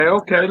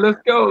Okay,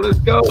 let's go.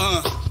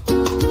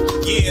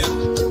 Yeah.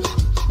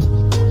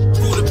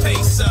 Buddha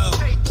Peso.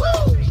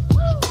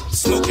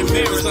 Smoking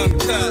mirrors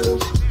uncut.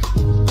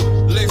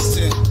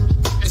 Listen,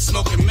 it's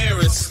smoking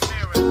mirrors.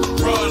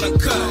 Raw and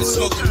uncut, it's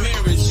smoking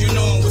mirrors. You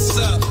know what's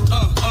up.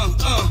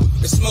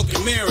 It's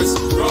smoking mirrors.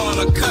 Raw and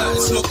uncut,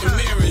 it's smoking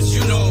mirrors.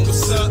 You know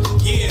what's up.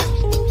 Yeah.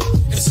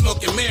 It's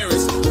smoking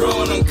mirrors.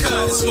 Raw and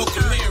uncut, it's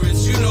smoking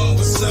mirrors. You know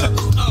what's up.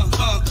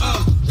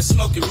 It's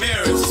smoking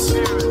mirrors.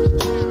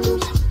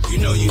 You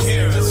know you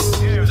hear us.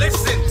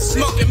 Listen,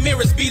 smoking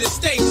mirrors be the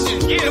station.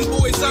 Them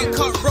boys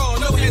uncut raw,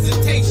 no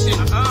hesitation.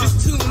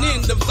 Just tune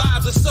in, the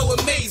vibes are so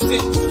amazing.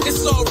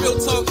 It's all real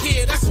talk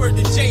here, that's word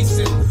to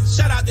Jason.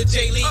 Shout out to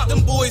Jay Lee,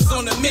 them boys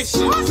on a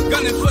mission.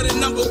 Gunning for the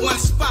 #1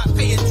 spot,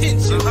 pay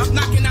attention.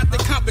 Knocking out the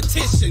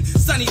competition,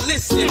 Sonny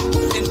listen.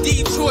 In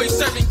Detroit,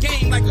 serving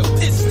game like a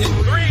piston.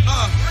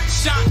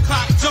 Shot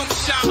clock, jump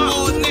shot,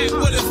 all net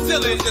with a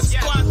feeling. The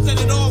squad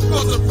set it off,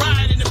 cause a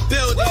riot in the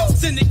building.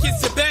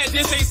 Syndicates of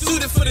badness ain't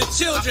suited for the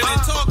children.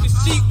 And talk is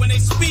cheap when they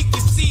speak,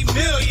 you see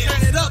millions.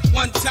 Turn it up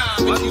one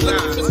time. If you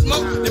looking for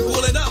smoke, then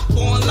pull it up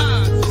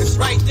online. It's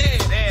right there.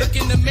 Look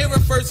in the mirror,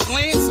 first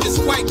glance, it's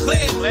quite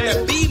clear.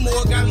 That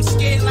B-more got them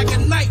scared like a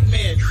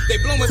nightmare. They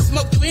blowing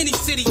smoke to any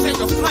city, take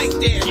a flight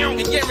there.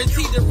 And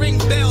guaranteed to ring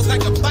bells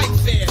like a bike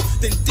fair.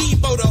 Then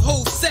Debo the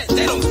whole set,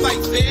 they don't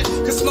fight fair.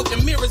 Cause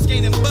smoking mirrors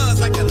gaining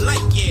buzz like a light,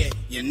 yeah.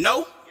 You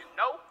know?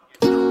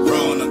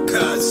 Raw on the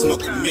cut,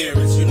 smoking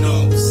mirrors, you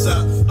know what's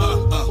up.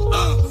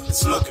 It's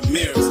smoking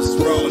mirrors, it's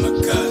raw on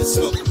the cut,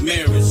 smoking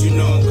mirrors, you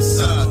know what's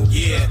up.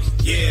 Yeah,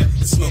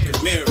 it's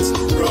smoking mirrors,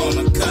 raw on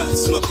the cut,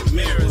 smoking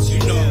mirrors, you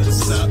know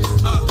what's up.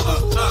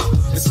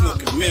 It's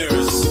smoking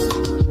mirrors,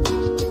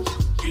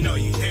 you know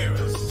you hear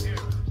us.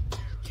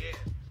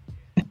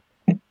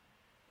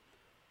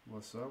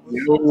 What's up?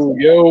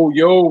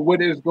 Yo,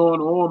 what is going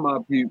on, my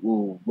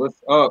people?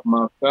 What's up,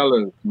 my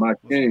fellas, my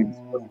kings?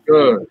 What's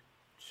good?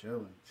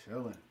 Chilling.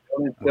 Chilling.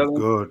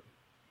 Good.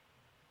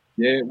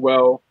 Yeah,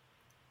 well,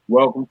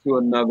 welcome to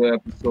another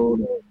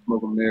episode of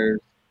Smoking Mirrors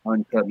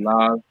Uncut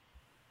Live.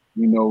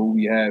 You know who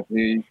we have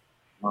here.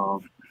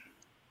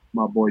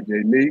 My boy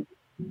Jay Lee.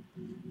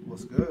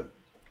 What's good?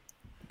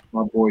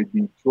 My boy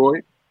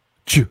Detroit.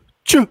 Choo.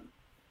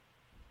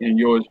 And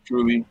yours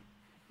truly,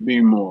 B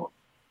More.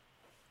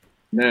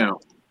 Now,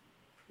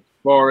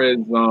 as far as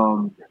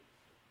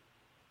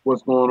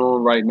what's going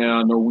on right now,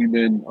 I know we've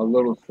been a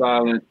little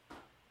silent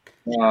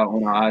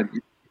on our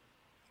IG,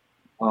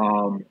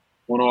 on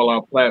all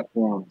our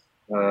platforms.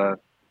 And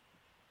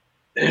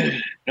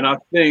I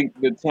think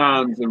the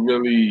times are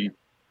really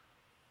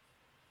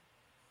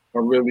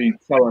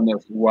telling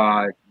us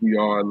why we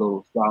are a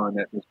little silent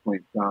at this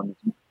point in time.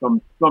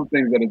 Some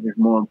things that are just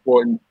more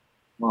important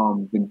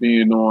than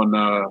being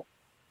on.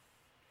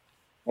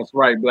 That's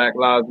right, Black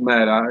Lives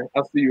Matter.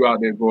 I see you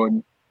out there,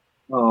 Gordon.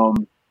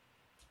 And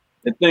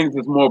things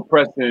that's more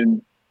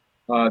pressing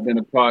than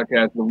a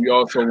podcast, but we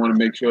also want to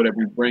make sure that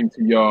we bring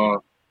to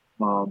y'all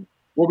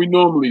what we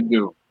normally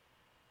do.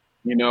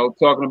 You know,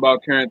 talking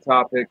about current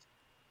topics,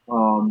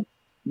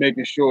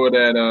 making sure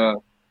that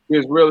we're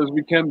as real as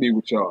we can be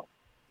with y'all.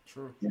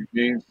 True. You know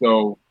what I mean?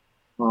 So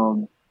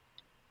I'm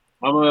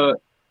going to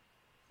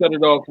set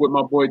it off with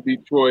my boy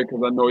Detroit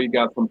because I know he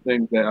got some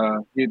things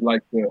that he'd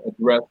like to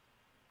address.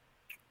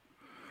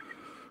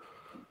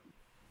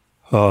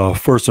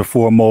 First and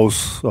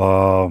foremost,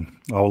 I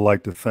would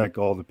like to thank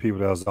all the people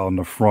that was out in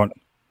the front,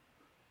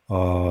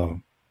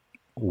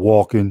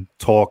 walking,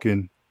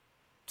 talking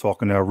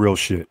that real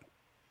shit.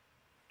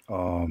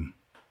 I'm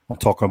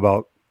talking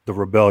about the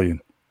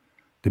rebellion.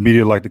 The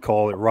media like to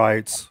call it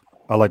riots.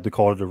 I like to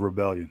call it a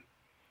rebellion.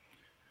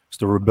 It's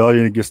the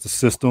rebellion against the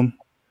system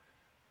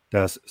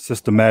that's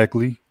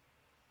systematically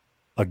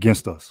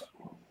against us.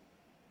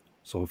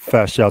 So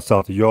fat shouts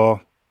out to y'all.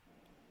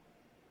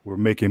 We're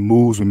making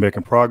moves. We're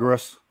making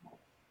progress.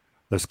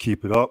 Let's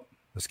keep it up.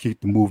 Let's keep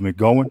the movement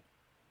going.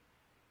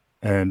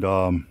 And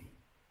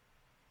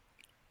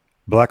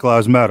Black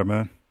Lives Matter,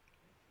 man.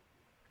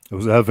 It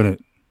was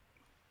evident.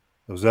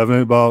 It was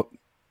evident about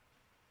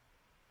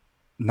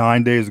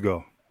 9 days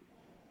ago.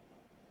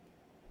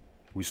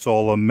 We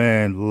saw a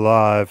man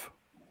live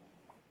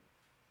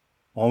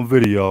on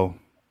video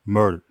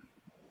murdered.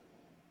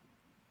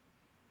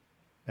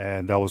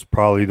 And that was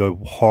probably the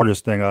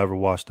hardest thing I ever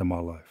watched in my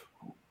life.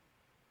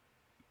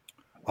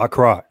 I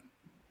cried.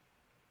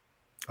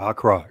 And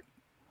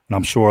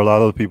I'm sure a lot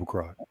of other people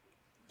cried.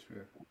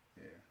 Sure.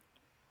 Yeah.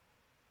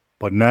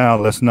 But now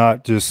let's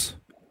not just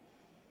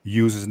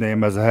use his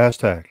name as a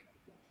hashtag.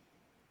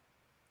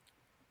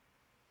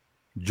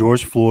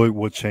 George Floyd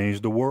will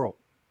change the world.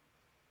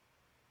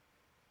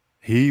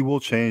 He will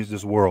change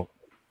this world.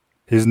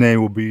 His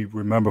name will be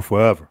remembered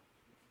forever.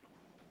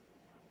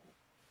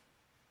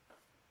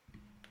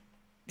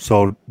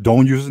 So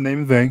don't use his name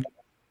in vain.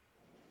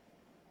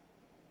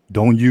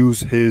 Don't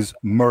use his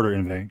murder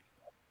in vain.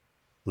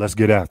 Let's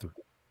get after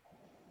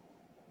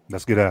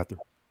it.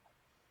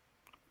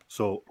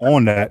 So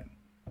on that,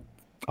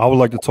 I would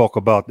like to talk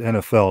about the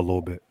NFL a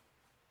little bit.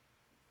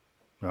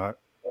 All right.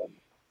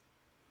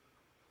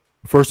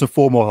 First and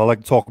foremost, I'd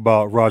like to talk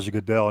about Roger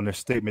Goodell and their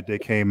statement they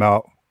came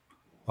out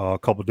a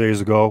couple of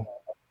days ago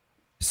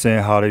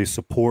saying how they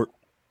support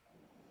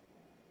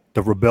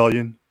the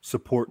rebellion,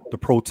 support the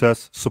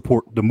protests,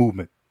 support the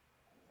movement.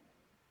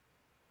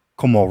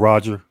 Come on,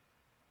 Roger.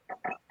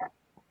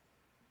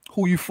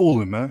 Who you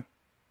fooling, man?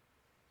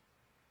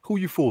 Who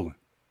you fooling?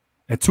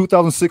 In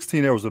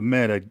 2016, there was a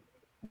man that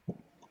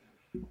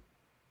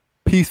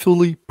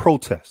peacefully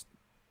protested.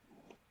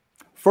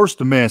 First,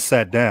 the man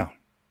sat down,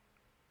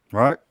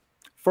 right?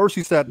 First,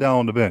 he sat down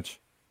on the bench.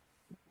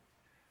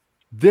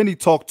 Then he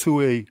talked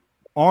to a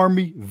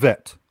Army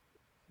vet.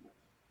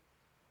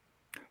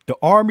 The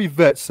Army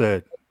vet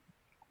said,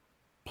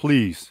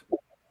 please,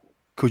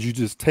 could you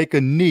just take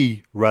a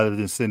knee rather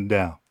than sitting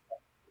down?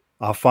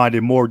 I find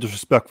it more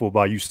disrespectful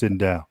by you sitting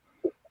down.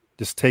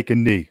 Just take a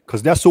knee,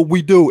 because that's what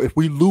we do. If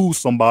we lose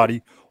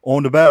somebody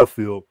on the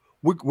battlefield,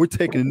 we're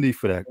taking a knee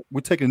for that.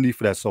 We're taking a knee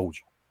for that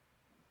soldier.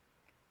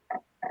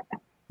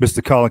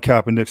 Mr. Colin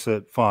Kaepernick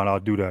said, fine, I'll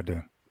do that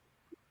then.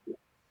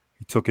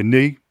 He took a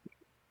knee,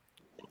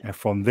 and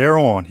from there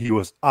on, he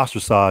was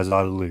ostracized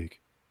out of the league.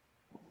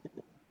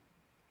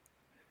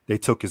 They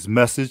took his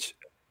message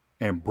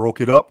and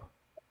broke it up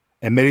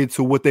and made it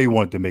to what they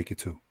wanted to make it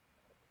to.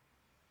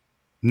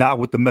 Not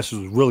what the message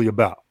was really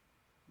about.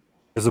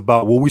 It's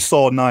about what we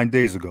saw 9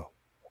 days ago.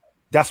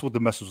 That's what the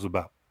message was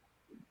about.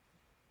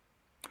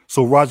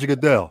 So Roger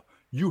Goodell,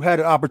 you had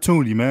an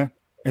opportunity, man.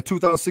 In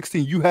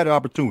 2016, you had an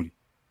opportunity.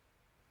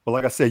 But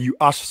like I said, you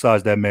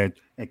ostracized that man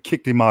and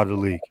kicked him out of the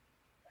league.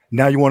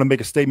 Now you want to make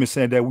a statement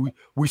saying that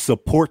we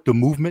support the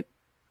movement?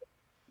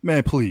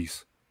 Man,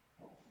 please.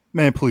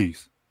 Man,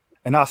 please.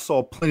 And I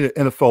saw plenty of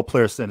NFL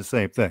players saying the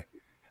same thing.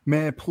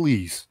 Man,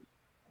 please.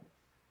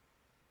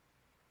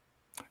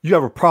 You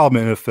have a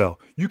problem in NFL.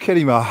 You can't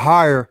even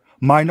hire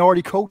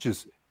minority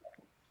coaches.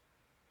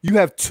 You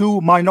have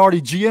 2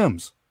 minority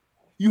GMs.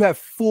 You have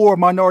 4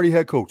 minority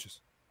head coaches.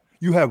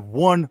 You have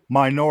 1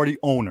 minority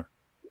owner.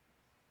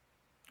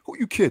 Who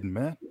you kidding,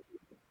 man?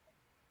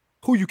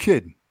 Who you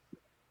kidding?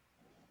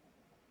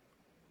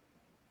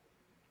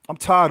 I'm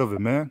tired of it,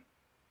 man.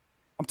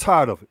 I'm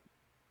tired of it.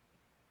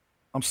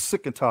 I'm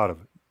sick and tired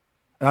of it.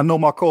 And I know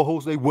my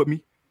co-hosts, they with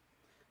me.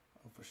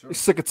 Oh, for sure. They're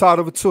sick and tired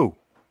of it too.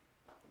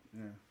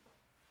 Yeah.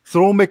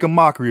 So don't make a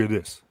mockery of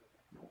this.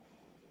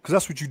 Because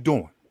that's what you're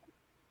doing.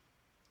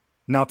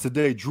 Now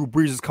today, Drew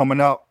Brees is coming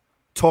out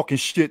talking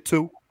shit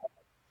too.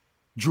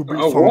 Drew Brees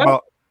talking what?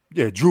 about,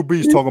 Drew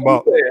Brees talking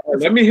about.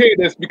 Let me hear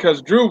this,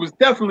 because Drew was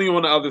definitely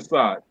on the other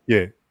side.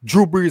 Yeah,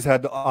 Drew Brees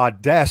had the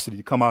audacity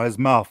to come out of his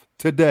mouth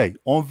today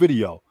on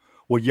video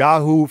with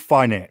Yahoo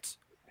Finance.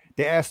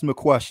 They asked him a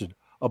question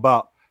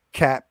about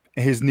Cap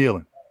and his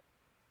kneeling.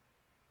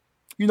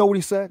 You know what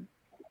he said?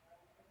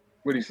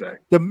 What'd he say?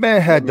 The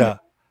man had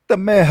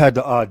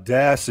the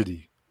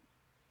audacity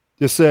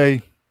to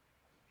say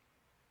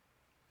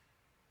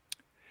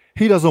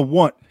he doesn't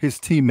want his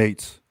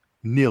teammates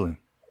kneeling.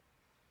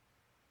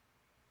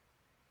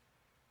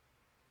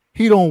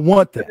 He don't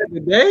want that.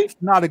 Today? It's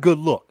not a good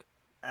look.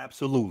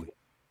 Absolutely.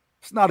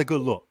 It's not a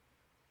good look.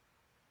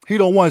 He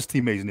don't want his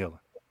teammates kneeling.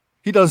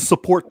 He doesn't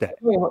support that.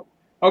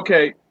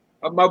 Okay,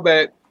 my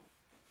bad.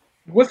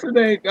 What's the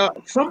name?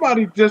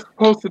 Somebody just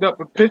posted up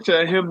a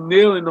picture of him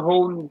kneeling,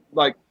 holding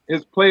like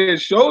his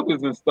players'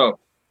 shoulders and stuff.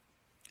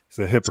 He's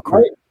a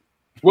hypocrite.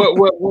 Right?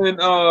 When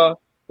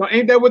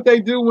ain't that what they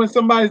do when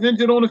somebody's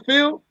injured on the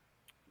field?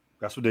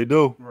 That's what they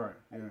do. Right.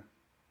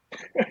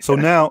 Yeah. So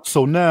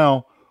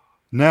now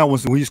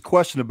when he's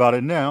questioned about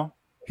it now,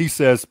 he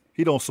says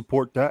he don't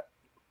support that.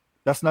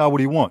 That's not what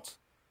he wants.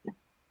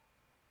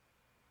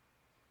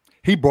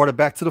 He brought it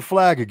back to the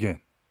flag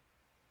again.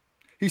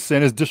 He's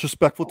saying it's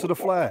disrespectful to the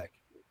flag.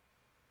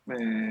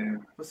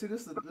 Man. But see,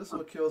 this is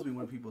what kills me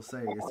when people say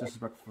it's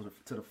disrespectful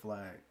to the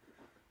flag.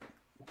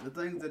 The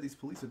things that these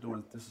police are doing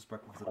is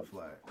disrespectful to the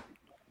flag.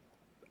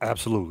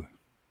 Absolutely.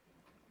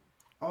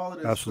 All of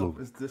this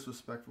Absolutely. stuff is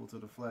disrespectful to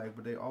the flag,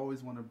 but they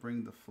always want to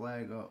bring the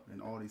flag up in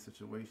all these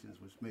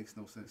situations, which makes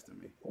no sense to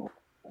me.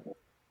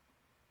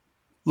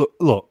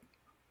 Look,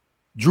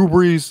 Drew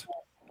Brees,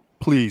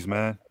 please,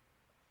 man.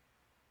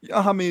 You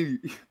know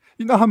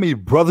how many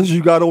brothers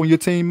you got on your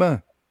team,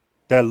 man,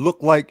 that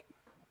look like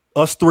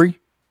us three,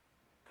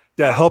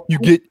 that help you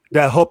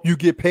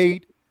get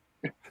paid,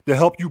 that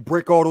help you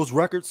break all those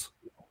records.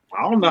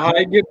 I don't know how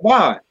they get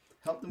by.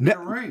 Help them get a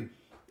ring.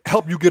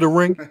 Help you get a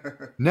ring.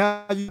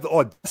 Now you have the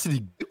audacity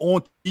to get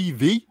on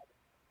TV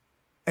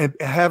and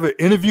have an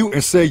interview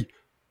and say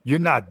you're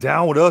not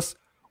down with us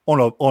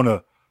on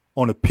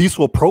a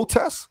peaceful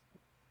protest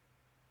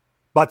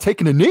by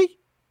taking a knee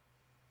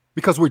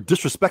because we're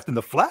disrespecting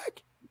the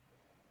flag.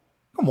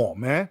 Come on,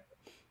 man.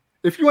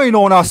 If you ain't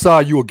on our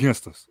side, you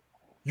against us.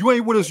 You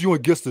ain't with us, you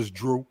against us,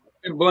 Drew.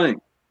 And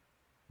blank.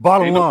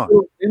 Bottom line.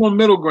 Ain't no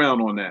middle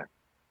ground on that.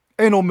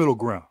 Ain't no middle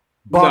ground.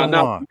 Bottom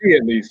not line. for me,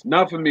 at least.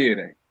 Not for me, it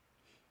ain't.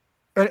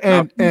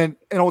 And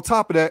on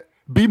top of that,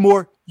 be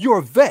more, you're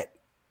a vet.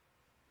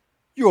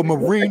 You're a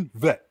Marine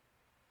vet.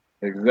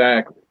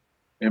 Exactly.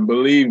 And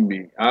believe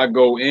me, I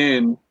go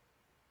in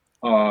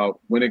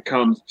when it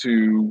comes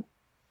to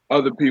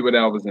other people that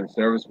I was in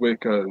service with,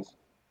 because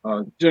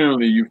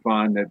generally you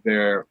find that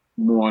they're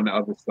more on the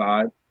other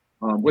side,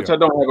 which Yeah. I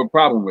don't have a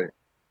problem with,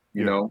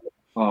 you Yeah.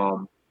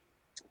 know.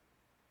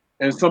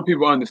 And some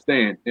people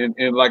understand,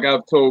 and like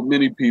I've told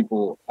many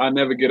people, I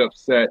never get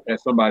upset at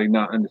somebody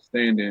not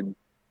understanding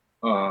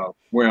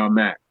where I'm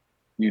at,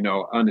 you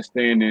know,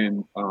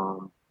 understanding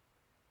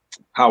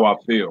how I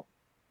feel,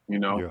 you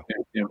know,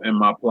 Yeah. and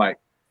my plight.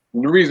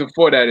 And the reason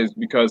for that is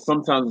because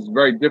sometimes it's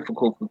very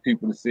difficult for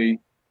people to see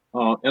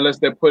unless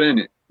they're put in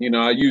it. You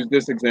know, I used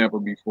this example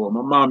before.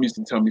 My mom used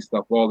to tell me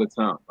stuff all the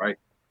time, right?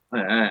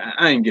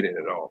 I ain't get it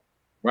at all,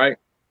 right?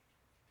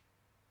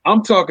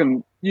 I'm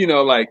talking, you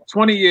know, like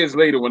 20 years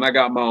later when I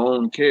got my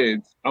own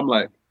kids, I'm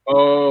like,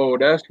 oh,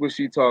 that's what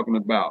she's talking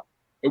about.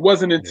 It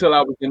wasn't until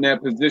I was in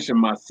that position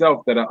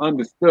myself that I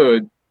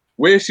understood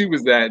where she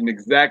was at and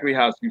exactly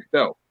how she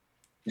felt.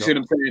 You see what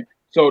I'm saying?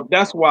 So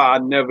that's why I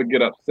never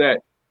get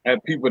upset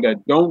at people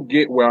that don't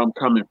get where I'm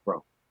coming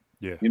from.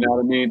 Yeah. You know what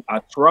I mean? I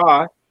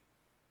try.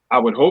 I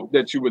would hope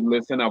that you would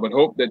listen. I would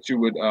hope that you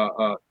would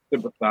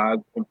sympathize.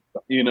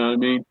 You know what I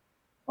mean?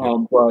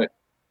 But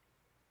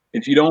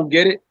if you don't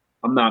get it,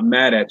 I'm not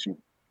mad at you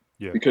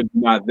because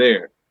you're not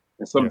there.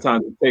 And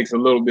sometimes it takes a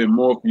little bit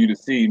more for you to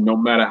see, no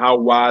matter how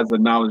wise or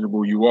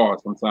knowledgeable you are.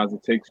 Sometimes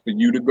it takes for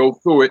you to go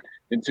through it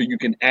until you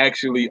can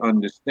actually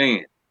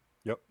understand.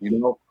 Yep. You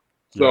know?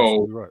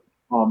 So, right.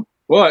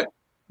 But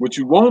what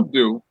you won't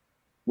do,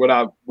 what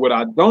I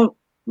don't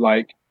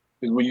like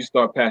is when you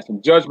start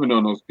passing judgment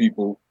on those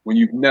people when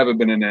you've never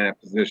been in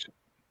that position.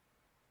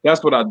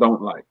 That's what I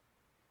don't like.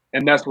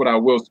 And that's what I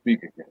will speak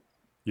against.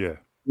 Yeah.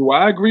 Do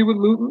I agree with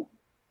Luton?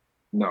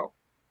 No.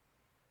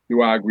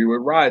 Do I agree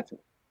with rioting?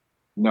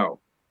 No.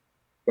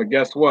 But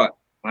guess what?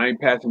 I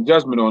ain't passing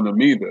judgment on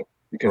them either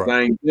because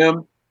I ain't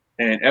them,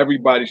 and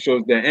everybody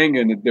shows their anger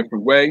in a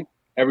different way.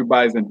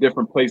 Everybody's in a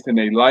different place in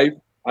their life.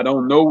 I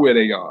don't know where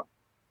they are.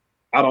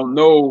 I don't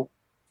know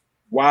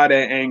why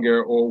their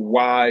anger or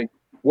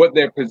what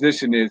their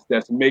position is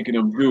that's making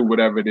them do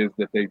whatever it is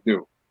that they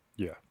do.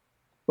 Yeah.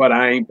 But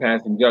I ain't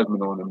passing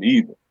judgment on them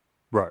either.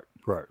 Right.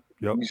 Right.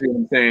 Yep. You see what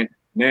I'm saying?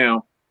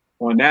 Now,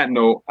 on that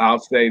note, I'll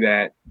say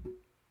that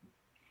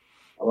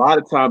a lot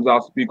of times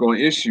I'll speak on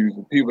issues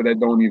with people that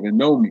don't even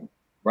know me,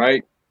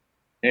 right?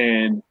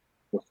 And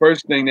the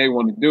first thing they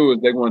want to do is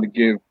they want to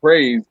give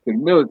praise to the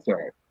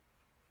military.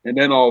 And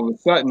then all of a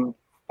sudden,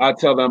 I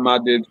tell them I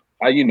did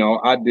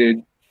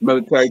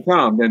military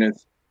time. Then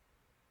it's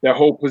their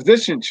whole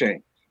position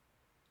changed.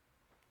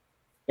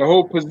 Their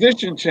whole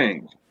position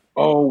changed.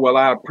 Oh, well,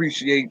 I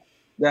appreciate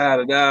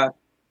da-da-da.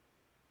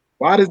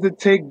 Why does it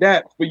take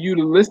that for you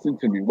to listen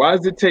to me? Why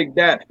does it take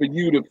that for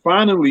you to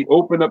finally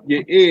open up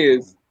your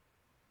ears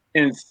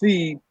and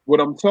see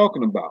what I'm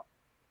talking about?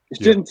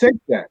 It shouldn't take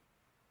that.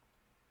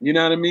 You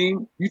know what I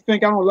mean? You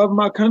think I don't love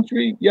my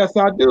country? Yes,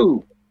 I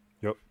do.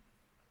 Yep.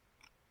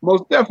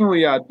 Most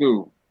definitely I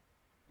do.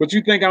 But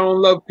you think I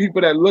don't love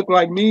people that look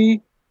like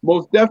me?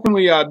 Most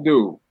definitely I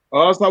do.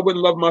 Or else I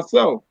wouldn't love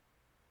myself.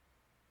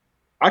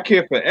 I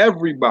care for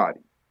everybody,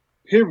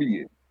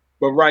 period.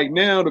 But right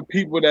now, the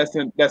people that's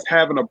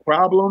having a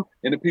problem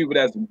and the people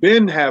that's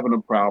been having a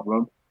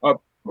problem are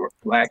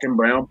black and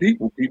brown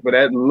people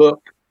that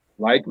look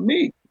like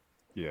me.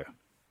 Yeah.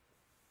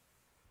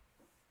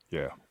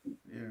 Yeah.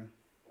 Yeah.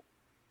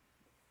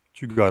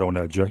 What you got on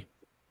that, Jay?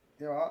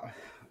 I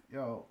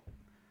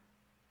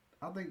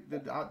think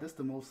that this is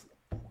the most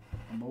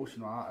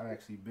emotional I've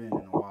actually been in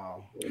a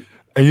while.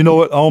 And you know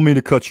what? I don't mean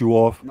to cut you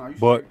off, No,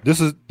 but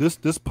this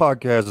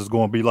podcast is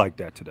going to be like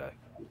that today.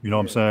 You know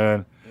what I'm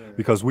saying? Yeah.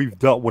 Because we've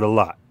dealt with a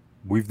lot.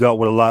 We've dealt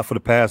with a lot for the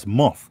past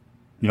month.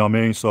 You know what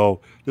I mean?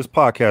 So this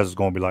podcast is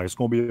going to be like, it's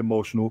going to be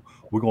emotional.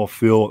 We're going to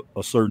feel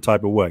a certain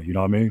type of way. You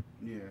know what I mean?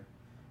 Yeah.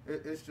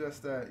 It's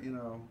just that, you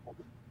know,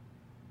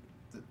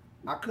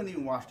 I couldn't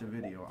even watch the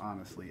video,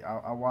 honestly.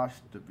 I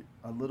watched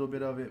a little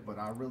bit of it, but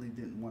I really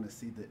didn't want to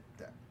see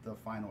the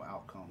final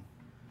outcome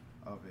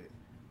of it.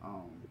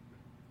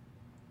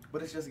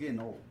 But it's just getting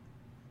old.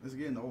 It's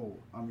getting old.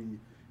 I mean,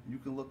 you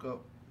can look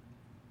up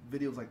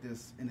videos like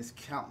this, and it's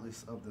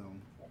countless of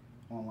them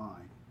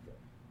online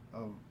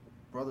of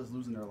brothers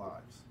losing their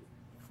lives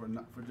for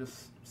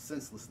just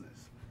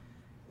senselessness.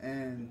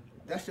 And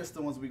that's just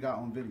the ones we got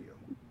on video.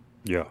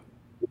 Yeah.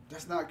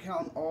 That's not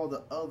counting all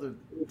the other,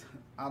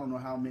 I don't know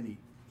how many,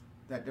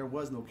 that there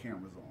was no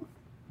cameras on.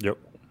 Yep.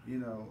 You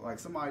know, like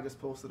somebody just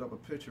posted up a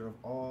picture of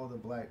all the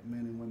black men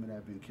and women that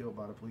have been killed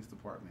by the police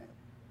department.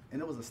 And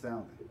it was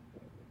astounding.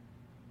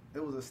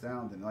 It was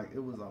astounding. Like,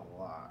 it was a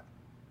lot.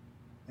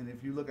 And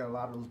if you look at a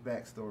lot of those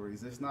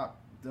backstories, it's not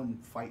them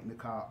fighting the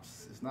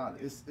cops.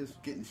 It's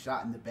getting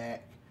shot in the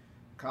back,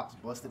 cops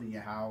busted in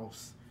your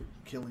house,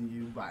 killing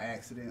you by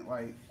accident.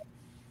 Like,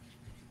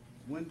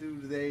 when do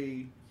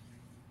they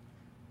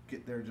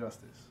get their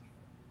justice?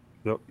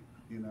 Yep.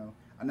 You know.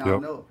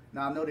 Now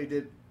I know they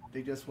did.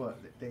 They just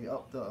they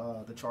upped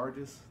the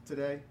charges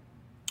today.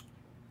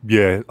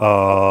 Yeah.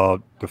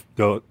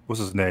 The what's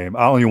his name?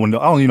 I don't even know.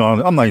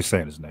 I'm not even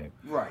saying his name.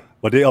 Right.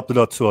 But they upped it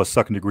up to a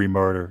second-degree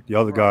murder. The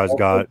other guys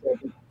got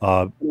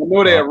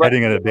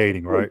heading and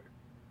abating, right?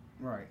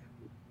 Right.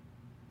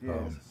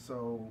 Yeah.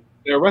 So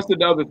they arrested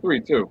the other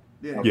 3 too.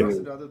 Yeah, they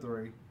arrested the other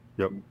 3.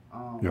 Yep.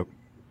 Yep.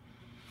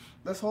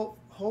 Let's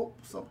hope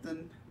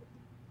something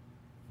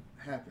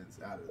happens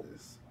out of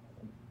this.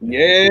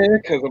 Yeah,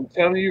 because I'm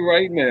telling you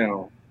right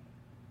now,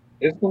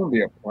 it's going to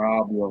be a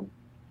problem.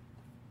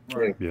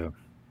 Right. Yeah.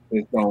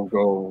 This don't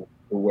go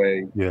the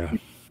way you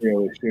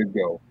feel it should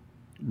go.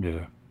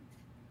 Yeah.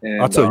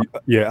 And I'll tell you.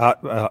 Yeah.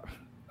 I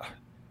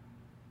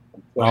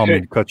don't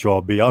mean to cut you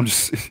off, B. I'm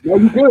just. No,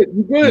 you good.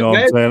 You good, you know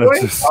man. What I'm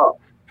saying? Just,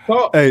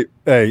 talk. Hey,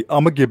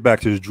 I'm gonna get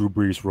back to the Drew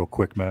Brees real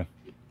quick, man.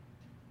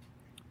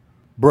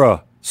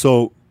 Bruh,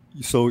 so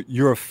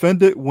you're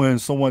offended when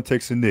someone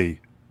takes a knee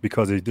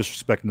because they're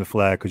disrespecting the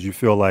flag because you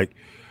feel like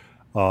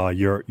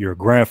your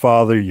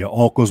grandfather, your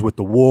uncles with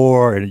the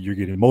war, and you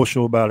get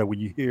emotional about it when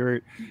you hear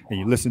it and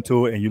you listen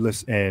to it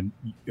and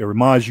it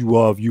reminds you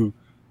of you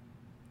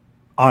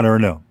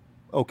honoring them.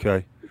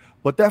 Okay,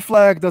 but that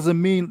flag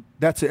doesn't mean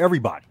that to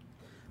everybody.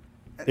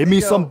 It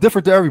means something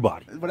different to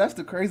everybody. But that's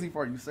the crazy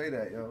part. You say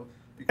that, yo.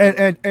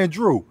 And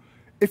Drew,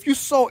 if you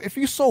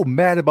so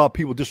mad about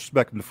people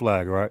disrespecting the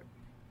flag, right?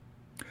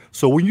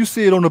 So when you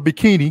see it on a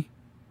bikini,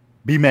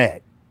 be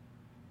mad.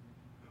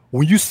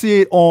 When you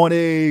see it on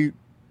a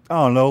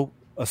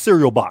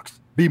cereal box,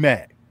 be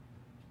mad.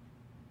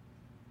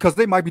 Because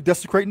they might be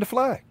desecrating the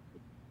flag.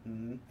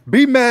 Mm-hmm.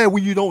 Be mad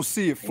when you don't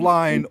see it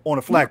flying on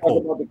a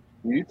flagpole.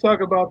 When you talk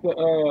about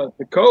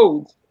the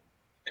codes.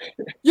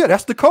 Yeah,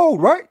 that's the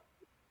code, right?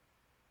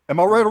 Am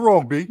I right or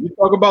wrong, B? You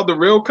talk about the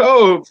real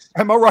codes.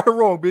 Am I right or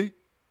wrong, B?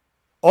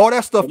 All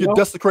that stuff, you're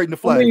desecrating the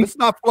flag. If it's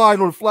not flying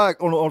on the flag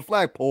on a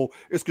flagpole,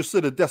 it's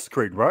considered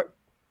desecrating, right?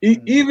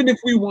 Even if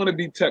we want to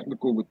be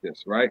technical with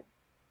this, right?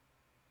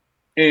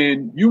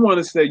 And you want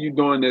to say you're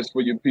doing this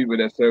for your people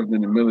that served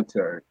in the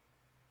military.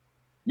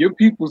 Your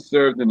people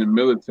served in the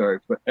military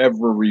for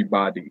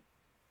everybody.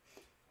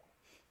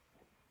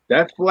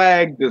 That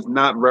flag does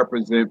not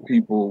represent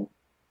people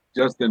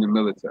just in the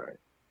military.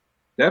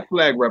 That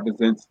flag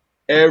represents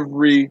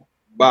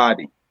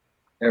everybody,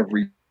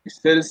 every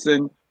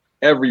citizen,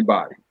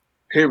 everybody,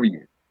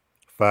 period.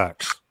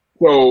 Facts.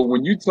 So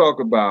when you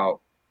talk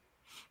about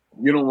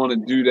you don't want to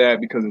do that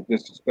because it's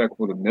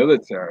disrespectful to the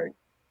military,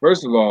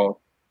 first of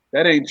all,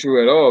 that ain't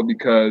true at all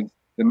because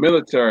the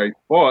military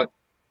fought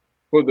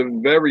for the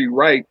very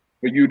right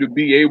for you to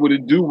be able to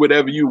do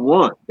whatever you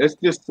want. That's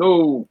just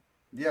so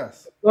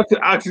such an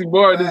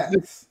oxymoron.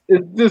 It's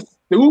just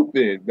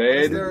stupid,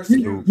 man.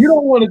 You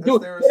don't want to do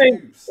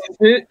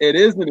it. It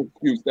is an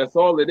excuse. That's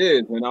all it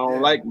is. And I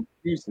don't like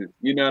excuses.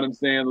 You know what I'm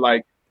saying?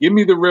 Like, give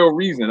me the real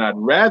reason. I'd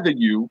rather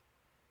you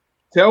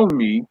tell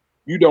me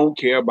you don't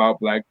care about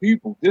black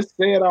people. Just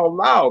say it out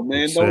loud,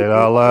 man. Say it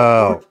out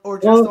loud. Or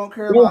just don't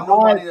care about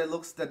nobody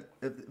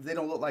that they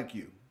don't look like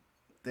you.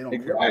 They don't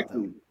care about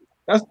them.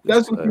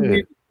 That's what you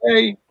need to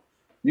say.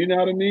 You know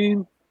what I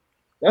mean?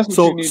 That's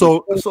what you need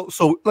to say.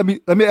 So let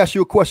me ask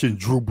you a question,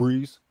 Drew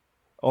Brees.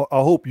 I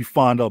hope you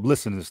find out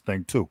listening to this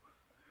thing too.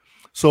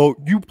 So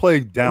you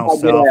play down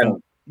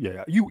south.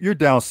 You're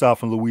down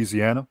south in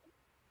Louisiana.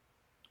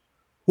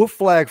 What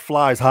flag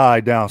flies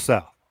high down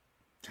south?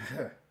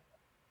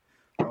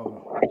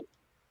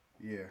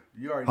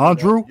 You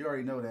already Drew? You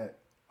already know that.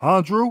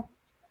 Drew?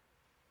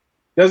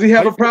 Does he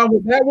have a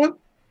problem with that one?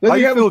 Does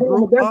he have a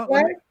problem with that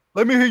flag?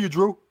 Let me hear you,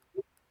 Drew.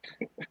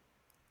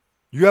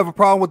 You have a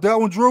problem with that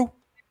one, Drew?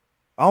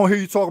 I don't hear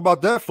you talk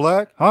about that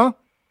flag, huh?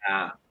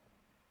 Nah,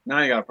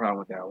 I ain't got a problem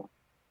with that one.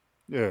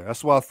 Yeah,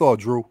 that's what I thought,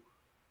 Drew.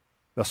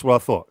 That's what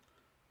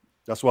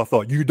I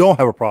thought. You don't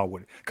have a problem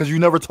with it because you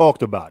never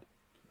talked about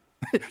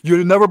it.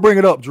 You'll never bring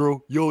it up,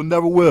 Drew. You'll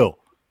never will.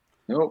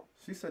 Nope.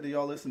 She said, do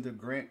y'all listen to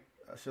Grant?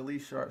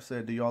 Shalice Sharp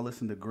said, do y'all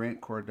listen to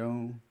Grant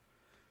Cardone?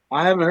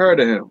 I haven't heard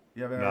of him.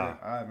 You haven't heard of him?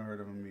 I haven't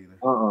heard of him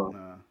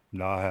either.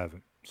 No, I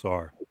haven't.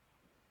 Sorry.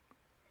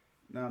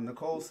 Now,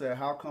 Nicole said,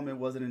 how come it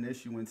wasn't an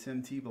issue when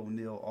Tim Tebow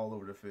kneeled all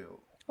over the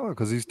field? Oh,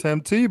 because he's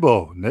Tim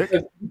Tebow, Nick.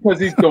 Because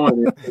he's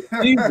doing it.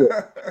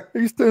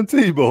 He's Tim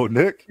Tebow,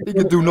 Nick. He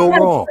can do no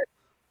wrong.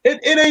 It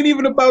ain't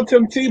even about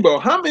Tim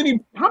Tebow. How many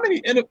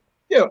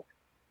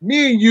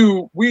me and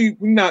you, we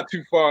not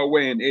too far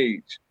away in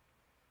age.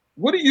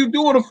 What do you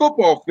do on a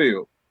football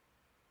field?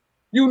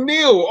 You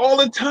kneel all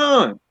the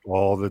time.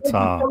 All the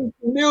time.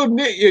 Kneel.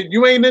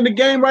 You ain't in the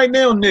game right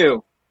now,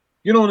 kneel.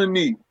 Get on the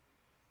knee.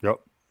 Yep.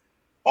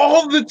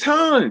 All the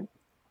time.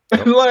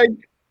 Yep. Like,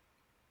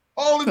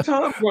 all the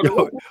time,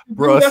 brother.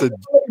 Bro,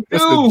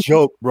 it's a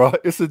joke, bro.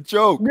 It's a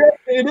joke. Yeah,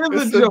 it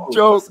is a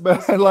joke,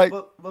 man.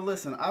 But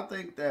listen, I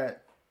think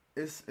that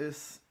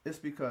it's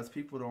because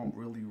people don't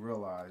really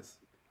realize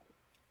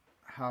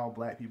how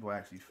black people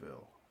actually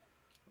feel.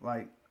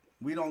 Like,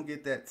 we don't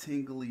get that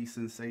tingly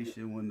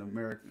sensation when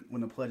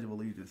the Pledge of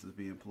Allegiance is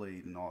being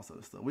played and all sort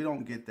of stuff. We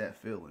don't get that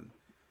feeling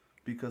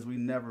because we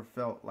never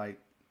felt like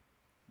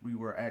we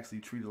were actually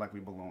treated like we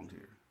belonged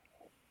here.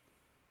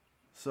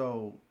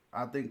 So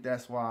I think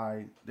that's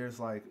why there's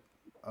like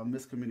a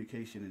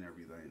miscommunication and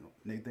everything.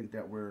 They think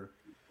that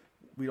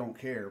we don't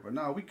care, but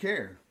no, we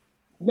care.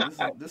 No,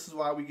 this is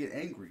why we get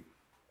angry.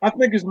 I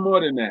think it's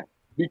more than that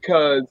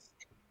because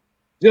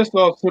just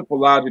off simple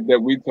logic that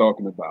we're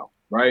talking about,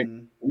 right?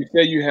 You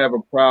say you have a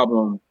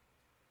problem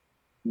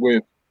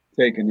with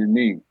taking a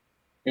knee,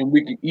 and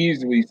we can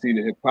easily see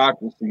the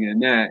hypocrisy in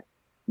that.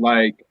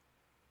 Like,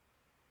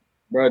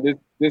 bro,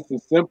 this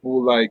is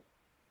simple. Like,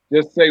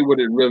 just say what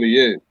it really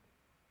is.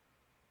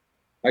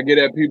 I get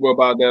at people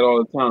about that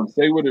all the time.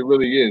 Say what it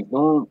really is.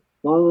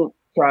 Don't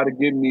try to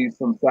give me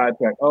some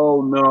sidetrack.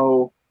 Oh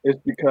no, it's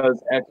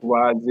because X,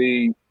 Y,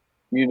 Z.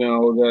 You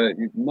know,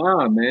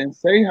 nah, man.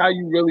 Say how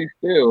you really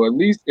feel. At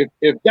least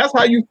if that's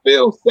how you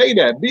feel, say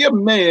that. Be a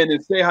man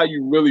and say how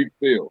you really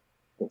feel.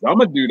 Because I'm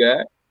gonna do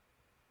that.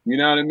 You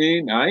know what I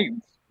mean?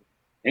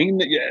 It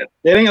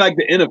ain't like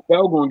the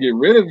NFL gonna get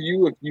rid of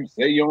you if you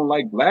say you don't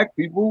like black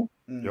people.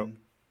 Yep.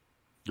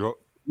 You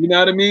know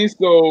what I mean?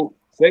 So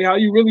say how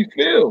you really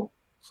feel.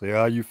 Say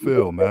how you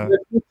feel, man. Let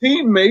your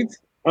teammates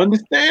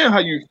understand how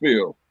you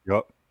feel.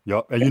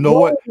 Yep. And you know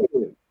what?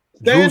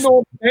 Stand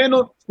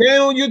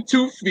on your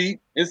 2 feet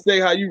and say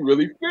how you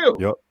really feel.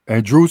 Yep.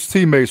 And Drew's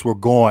teammates were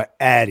going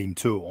at him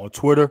too on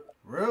Twitter.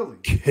 Really?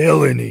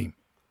 Killing him.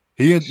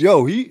 He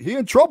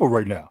in trouble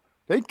right now.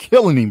 They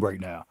killing him right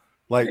now.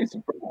 Like,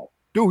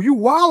 dude, you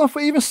wilding for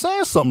even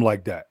saying something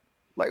like that.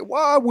 Like,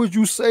 why would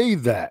you say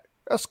that?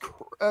 That's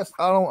I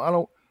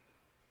don't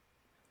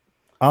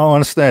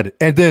understand it.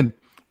 And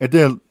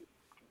then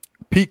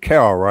Pete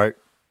Carroll, right?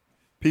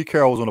 Pete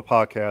Carroll was on a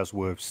podcast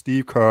with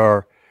Steve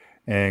Kerr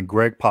and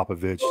Greg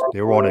Popovich.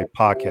 They were on a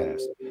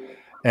podcast,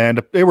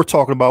 and they were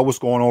talking about what's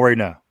going on right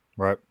now,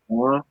 right?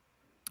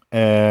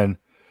 And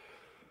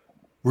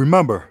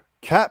remember,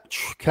 Cap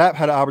had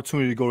an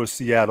opportunity to go to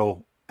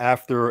Seattle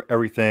after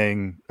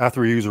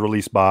he was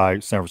released by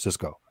San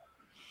Francisco.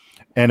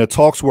 And the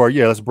talks were,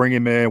 let's bring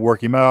him in,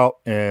 work him out,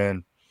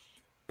 and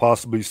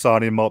possibly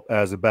sign him up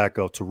as a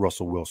backup to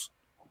Russell Wilson.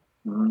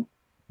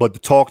 But the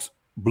talks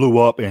blew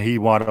up, and he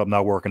wound up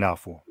not working out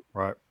for him,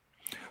 right?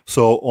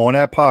 So on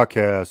that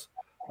podcast,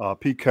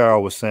 Pete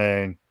Carroll was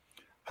saying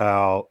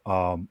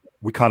how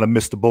we kind of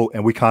missed the boat,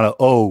 and we kind of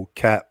owe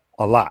Cap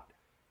a lot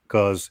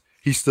because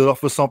he stood up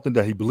for something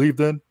that he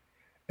believed in,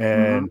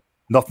 and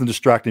nothing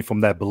distracting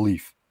from that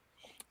belief.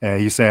 And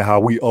he's saying how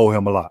we owe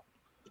him a lot.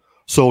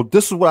 So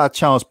this is what I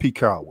challenge Pete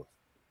Carroll with.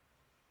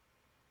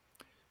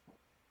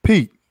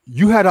 Pete,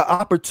 you had an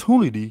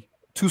opportunity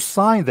to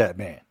sign that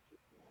man.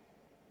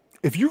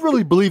 If you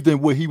really believed in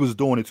what he was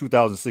doing in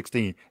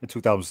 2016 and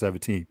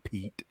 2017,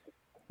 Pete,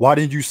 why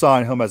didn't you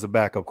sign him as a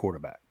backup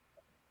quarterback?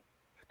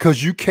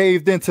 Because you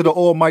caved into the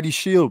almighty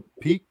shield,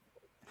 Pete.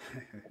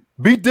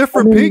 Be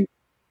different, Pete.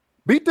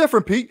 Be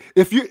different, Pete.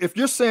 If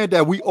you're saying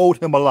that we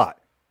owed him a lot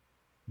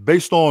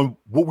based on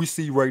what we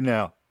see right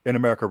now in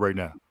America right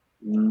now,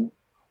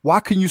 why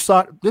can you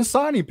sign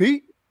him,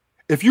 Pete?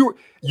 If you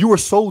were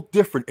so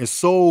different and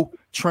so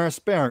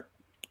transparent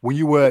when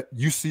you were at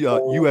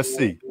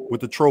USC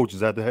with the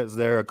Trojans as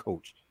their head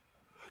coach,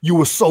 you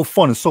were so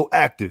fun and so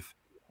active,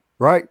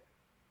 right?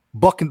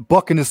 Bucking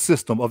the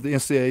system of the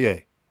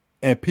NCAA,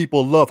 and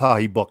people love how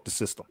he bucked the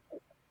system.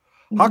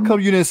 How come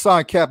you didn't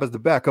sign Cap as the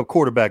backup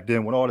quarterback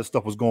then when all this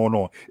stuff was going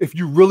on? If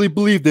you really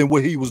believed in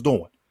what he was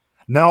doing,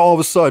 now all of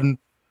a sudden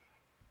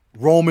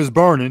Rome is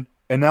burning,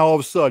 and now all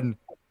of a sudden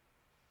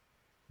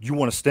you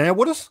want to stand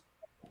with us?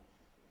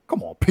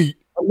 Come on, Pete.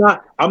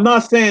 I'm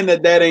not saying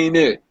that ain't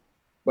it,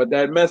 but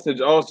that message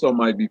also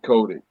might be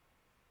coded.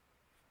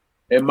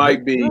 It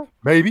might be.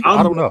 Maybe.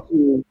 I don't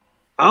know.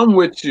 I'm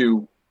with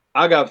you.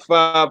 I got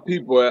 5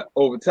 people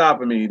over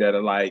top of me that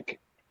are like,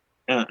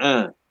 You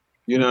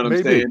know what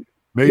I'm saying?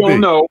 Maybe. You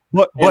don't know.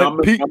 But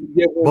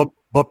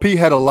Pete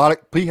has a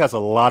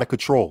lot of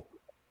control.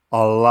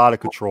 A lot of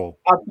control.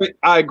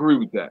 I agree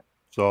with that.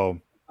 So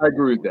I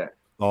agree with that.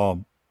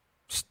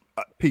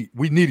 Pete,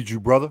 we needed you,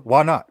 brother.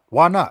 Why not?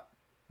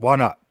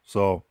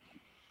 So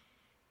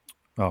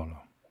I don't know.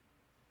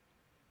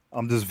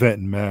 I'm just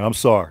venting, man. I'm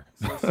sorry.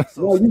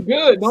 No, you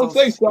good. Don't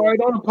say sorry.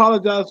 Don't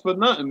apologize for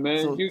nothing,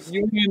 man. You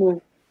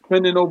ain't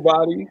offending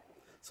nobody.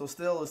 So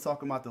still is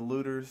talking about the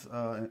looters,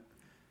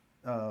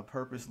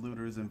 purpose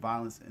looters and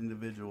violence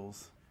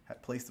individuals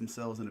had placed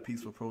themselves in a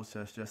peaceful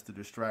protest just to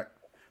distract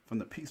from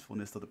the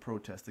peacefulness of the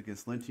protest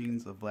against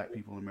lynchings of black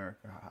people in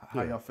America.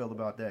 How y'all feel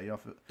about that? Y'all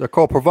feel they're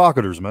called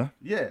provocators, man.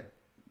 Yeah,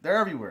 they're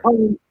everywhere.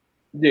 I'm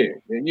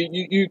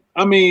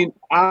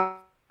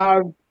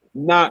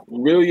not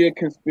really a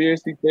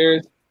conspiracy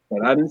theorist,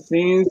 but I done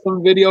seen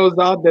some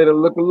videos out there that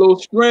look a little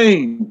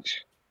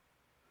strange.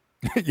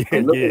 I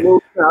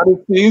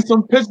done seen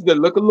some pictures that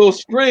look a little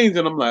strange,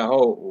 and I'm like,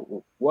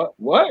 oh,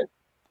 what?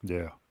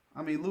 Yeah.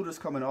 I mean, looters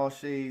come in all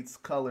shades,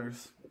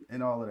 colors,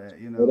 and all of that.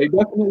 You know, well, they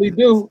definitely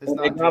do. And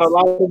they got a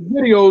lot of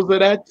videos of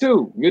that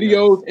too.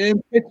 Videos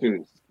and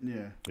pictures.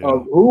 Yeah.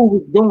 Of who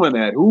was doing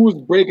that, who was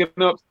breaking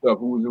up stuff,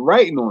 who was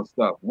writing on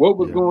stuff, what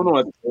was going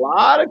on. A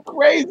lot of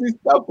crazy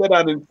stuff that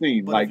I didn't see.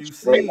 But like you've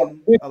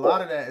seen, a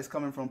lot of that is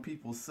coming from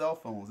people's cell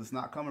phones. It's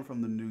not coming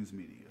from the news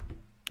media.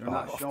 They're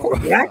not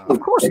showing. Of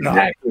course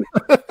not.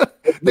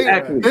 They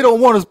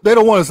don't want us. They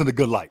don't want us in the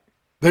good light.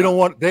 They don't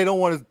want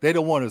us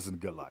in the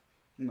good light.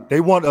 No.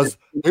 They want us.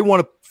 They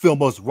want to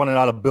film us running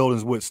out of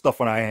buildings with stuff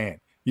in our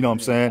hand You know what I'm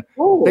saying?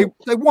 Ooh.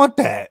 They want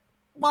that.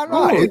 Why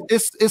not?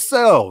 It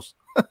sells.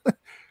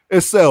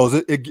 It sells.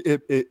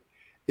 It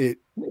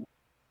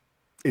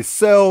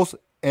sells,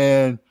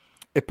 and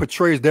it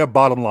portrays their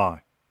bottom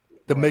line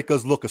to make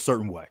us look a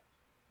certain way.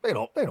 They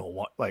don't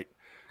want, like,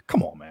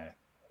 come on, man.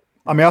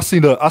 I mean, I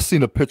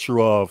seen a picture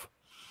of,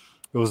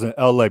 it was in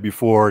LA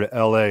before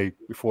LA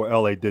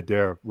did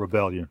their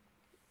rebellion.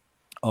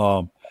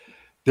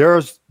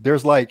 There's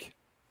like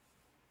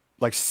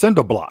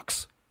cinder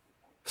blocks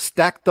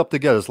stacked up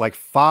together. It's like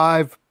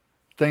 5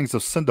 things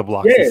of cinder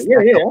blocks.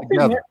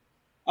 Yeah.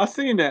 I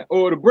seen that.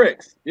 Or the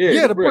bricks.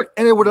 Yeah, the brick.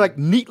 And they were like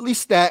neatly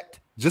stacked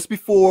just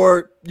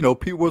before,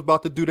 people was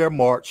about to do their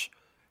march.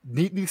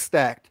 Neatly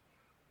stacked.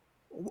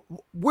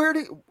 Where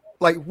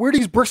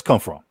these bricks come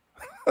from?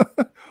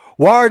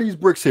 Why are these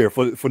bricks here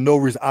for no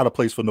reason, out of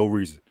place for no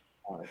reason?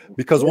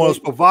 Because one of those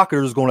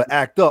provocators is going to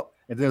act up,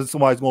 and then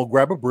somebody's going to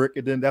grab a brick,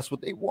 and then that's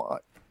what they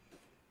want.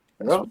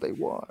 That's what they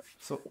want.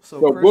 So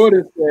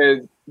Gordon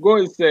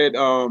said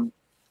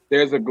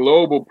there's a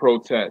global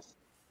protest,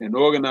 an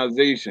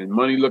organization,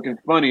 money looking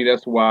funny.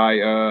 That's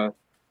why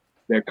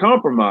they're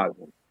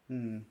compromising.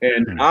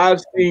 And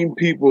I've seen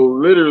people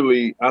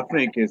literally, I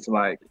think it's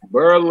like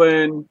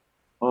Berlin,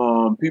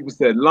 people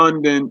said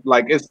London,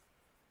 like it's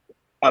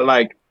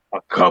like a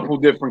couple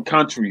different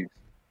countries,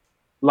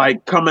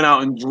 like coming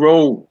out in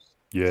droves.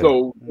 Yeah.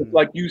 So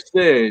like you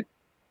said,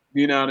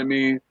 you know what I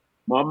mean?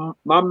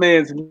 My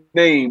man's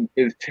name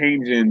is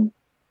changing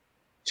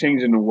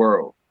the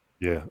world.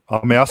 Yeah.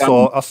 I mean, I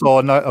saw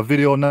a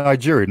video in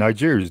Nigeria.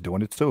 Nigeria's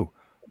doing it too.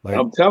 Like,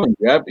 I'm telling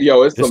you,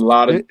 it's a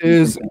lot of. It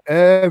is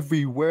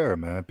everywhere,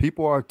 man.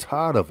 People are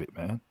tired of it,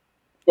 man.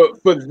 But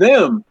for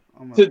them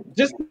to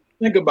just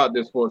think about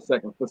this for a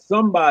second, for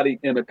somebody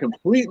in a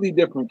completely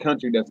different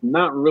country that's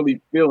not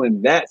really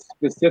feeling that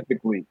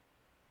specifically,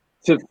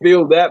 to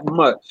feel that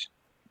much,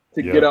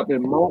 to get up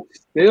and march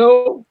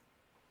still,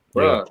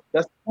 bruh,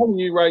 that's telling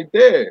you right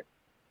there.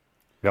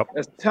 Yep.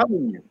 That's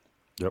telling you.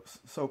 Yep.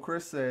 So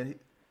Chris said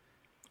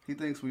he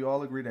thinks we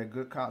all agree that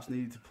good cops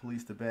need to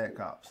police the bad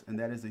cops, and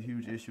that is a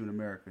huge issue in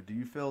America. Do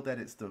you feel that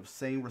it's the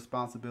same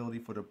responsibility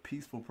for the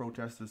peaceful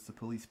protesters to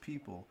police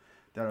people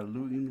that are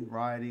looting,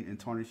 rioting, and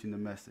tarnishing the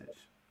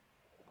message?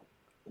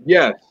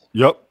 Yes.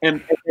 Yep.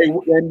 And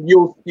when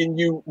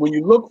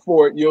you look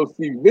for it, you'll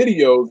see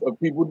videos of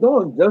people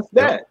doing just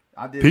that.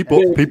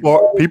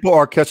 People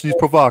are catching these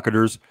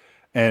provocators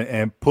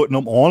and putting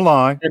them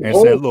online and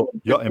saying, look,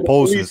 and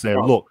posting and saying,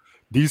 look,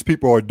 these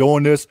people are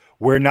doing this.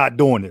 We're not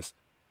doing this.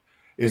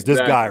 It's this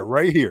guy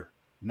right here,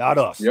 not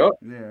us. Yep.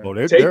 Yeah.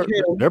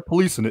 So they're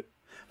policing it.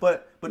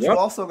 But you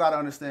also got to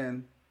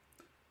understand,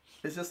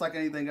 it's just like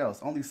anything else.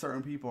 Only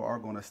certain people are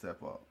going to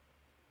step up.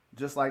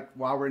 Just like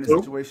why we're in this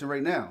situation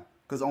right now,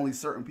 because only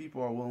certain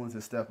people are willing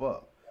to step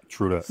up.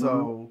 True that.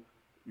 So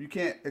you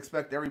can't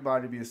expect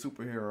everybody to be a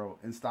superhero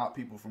and stop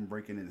people from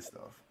breaking into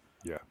stuff.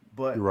 Yeah.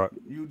 But you're right.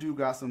 You do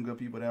got some good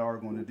people that are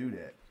going to do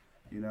that.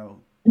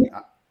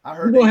 I You're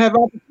heard gonna have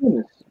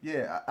opportunities.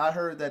 Yeah, I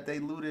heard that they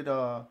looted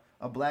a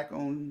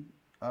black-owned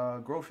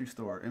grocery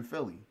store in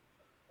Philly,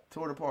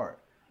 tore it apart.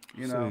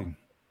 And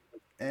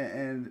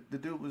the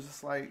dude was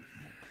just like,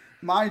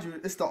 mind you,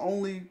 it's the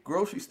only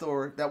grocery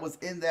store that was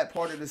in that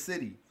part of the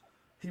city.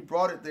 He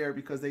brought it there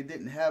because they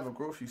didn't have a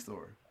grocery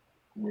store.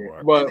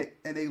 Yeah. But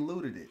and they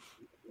looted it.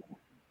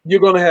 You're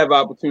gonna have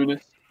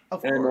opportunities.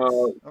 Of and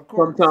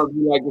course. Sometimes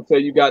you like to say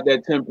you got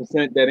that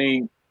 10%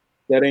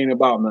 that ain't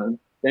about nothing.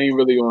 They ain't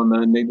really on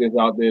nothing. They just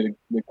out there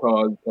to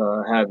cause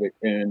havoc.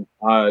 And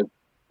I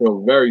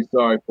feel very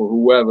sorry for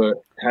whoever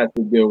has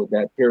to deal with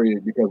that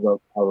period, because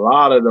of a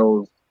lot of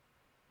those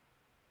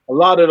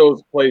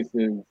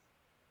places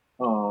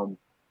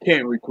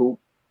can't recoup.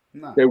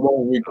 No. They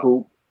won't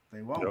recoup.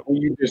 They won't.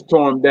 And you just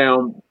tore them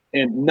down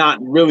and not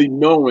really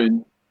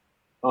knowing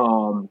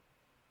the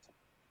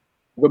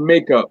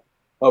makeup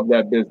of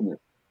that business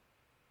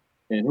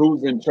and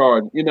who's in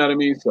charge. You know what I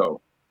mean? So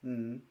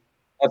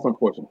that's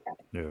unfortunate.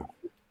 Yeah.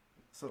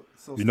 So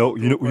you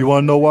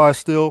want to know why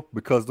still?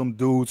 Because them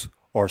dudes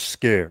are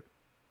scared.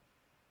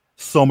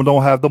 Some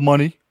don't have the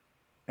money,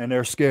 and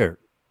they're scared.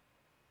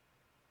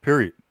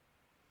 Period.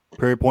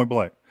 Point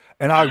blank.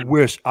 And I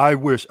wish I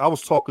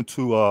was talking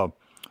to a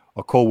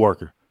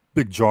coworker,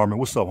 Big Jarman.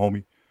 What's up,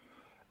 homie?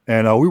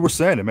 And we were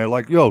saying it, man.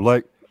 Like,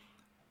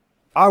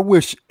 I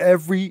wish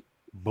every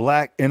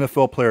black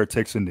NFL player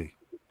takes a knee.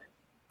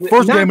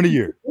 First game of the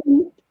year.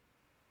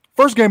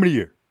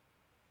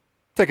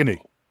 Take a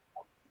knee.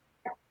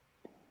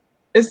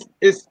 It's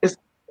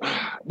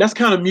that's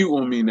kind of mute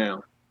on me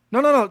now.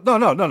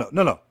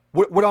 No.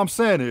 What I'm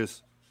saying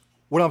is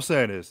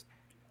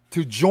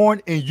to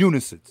join in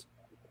unison.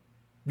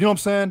 You know what I'm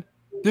saying?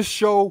 Just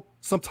show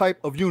some type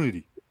of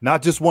unity.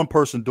 Not just one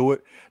person do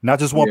it. Not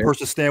just one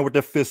person stand with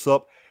their fists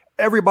up.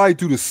 Everybody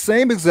do the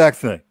same exact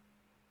thing.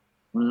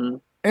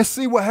 And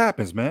see what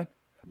happens, man.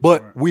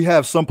 But we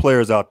have some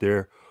players out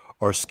there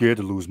are scared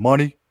to lose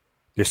money.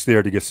 They're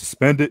scared to get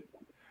suspended.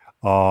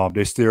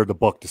 They're scared to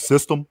buck the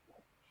system.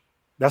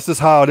 That's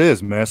just how it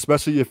is, man.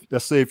 Especially if,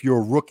 let's say, if you're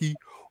a rookie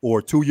or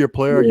a 2-year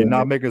player, you're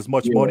not making as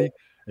much money,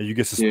 and you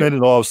get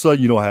suspended, all of a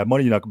sudden you don't have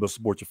money, you're not gonna be able to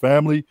support your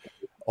family.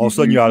 All of a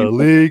sudden you're out of the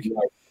league.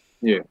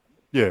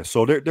 Yeah.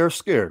 So they're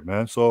scared,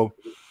 man. So,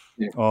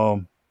 What's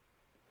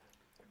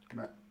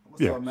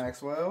up,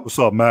 Maxwell? What's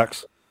up,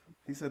 Max?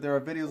 He said there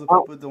are videos of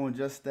people doing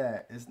just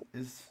that.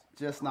 It's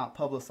just not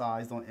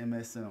publicized on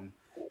MSM.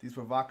 These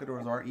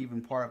provocateurs aren't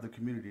even part of the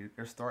community.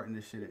 They're starting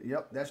this shit.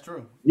 Yep, that's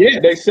true. Yeah,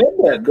 they said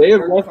that. They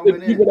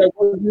arrested people that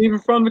wasn't even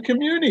from the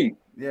community.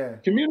 Yeah.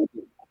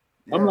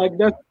 I'm like,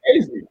 that's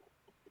crazy.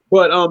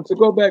 But to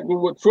go back to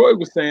what Troy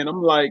was saying,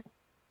 I'm like,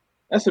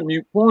 that's a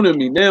mute point of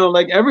me now.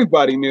 Like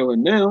everybody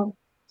kneeling now.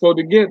 So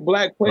to get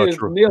black players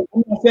kneel,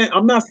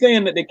 I'm not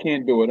saying that they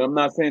can't do it. I'm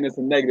not saying it's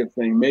a negative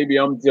thing. Maybe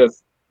I'm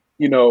just,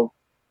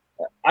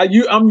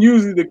 I'm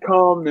usually the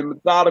calm and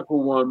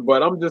methodical one,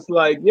 but I'm just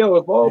like, yo,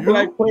 if all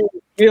black players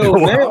kneel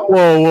now,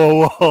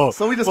 whoa.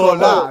 So we just go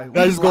live.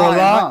 Now just going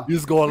live. You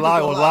just going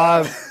live on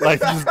live,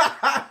 like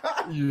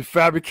you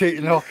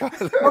fabricating all kinds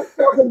of. I'm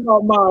talking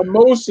about my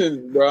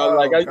emotions, bro.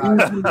 I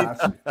usually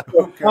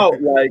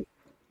out like.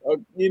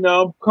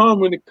 I'm calm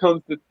when it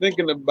comes to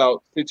thinking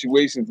about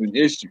situations and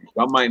issues.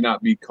 I might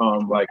not be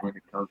calm like when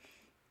it comes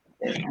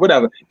to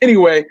whatever.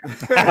 Anyway,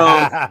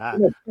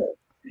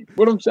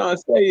 what I'm trying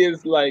to say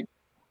is like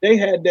they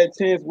had that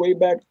chance way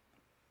back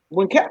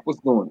when Cap was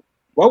doing it.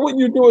 Why wouldn't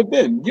you do it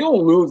then? You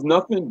don't lose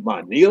nothing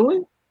by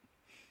kneeling.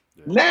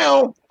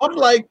 Now I'm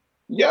like,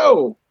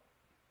 yo,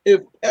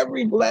 if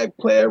every black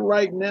player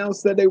right now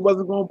said they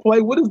wasn't going to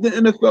play, what is the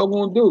NFL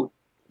going to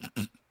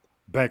do?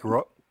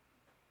 Bankrupt.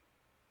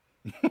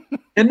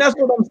 And that's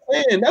what I'm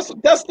saying.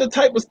 That's the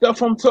type of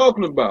stuff I'm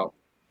talking about.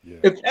 Yeah.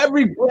 If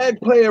every black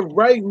player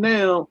right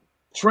now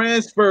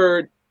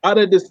transferred out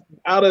of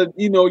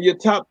your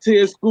top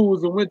tier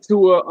schools and went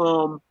to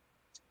a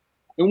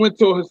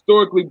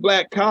historically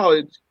black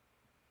college,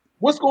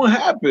 what's going to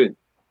happen?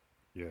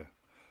 Yeah.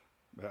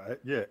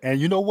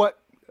 And you know what?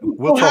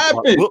 We'll talk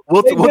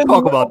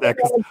about that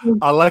because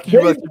I like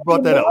you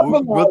brought that up.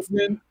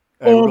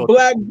 On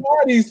black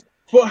bodies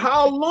for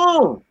how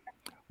long?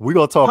 We're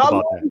going to talk about that.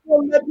 How long are you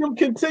going to let them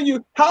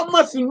continue? How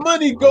much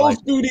money goes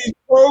through these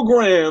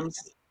programs?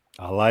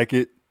 I like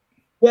it.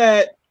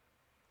 That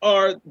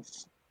are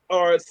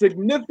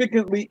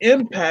significantly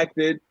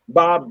impacted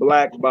by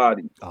black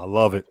bodies. I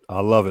love it.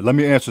 Let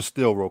me answer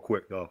still real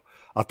quick, though.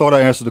 I thought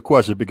I answered the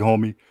question, big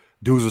homie.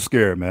 Dudes are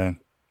scared,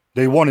 man.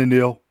 They want to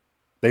kneel.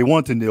 They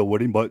want to kneel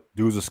with him, but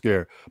dudes are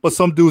scared. But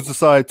some dudes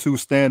decide to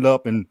stand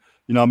up and,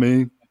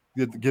 give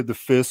the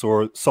fist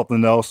or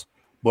something else.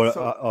 But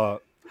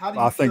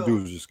I think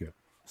dudes are scared.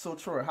 So,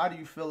 Troy, how do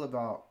you feel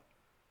about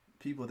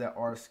people that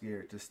are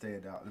scared to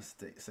stand out and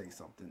say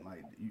something?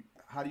 Like,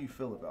 how do you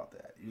feel about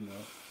that?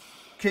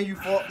 Can you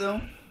fault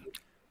them?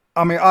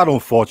 I mean, I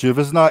don't fault you. If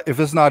it's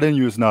not in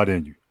you, it's not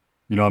in you.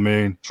 You know what I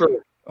mean?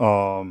 True.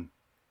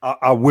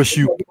 I wish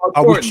you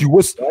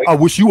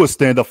would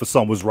stand up for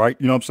something was right.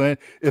 You know what I'm saying?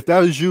 If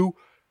that is you,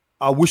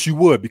 I wish you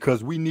would,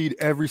 because we need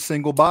every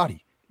single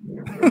body.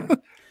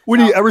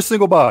 Need every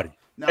single body.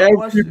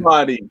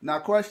 Everybody.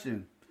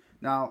 Question.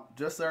 Now,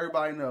 just so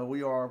everybody know,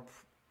 we are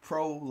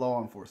pro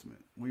law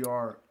enforcement. We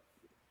are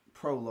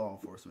pro law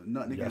enforcement.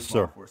 Nothing against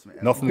law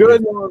enforcement. Nothing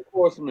good law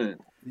enforcement.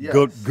 Yes.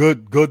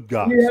 Good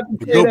guys.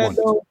 The good ones.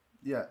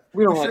 Yeah.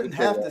 We shouldn't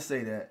have to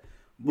say that.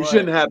 We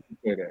shouldn't have to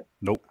say that.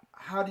 Nope.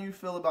 How do you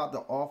feel about the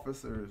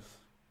officers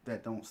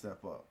that don't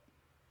step up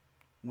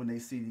when they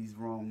see these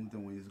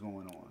wrongdoings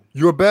going on?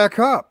 You're a bad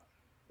cop.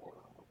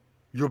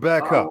 You're a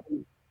bad cop.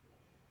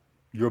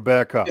 You're a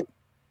bad cop.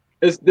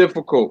 It's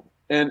difficult.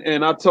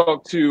 And I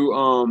talked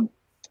to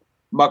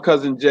my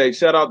cousin Jay.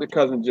 Shout out to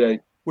cousin Jay.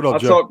 What up,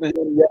 Jay? I talked to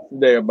him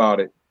yesterday about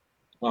it.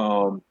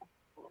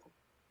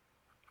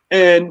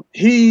 And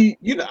he,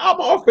 I'm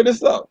offering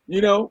this up,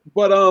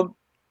 but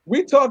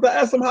we talked. I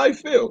asked him how he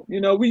feel.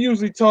 We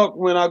usually talk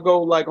when I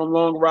go like on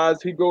long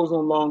rides. He goes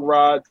on long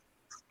rides,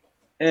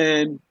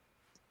 and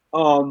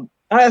I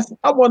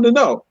wanted to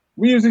know.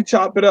 We usually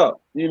chop it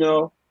up.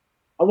 I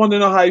wanted to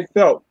know how he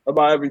felt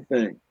about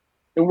everything.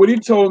 And what he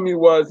told me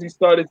was he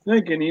started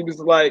thinking. He was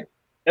like,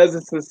 as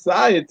a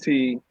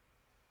society,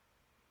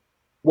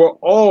 we're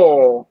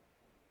all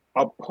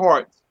a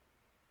part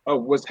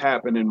of what's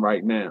happening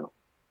right now.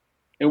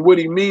 And what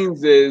he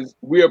means is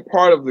we are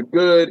part of the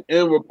good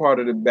and we're part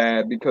of the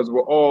bad because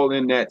we're all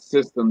in that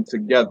system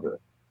together,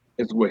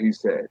 is what he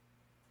said.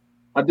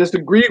 I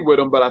disagreed with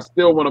him, but I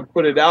still want to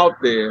put it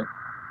out there,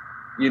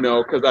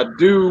 because I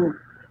do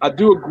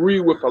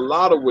agree with a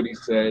lot of what he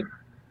said.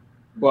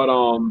 But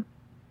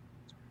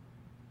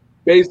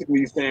basically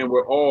he's saying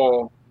we're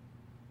all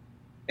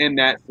in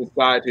that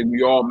society.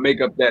 We all make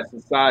up that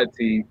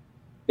society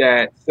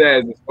that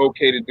says it's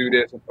okay to do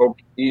this, it's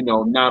okay,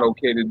 not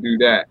okay to do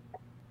that,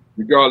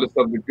 regardless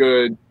of the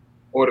good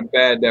or the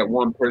bad that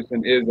one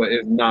person is or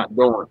is not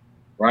doing,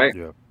 right?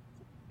 Yeah.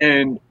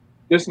 And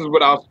this is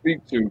what I'll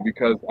speak to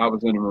because I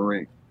was in the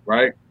Marines,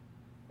 right?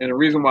 And the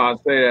reason why I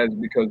say that is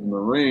because the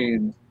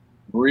Marines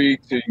breathe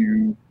to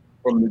you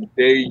from the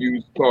day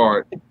you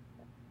start.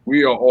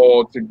 We are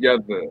all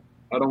together.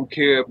 I don't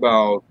care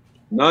about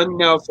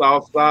nothing else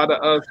outside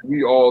of us.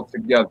 We all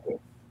together.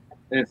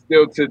 And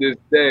still to this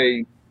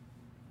day,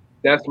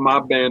 that's my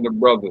band of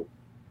brothers.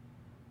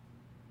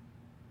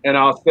 And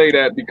I'll say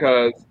that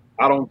because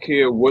I don't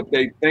care what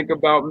they think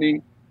about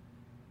me.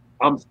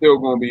 I'm still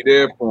going to be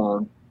there for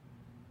them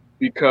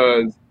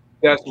because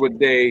that's what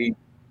they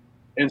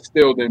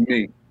instilled in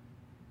me.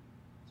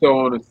 So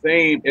on the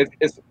same,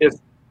 it's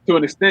to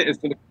an extent,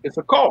 it's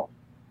a call.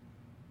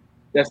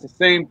 That's the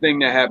same thing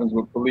that happens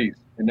with police.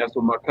 And that's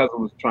what my cousin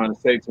was trying to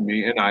say to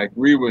me. And I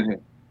agree with him.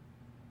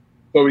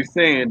 So he's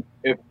saying,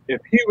 if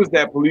he was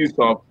that police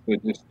officer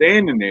just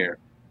standing there,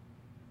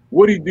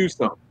 would he do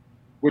something?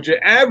 Would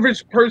your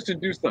average person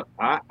do something?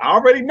 I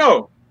already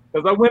know,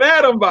 because I went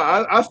at him.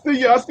 But I see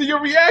your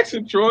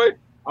reaction, Troy.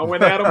 I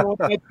went at him on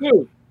that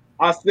too.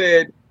 I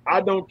said, I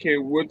don't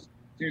care what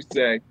you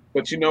say,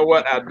 but you know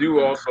what? I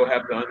do also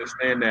have to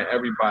understand that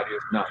everybody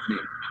is not me.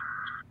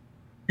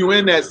 You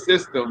in that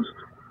system,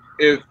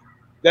 if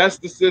that's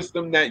the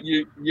system that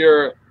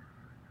you're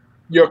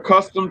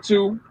accustomed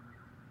to,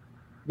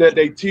 that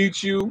they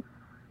teach you,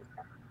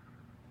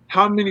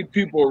 how many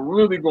people are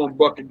really going to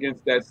buck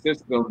against that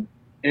system?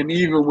 And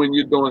even when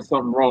you're doing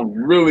something wrong,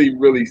 really,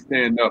 really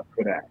stand up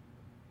for that.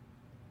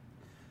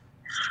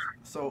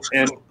 So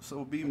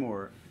be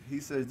more. He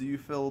says, do you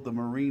feel the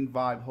Marine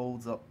vibe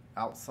holds up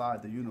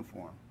outside the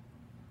uniform?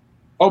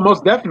 Oh,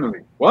 most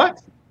definitely. What?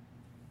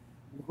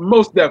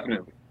 Most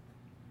definitely.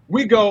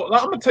 I'm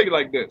going to tell you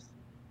like this.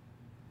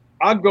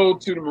 I go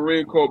to the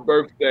Marine Corps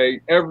birthday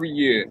every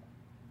year.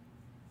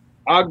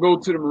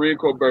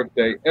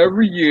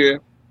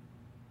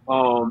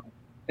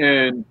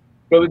 In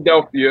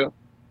Philadelphia,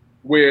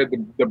 where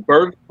the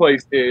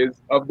birthplace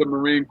is of the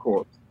Marine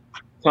Corps,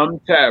 Tum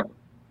Tavern,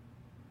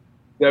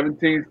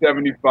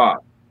 1775.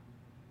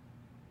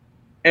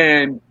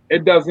 And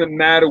it doesn't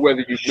matter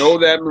whether you know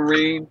that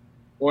Marine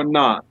or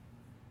not.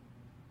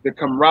 The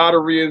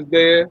camaraderie is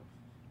there.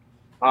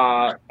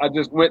 I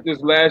just went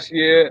this last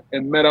year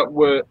and met up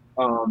with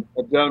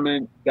a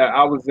gentleman that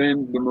I was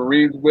in the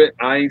Marines with.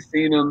 I ain't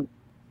seen him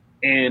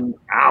in,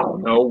 I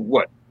don't know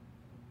what,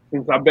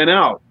 since I've been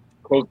out,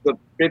 close to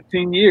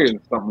 15 years or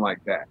something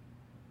like that.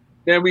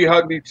 Then we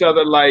hugged each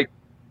other like,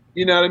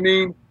 you know what I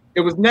mean?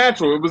 It was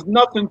natural. It was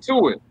nothing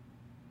to it.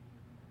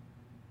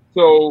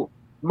 So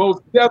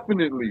most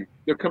definitely,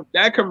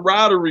 that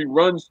camaraderie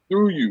runs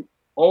through you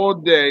all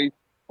day,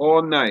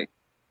 all night,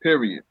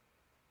 period.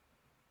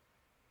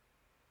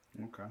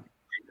 Okay.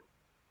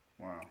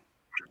 Wow.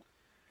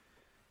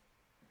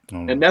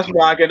 And that's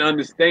why I can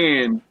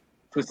understand,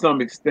 to some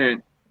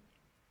extent,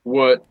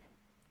 what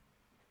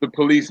the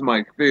police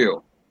might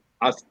feel.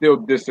 I still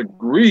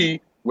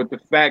disagree with the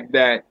fact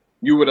that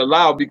you would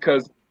allow,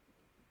 because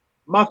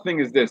my thing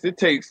is this: it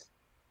takes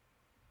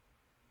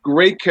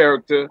great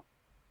character,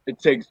 it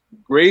takes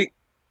great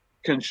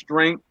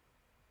constraint,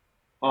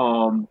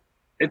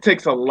 it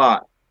takes a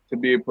lot to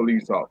be a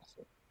police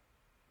officer.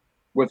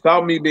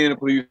 Without me being a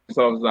police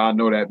officer, I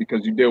know that,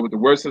 because you deal with the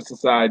worst of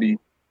society,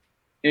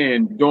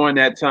 and during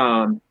that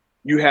time,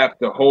 you have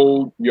to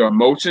hold your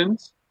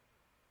emotions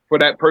for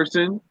that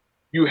person.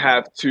 You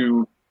have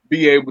to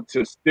be able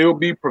to still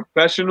be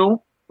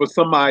professional for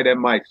somebody that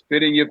might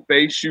spit in your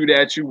face, shoot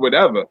at you,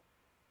 whatever.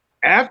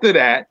 After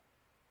that,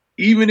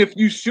 even if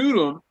you shoot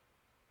him,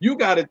 you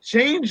got to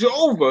change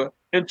over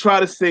and try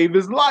to save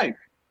his life.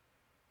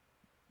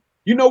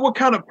 You know what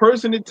kind of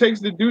person it takes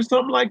to do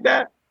something like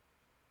that?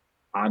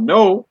 I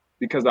know,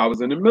 because I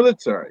was in the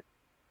military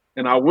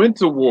and I went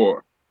to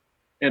war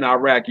in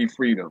Iraqi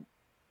freedom.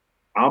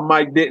 I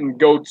might didn't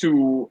go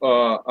to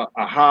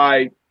a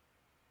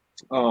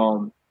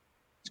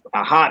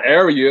hot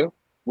area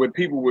where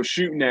people were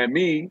shooting at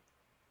me,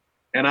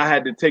 and I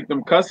had to take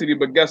them custody.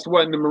 But guess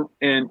what?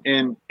 In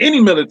any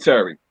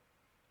military,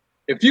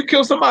 if you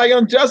kill somebody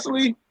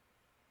unjustly,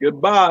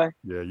 goodbye.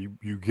 Yeah,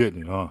 you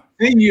getting it, huh?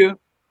 See ya.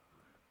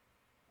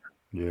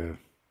 Yeah.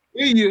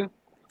 See ya.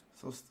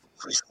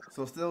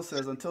 So still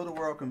says, until the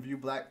world can view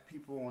black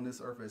people on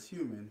this earth as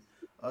human,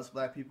 us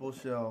black people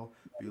shall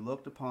be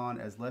looked upon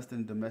as less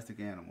than a domestic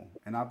animal.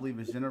 And I believe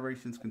as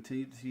generations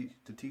continue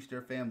to teach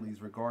their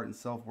families regarding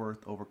self-worth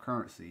over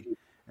currency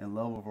and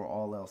love over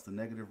all else, the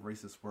negative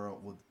racist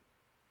world will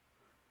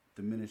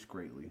diminish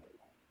greatly.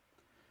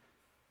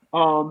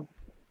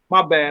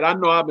 My bad. I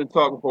know I've been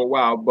talking for a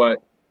while,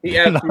 but he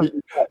asked me.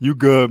 You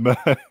good, man?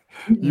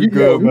 You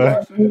good,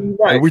 man?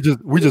 Right. We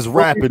just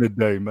rapping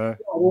today, man.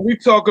 When we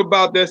talk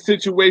about that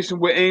situation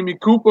with Amy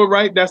Cooper,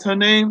 right? That's her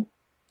name.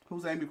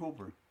 Who's Amy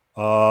Cooper?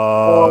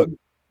 The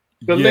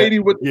lady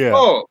with the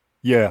dog.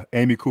 Yeah,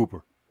 Amy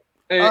Cooper.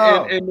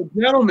 And the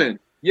gentleman.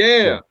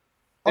 Yeah.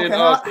 Okay, and,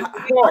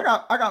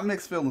 I got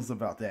mixed feelings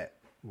about that.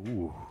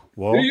 Ooh,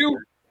 well, do you?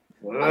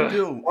 I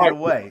do, in a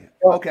way.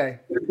 Okay.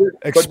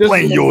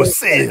 Explain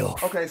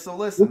yourself. Okay, so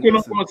listen. What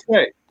I'm going to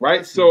say, right?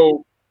 Listen.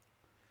 So,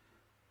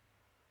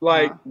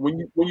 like,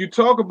 when you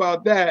talk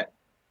about that,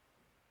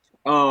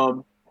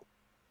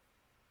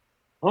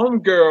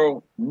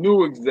 homegirl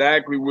knew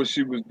exactly what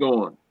she was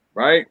doing,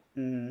 right?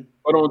 Mm-hmm.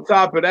 But on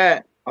top of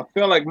that, I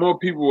felt like more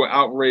people were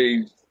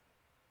outraged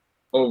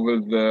over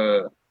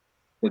the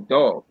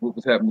dog, what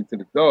was happening to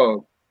the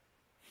dog.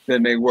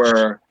 than they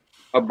were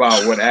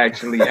about what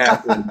actually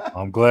happened.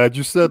 I'm glad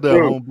you said that,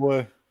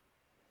 homeboy.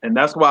 And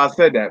that's why I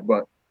said that.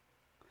 But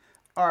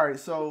all right,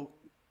 so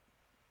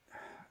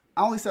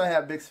I only said I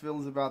had mixed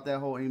feelings about that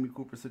whole Amy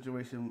Cooper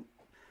situation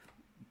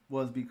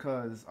was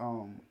because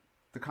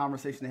the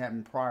conversation that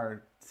happened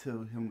prior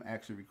to him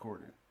actually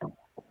recording.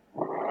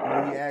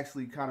 And he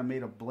actually kind of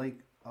made a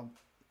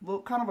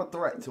little kind of a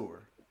threat to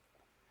her.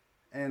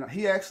 And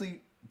he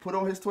actually put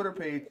on his Twitter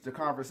page the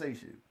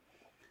conversation.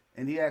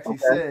 And he actually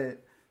said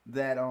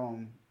that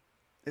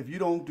if you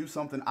don't do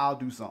something, I'll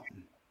do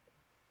something.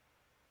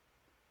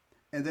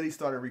 And then he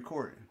started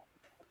recording.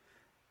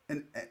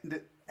 And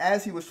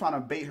as he was trying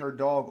to bait her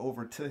dog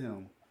over to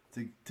him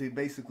to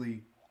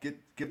basically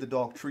give the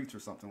dog treats or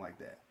something like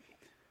that.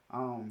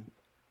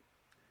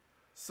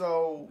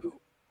 So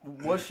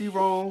was she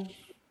wrong?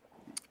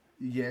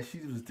 Yeah, she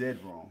was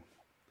dead wrong.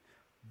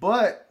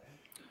 But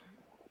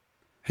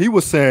he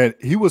was saying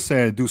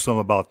do something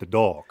about the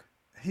dog.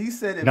 He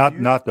said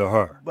not to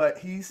her. But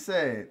he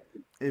said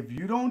if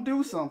you don't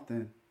do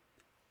something,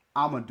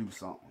 I'm gonna do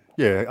something.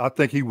 Yeah, I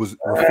think he was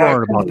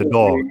referring about the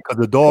dog because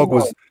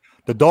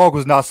the dog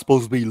was not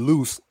supposed to be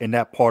loose in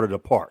that part of the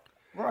park.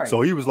 Right.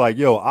 So he was like,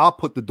 "Yo, I'll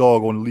put the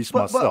dog on the leash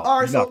myself." But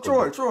all right, so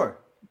Troy,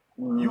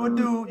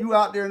 you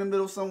out there in the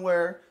middle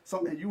somewhere,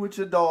 you with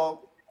your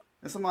dog,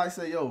 and somebody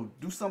say, "Yo,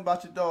 do something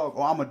about your dog,"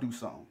 or I'm gonna do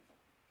something.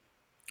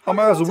 I'm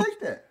gonna take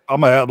that.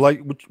 I'm gonna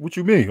like, what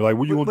you mean? Like,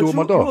 what you gonna do with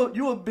my dog?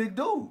 You a big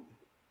dude.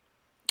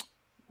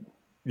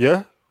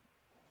 Yeah.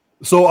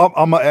 So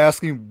I'm gonna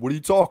ask him, what are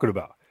you talking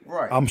about?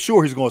 Right. I'm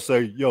sure he's gonna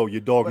say, "Yo,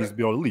 your dog needs to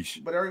be on a leash."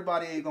 But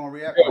everybody ain't gonna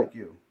react like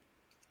you.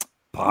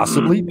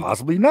 Possibly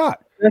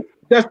not.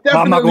 That's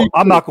definitely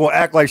I'm not gonna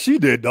act like she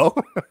did though.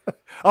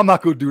 I'm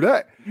not gonna do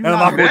that.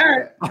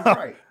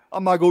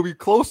 I'm not gonna be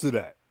close to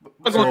that.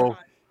 So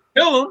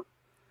kill him.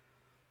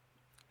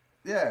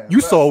 Yeah. You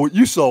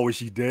saw what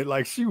she did.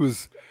 Like she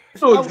was.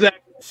 So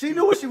exactly. She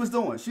knew what she was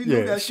doing. She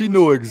knew that she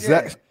knew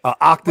exactly.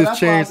 Octave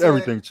changed,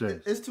 everything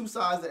changed. It's two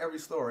sides to every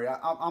story.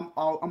 I'm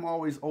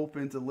always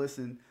open to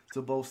listen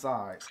to both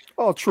sides.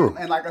 Oh, true.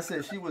 And like I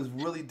said, she was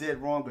really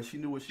dead wrong, but she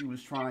knew what she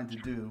was trying to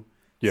do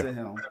to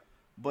him.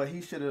 But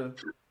he should have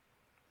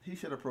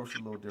approached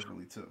it a little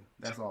differently too.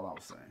 That's all I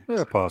was saying.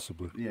 Yeah,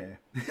 possibly. Yeah,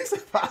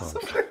 it's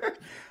possible.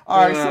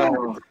 All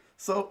right,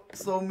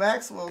 so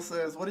Maxwell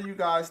says, what are you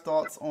guys'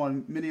 thoughts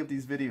on many of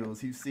these videos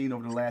he's seen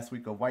over the last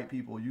week of white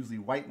people, usually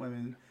white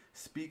women,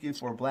 speaking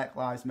for Black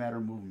Lives Matter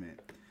movement?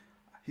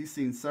 He's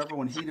seen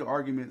several heated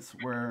arguments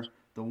where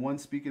the one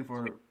speaking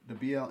for the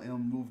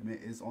BLM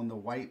movement is on the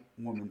white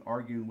woman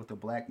arguing with a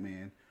black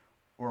man,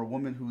 or a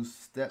woman who's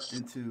stepped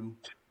into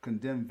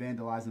condemn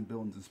vandalizing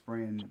buildings and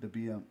spraying the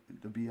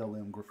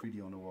BLM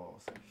graffiti on the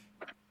walls.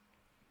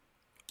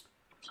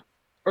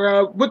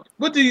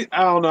 What do you?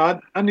 I don't know.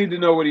 I need to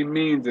know what he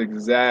means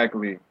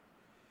exactly.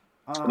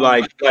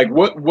 Like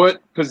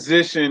what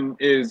position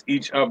is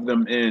each of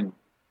them in?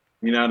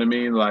 You know what I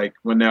mean? Like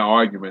when they're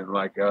arguing,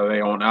 like are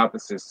they on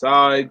opposite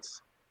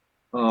sides?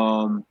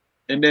 And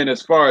then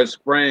as far as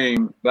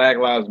spraying Black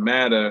Lives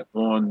Matter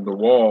on the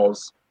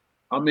walls,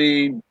 I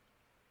mean,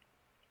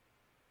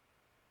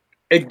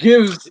 it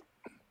gives.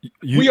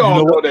 We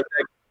all know that.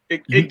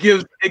 It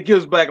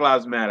gives Black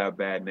Lives Matter a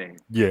bad name.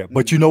 Yeah,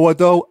 but you know what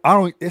though?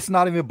 It's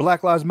not even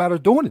Black Lives Matter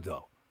doing it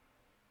though.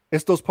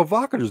 It's those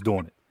provocateurs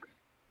doing it.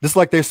 Just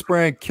like they're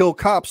spraying "kill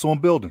cops" on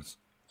buildings.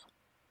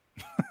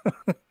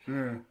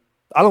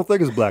 I don't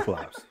think it's Black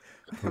Lives.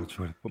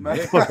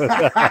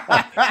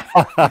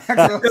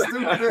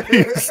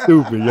 He's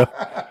stupid, yo.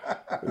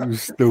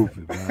 He's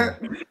stupid,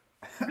 man.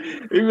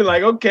 He'd be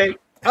like, okay,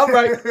 all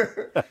right.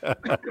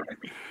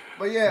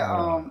 But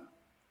yeah,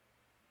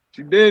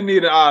 she did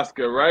need an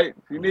Oscar, right?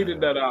 She needed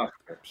that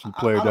Oscar. She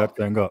played that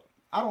thing up.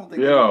 I don't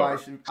think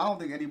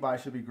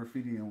anybody should be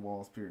graffitiing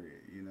walls.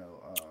 Period. You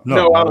know.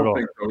 No, I don't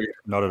think so. Either.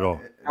 Not at all.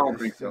 I don't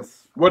think so.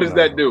 What does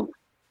that do?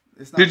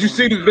 Did you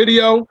see the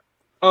video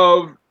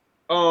of?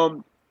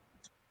 I'm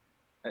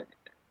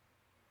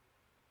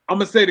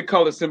gonna say the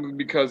color simply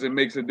because it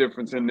makes a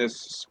difference in this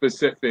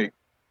specific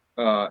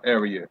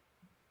area.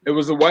 It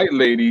was a white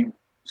lady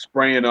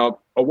spraying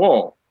up a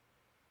wall,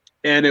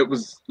 and it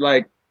was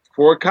like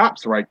 4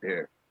 cops right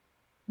there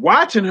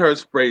watching her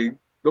spray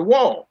the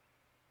wall,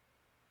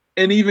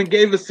 and even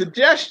gave a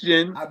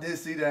suggestion. I did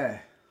see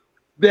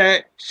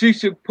that she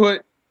should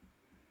put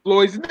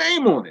Floyd's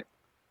name on it.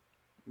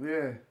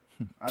 Yeah,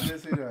 I did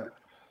see that.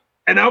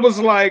 And I was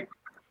like,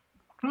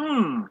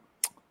 I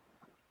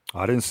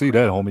didn't see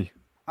that, homie.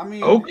 I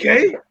mean,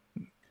 okay.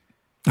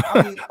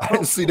 I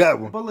didn't see that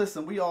one. But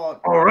listen, we all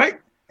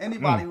right.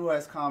 Anybody who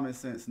has common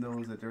sense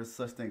knows that there's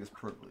such thing as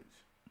privilege.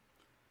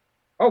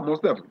 Oh,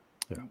 most definitely.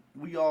 Yeah.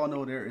 We all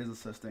know there is a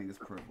such thing as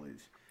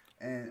privilege,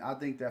 and I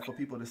think that for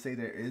people to say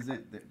there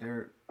isn't,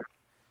 that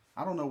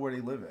I don't know where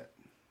they live at.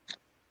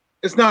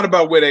 It's not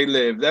about where they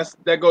live.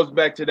 That goes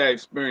back to that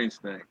experience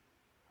thing.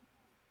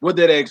 What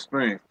did they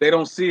experience? They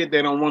don't see it.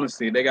 They don't want to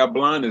see it. They got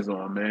blinders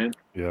on, man.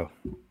 Yeah.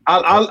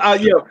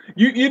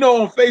 You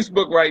know, on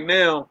Facebook right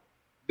now,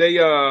 they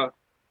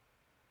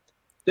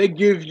they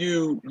give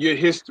you your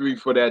history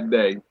for that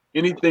day.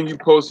 Anything you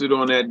posted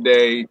on that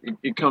day,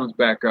 it comes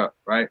back up,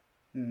 right?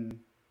 Mm.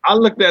 I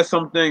looked at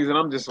some things and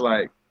I'm just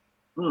like,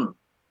 well,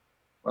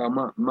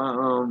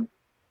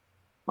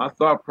 my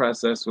thought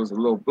process was a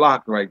little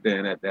blocked right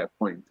then at that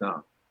point in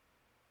time.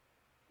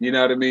 You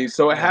know what I mean?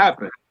 So it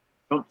happened.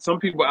 Some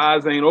people's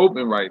eyes ain't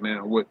open right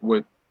now with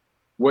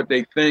what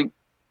they think,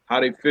 how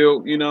they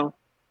feel, you know?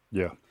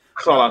 Yeah.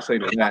 That's all I'll say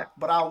to that.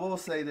 But I will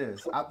say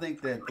this. I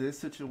think that this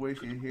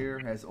situation here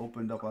has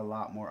opened up a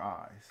lot more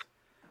eyes.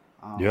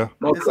 Yeah.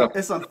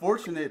 It's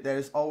unfortunate that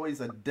it's always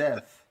a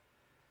death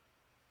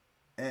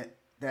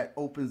that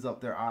opens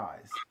up their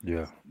eyes.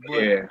 Yeah.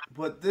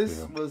 But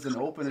this was an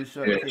open and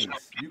shut case.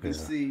 You can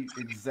see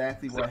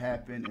exactly what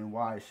happened and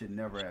why it should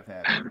never have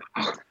happened.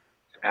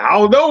 I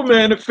don't know,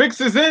 man. The fix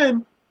is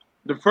in.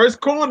 The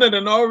first corner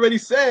done already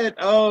said,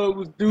 it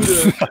was due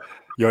to...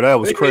 Yo, that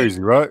was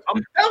crazy, right?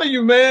 I'm telling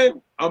you,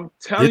 man. I'm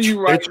telling you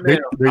right now.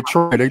 They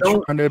trying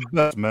their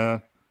best,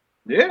 man.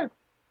 Yeah.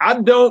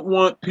 I don't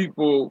want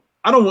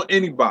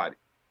anybody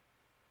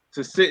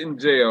to sit in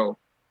jail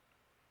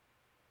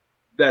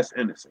that's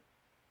innocent.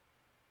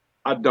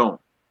 I don't,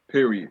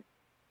 period.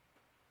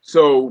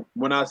 So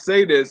when I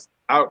say this,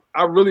 I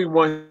really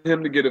want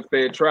him to get a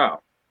fair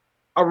trial.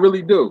 I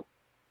really do.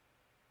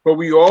 But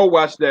we all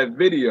watched that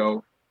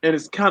video, and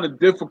it's kind of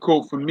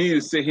difficult for me to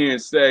sit here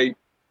and say,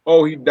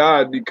 oh, he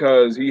died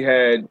because he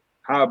had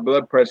high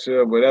blood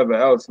pressure or whatever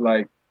else.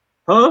 Like,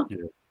 huh? Yeah.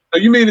 So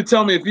you mean to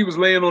tell me if he was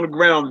laying on the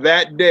ground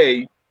that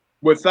day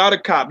without a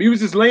cop, he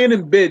was just laying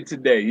in bed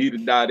today, he'd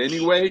have died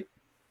anyway?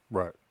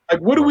 Right.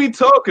 Like, what are we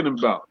talking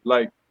about?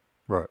 Like,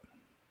 right.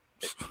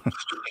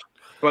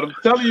 But I'm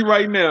telling you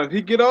right now, if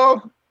he get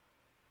off,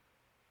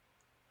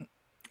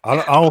 I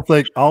don't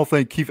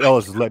think Keith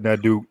Ellis is letting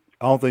that dude.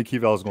 I don't think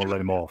Keith Ellis is gonna let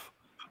him off.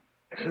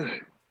 I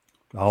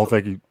don't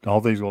think he's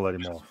gonna let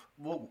him off.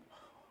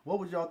 What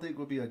would y'all think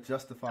would be a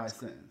justified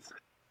sentence?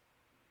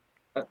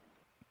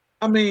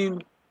 I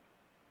mean,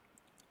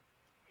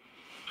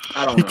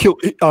 I don't know.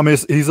 I mean,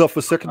 he's up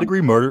for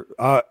second-degree murder.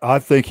 I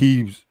think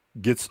he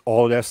gets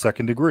all of that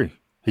second degree.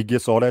 He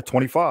gets all that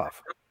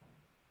 25.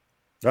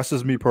 That's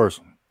just me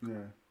personally.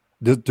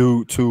 Yeah.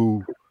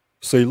 To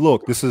say,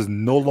 look, this is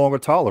no longer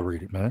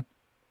tolerated, man.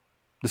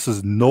 This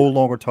is no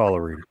longer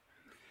tolerated.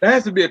 That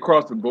has to be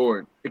across the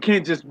board. It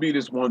can't just be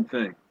this one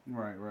thing.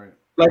 Right.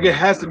 Like, it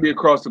has to be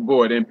across the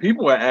board. And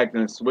people are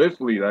acting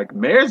swiftly. Like,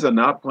 mayors are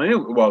not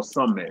playing. Well,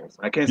 some mayors.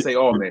 I can't say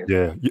all mayors.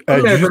 Yeah.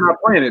 Some mayors are not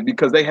playing it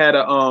because they had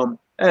a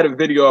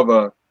video of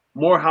a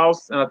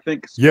Morehouse, and I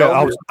think. Yeah,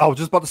 I was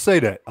just about to say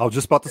that.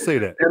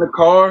 In a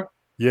car.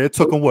 Yeah, it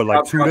took them what,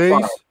 like 2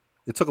 days?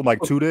 It took them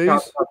like 2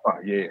 days.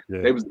 Yeah,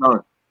 they was done.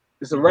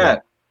 It's a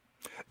wrap.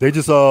 They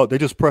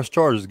just pressed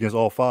charges against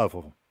all 5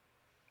 of them.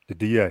 The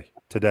DA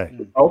today.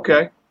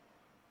 Okay.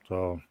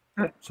 So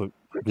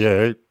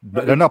yeah,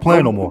 they're not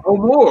playing no more. No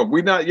more.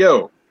 We not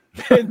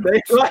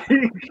they like,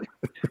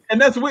 and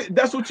that's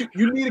what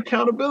you need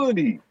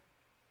accountability.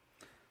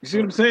 You see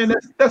what I'm saying?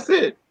 That's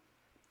it.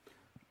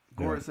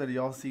 Gordon said,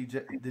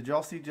 did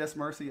y'all see Just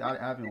Mercy? I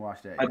haven't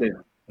watched that yet. I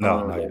didn't.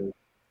 No, not yet.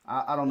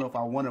 I don't know if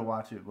I want to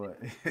watch it, but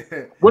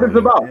what is it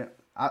about?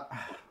 Yeah,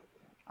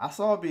 I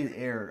saw it being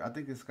aired. I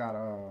think it's got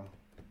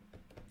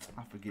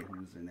I forget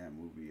who's in that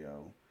movie,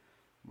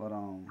 but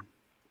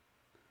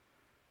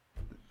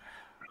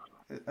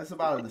it's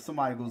about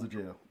somebody goes to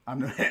jail. I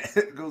know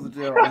goes to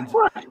jail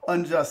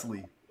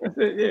unjustly. That's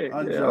it, yeah.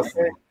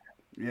 Unjustly.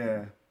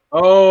 Yeah.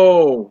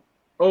 Oh,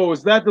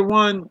 is that the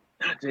one?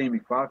 Not Jamie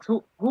Foxx.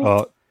 Who?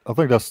 I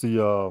think that's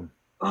the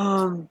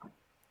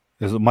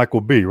is it Michael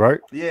B, right?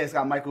 Yeah, it's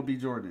got Michael B.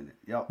 Jordan in it.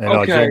 Yep.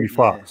 And Jamie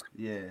Foxx.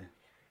 Yeah.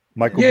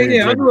 Michael B.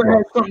 Yeah, I knew it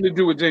had something to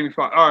do with Jamie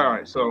Foxx. All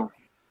right. So,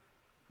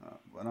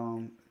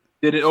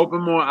 did it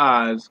open more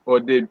eyes,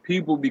 or did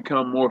people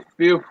become more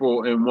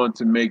fearful and want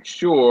to make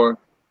sure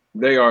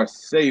they are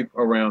safe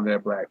around their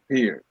black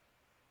peers?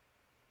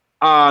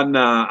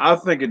 Nah, I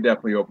think it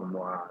definitely opened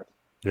more eyes.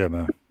 Yeah,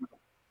 man.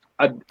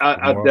 I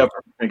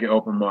definitely think it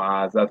opened more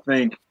eyes. I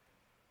think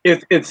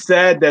it's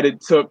sad that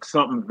it took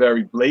something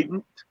very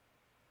blatant,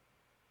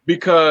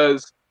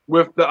 because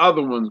with the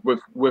other ones,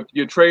 with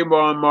your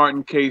Trayvon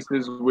Martin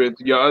cases, with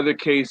your other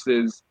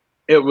cases,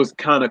 it was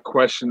kind of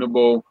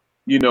questionable,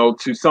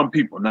 to some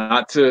people,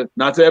 not to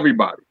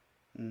everybody.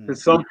 To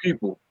some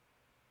people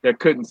that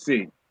couldn't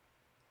see,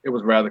 it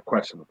was rather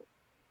questionable.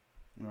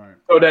 Right.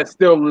 So that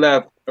still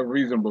left a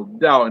reasonable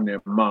doubt in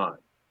their mind.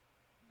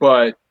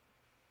 But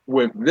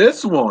with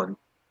this one,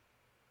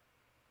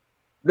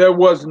 there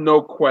was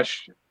no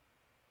question.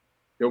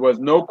 There was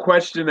no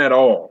question at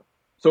all.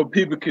 So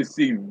people could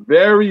see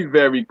very,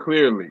 very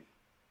clearly.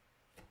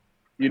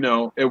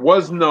 It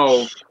was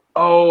no,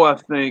 I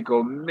think,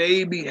 or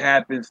maybe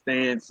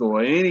happenstance,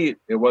 or it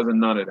wasn't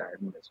none of that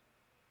in this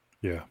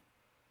one. Yeah.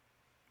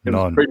 It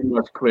was pretty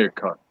much clear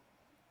cut.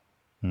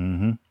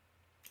 Mm-hmm.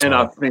 And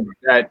I think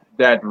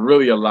that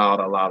really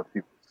allowed a lot of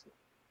people to see.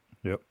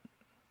 Yep.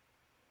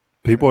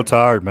 People are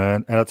tired,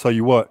 man. And I tell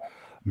you what,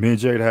 me and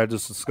Jade had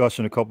this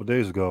discussion a couple of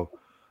days ago.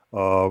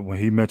 when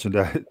he mentioned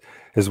that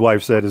his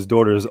wife said his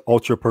daughter is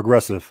ultra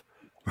progressive,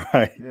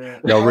 right? Yeah.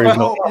 Y'all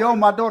raising Yo,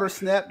 my daughter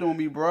snapped on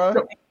me, bro.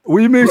 What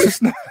do you mean she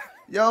snapped?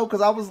 Yo,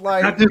 because I was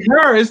like, not just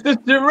her, it's this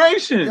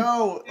generation.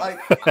 Yo, like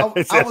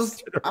I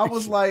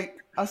was like,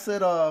 I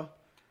said,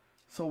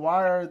 so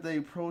why are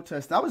they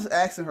protesting? I was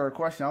asking her a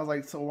question. I was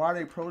like, so why are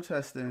they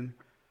protesting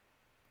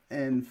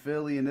in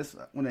Philly and this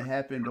when it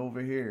happened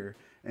over here?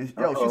 And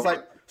yo, she's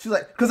like,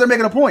 because they're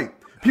making a point.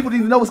 People need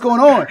to know what's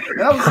going on.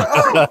 And I was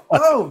like,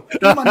 oh,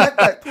 give my neck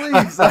back,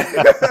 please.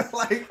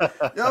 Like,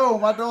 yo,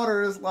 my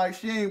daughter is like,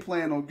 she ain't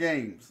playing no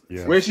games.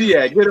 Yeah. Where she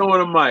at? Get on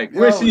the mic.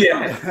 Where she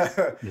at?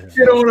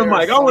 Get on the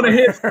mic. I want to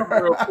hear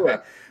something real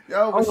quick.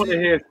 I want to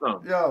hear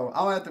something. Yo,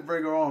 I'll have to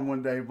bring her on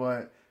one day,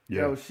 but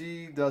yo,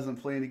 she doesn't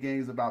play any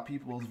games about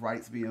people's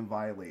rights being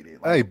violated.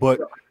 Like, hey, but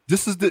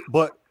this is the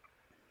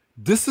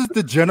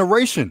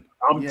generation.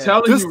 I'm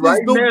telling you right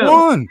now. This is the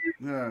one.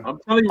 Yeah. I'm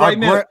telling you right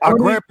now. Our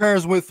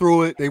grandparents went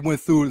through it. They went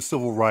through the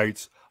civil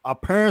rights. Our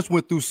parents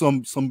went through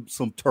some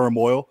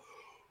turmoil.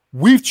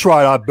 We've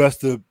tried our best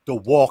to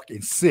walk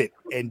and sit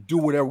and do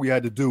whatever we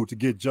had to do to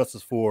get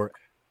justice for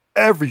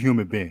every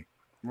human being.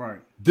 Right.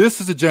 This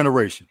is a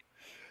generation.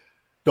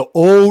 The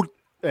old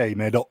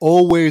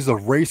ways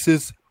of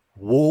racist,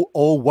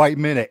 old white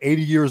men at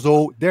 80 years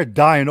old, they're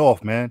dying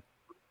off, man.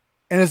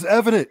 And it's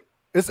evident.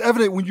 It's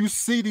evident when you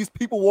see these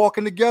people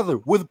walking together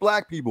with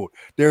black people.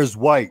 There's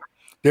white,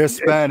 there's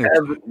Spanish,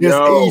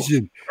 there's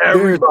Asian.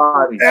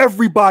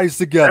 Everybody's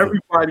together.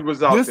 Everybody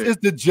was out there. This is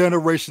the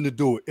generation to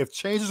do it. If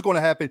change is going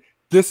to happen,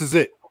 this is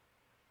it.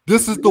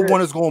 This is the one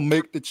that's going to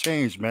make the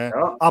change, man.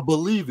 Yeah. I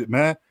believe it,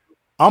 man.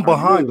 I'm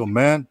behind them,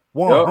 man.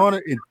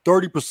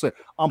 130%.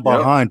 I'm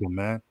behind them,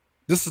 man.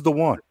 This is the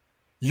one.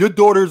 Your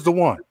daughter is the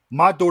one.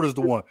 My daughter is the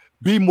one.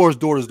 B. Moore's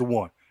daughter is the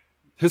one.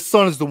 His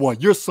son is the one.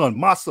 Your son,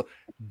 my son.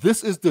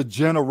 This is the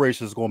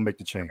generation that's going to make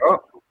the change.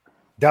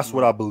 That's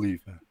what I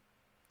believe, man.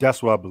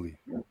 That's what I believe.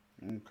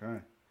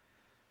 Okay.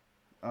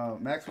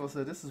 Maxwell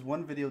said, this is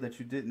one video that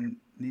you didn't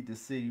need to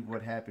see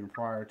what happened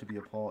prior to be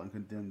appalled and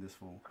condemn this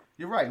fool.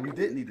 You're right. We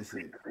didn't need to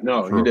see it.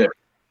 No, you did.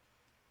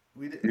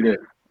 We did. You did.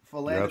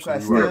 Philando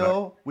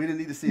Castile, we didn't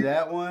need to see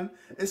that one.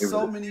 There's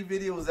so many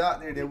videos out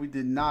there that we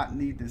did not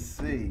need to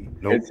see.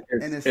 Nope.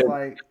 And it's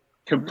like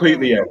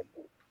completely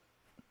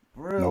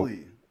really.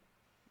 Nope.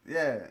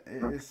 Yeah,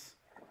 it's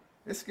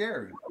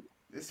scary.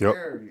 It's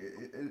scary.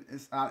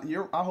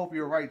 I hope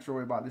you're right,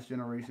 Troy, about this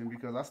generation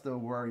because I still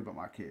worry about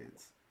my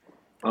kids.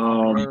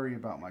 Worry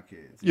about my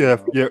kids. Yeah.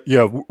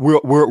 We're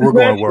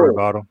going to worry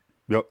about them.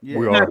 Yep,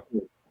 yeah.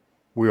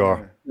 We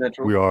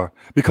are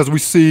because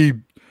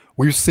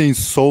we've seen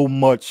so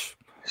much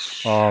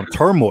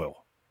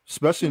turmoil,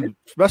 especially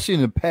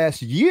in the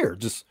past year.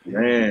 Just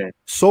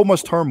so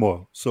much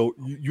turmoil. So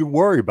you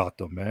worry about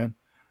them, man.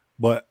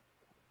 But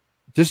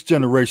this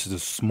generation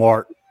is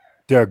smart.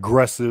 They're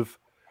aggressive.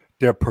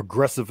 They're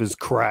progressive as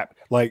crap.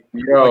 Like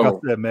I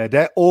said, man,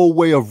 that old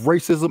way of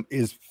racism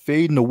is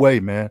fading away,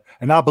 man.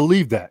 And I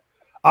believe that.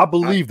 I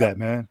believe that,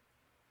 man.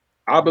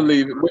 I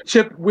believe it.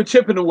 We're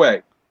chipping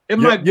away. It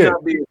might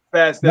not be as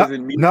fast as it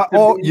needs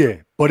to be.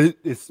 But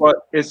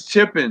it's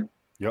chipping.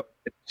 Yep.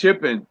 It's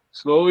chipping.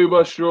 Slowly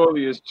but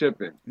surely it's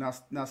chipping. Now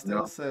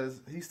Still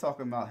says he's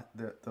talking about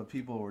the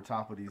people over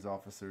top of these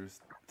officers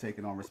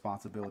taking on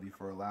responsibility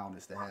for allowing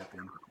this to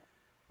happen.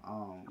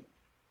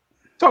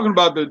 Talking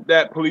about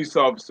that police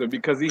officer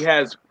because he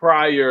has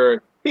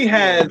you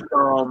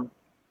know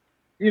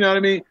what I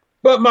mean?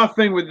 But my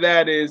thing with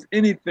that is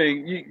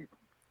anything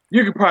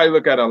you could probably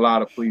look at a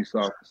lot of police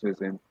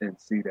officers and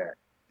see that.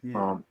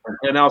 Yeah.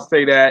 And I'll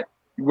say that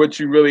what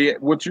you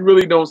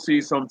really don't see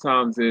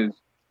sometimes is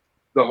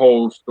the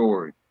whole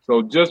story.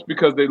 So just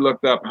because they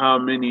looked up how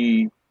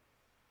many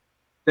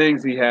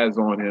things he has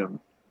on him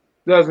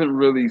doesn't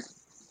really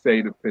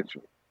say the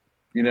picture.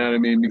 You know what I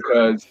mean?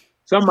 Because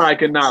somebody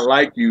could not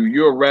like you.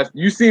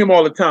 You see him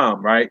all the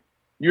time, right?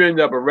 You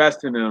end up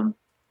arresting him,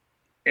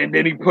 and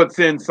then he puts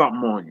in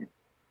something on you.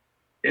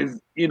 Is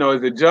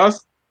it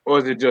just or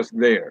is it just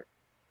there?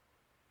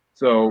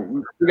 So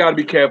we got to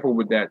be careful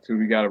with that too.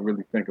 We got to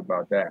really think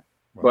about that.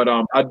 Right. But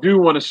I do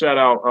want to shout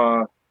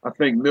out. I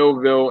think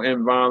Millville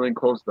and Vineland,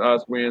 close to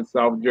us, we're in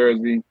South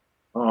Jersey.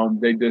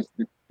 They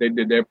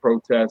did their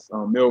protest.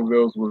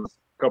 Millville's was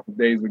a couple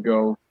days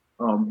ago.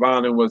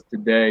 Vineland was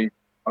today.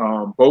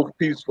 Both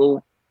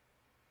peaceful.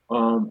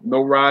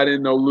 No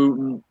rioting, no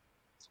looting.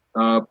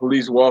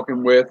 Police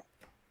walking with,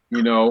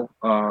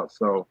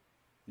 so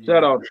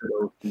shout out to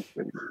those two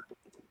cities.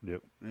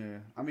 Yep. Yeah.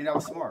 I mean, that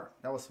was smart.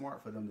 That was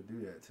smart for them to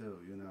do that too,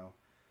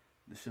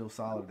 to show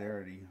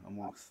solidarity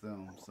amongst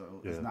them.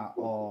 So it's not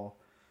all,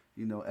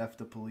 F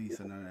the police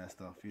and none of that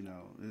stuff,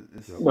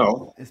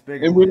 It's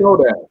bigger. And we know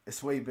that.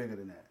 It's way bigger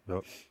than that.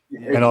 Yep.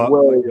 Yeah.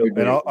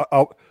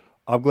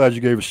 I'm glad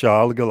you gave a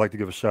shout. I'd like to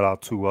give a shout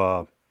out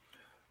to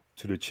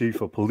the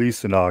chief of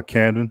police in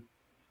Camden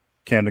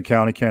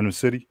County, Camden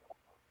City,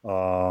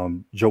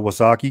 Joe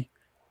Wasaki.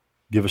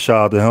 Give a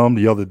shout out to him.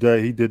 The other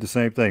day, he did the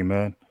same thing,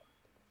 man.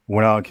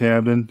 Went out in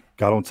Camden,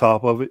 got on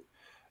top of it,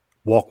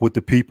 walked with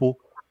the people,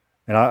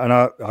 and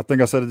I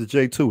think I said it to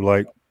Jay too.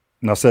 Like,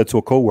 And I said to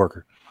a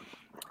coworker,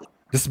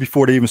 this is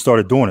before they even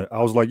started doing it.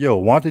 I was like, yo,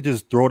 why don't they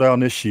just throw down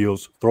their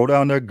shields, throw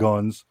down their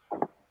guns,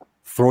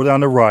 throw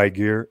down the riot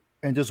gear,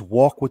 and just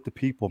walk with the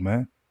people,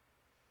 man.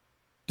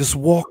 Just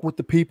walk with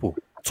the people.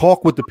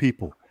 Talk with the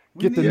people.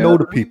 Get to know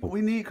the people.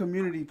 We need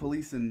community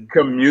policing.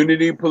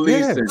 Community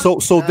policing. Yeah.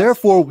 So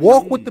therefore,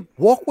 walk with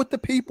the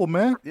people,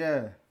 man.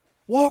 Yeah.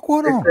 Walk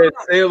with them.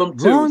 Salem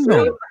too. Learn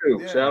them. Salem too.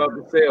 Yeah. Shout out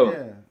to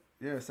Salem.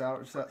 Yeah.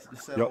 Salem.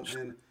 Yep.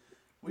 And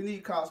we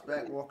need cops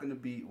back walking the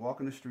beat,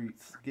 walking the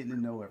streets, getting to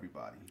know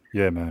everybody.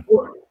 Yeah, man.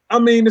 Well, I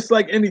mean, it's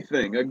like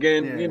anything.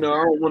 Again, Yeah. you know,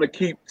 I don't want to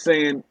keep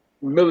saying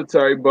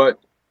military, but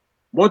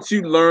once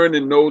you learn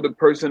and know the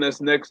person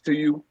that's next to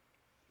you,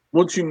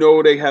 once you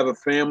know they have a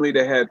family,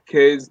 they have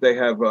kids, they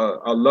have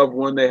a loved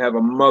one, they have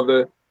a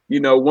mother,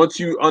 you know, once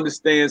you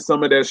understand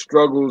some of their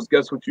struggles,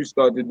 guess what you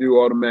start to do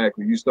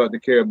automatically? You start to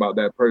care about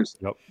that person.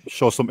 Yep.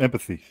 Show some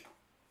empathy.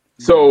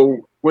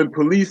 So when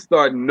police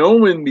start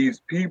knowing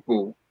these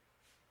people,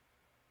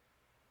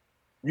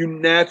 you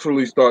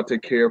naturally start to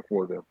care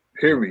for them,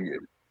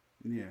 period.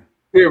 Yeah.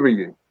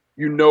 Period.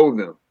 You know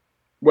them.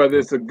 Whether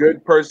it's a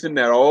good person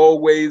that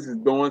always is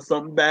doing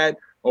something bad,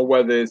 or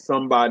whether it's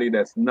somebody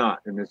that's not,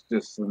 and it's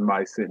just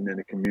somebody sitting in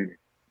the community.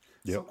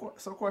 Yep.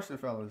 So question,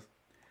 fellas.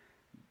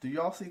 Do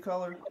y'all see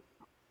color?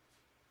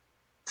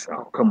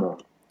 So come on.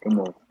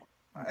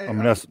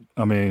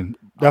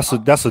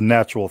 That's a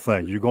natural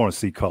thing. You're going to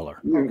see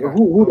color. Okay.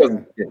 Who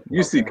doesn't? Yeah,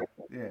 you see.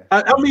 Yeah.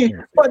 I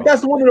mean, but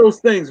that's one of those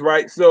things,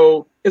 right?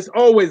 So it's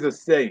always a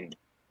saying,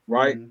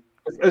 right?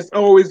 Mm-hmm. It's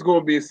always going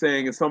to be a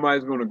saying, and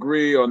somebody's going to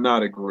agree or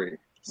not agree.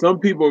 Some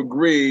people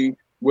agree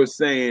with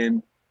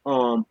saying,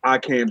 I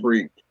can't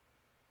breathe.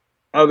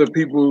 Other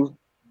people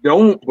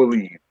don't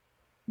believe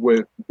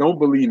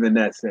in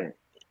that saying.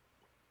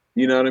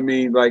 You know what I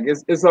mean? Like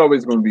it's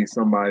always going to be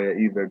somebody that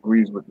either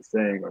agrees with the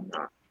saying or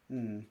not.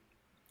 Mm-hmm.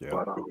 Yeah.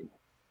 But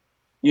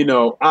you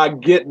know, I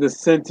get the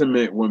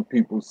sentiment when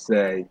people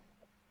say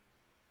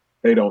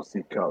they don't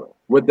see color.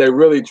 What they're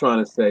really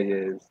trying to say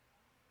is,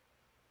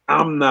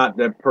 I'm not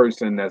that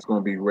person that's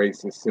going to be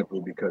racist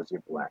simply because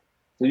you're black.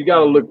 So you got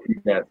to look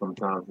through that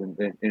sometimes, and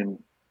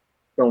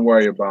don't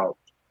worry about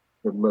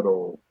the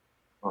little,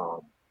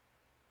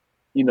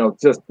 you know,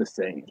 just the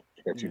saying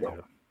that you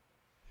don't.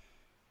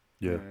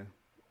 Yeah.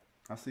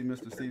 I see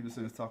Mr.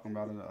 Stevenson is talking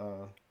about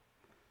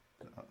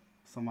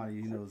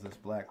somebody he knows that's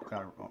black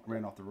got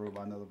ran off the road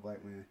by another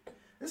black man.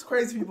 It's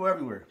crazy people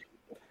everywhere,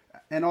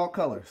 in all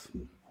colors.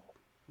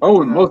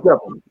 Oh, most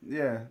definitely.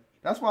 Yeah,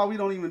 that's why we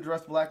don't even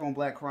address black on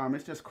black crime.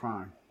 It's just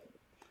crime.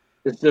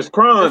 It's just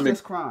crime. It's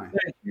just crime.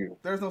 Thank you.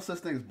 There's no such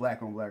thing as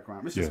black on black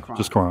crime. It's just crime.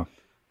 Just crime.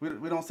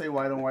 We don't say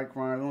white on white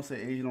crime. We don't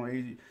say Asian on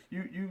Asian.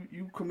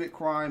 You commit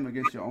crime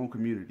against your own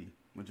community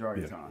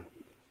majority of the time.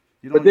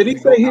 But did he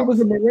say he was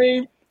a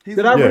Marine?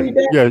 Did I read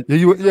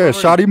that? Yeah,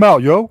 shot him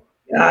out, yo.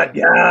 Yacht.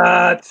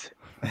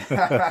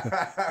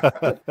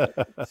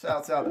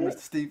 Shouts out to Mr.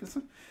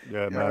 Stevenson.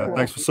 Yeah, man.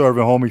 Thanks for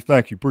serving, homie.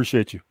 Thank you.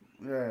 Appreciate you.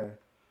 Yeah.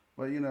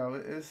 But, you know,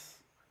 it's,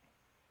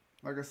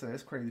 like I said,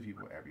 it's crazy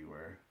people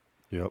everywhere.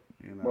 Yep.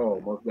 You know,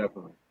 Oh, most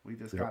definitely. we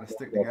just got to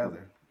stick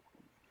together.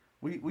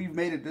 We've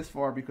made it this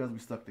far because we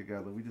stuck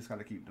together. We just got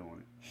to keep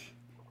doing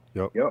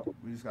it. Yep.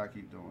 We just got to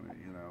keep doing it,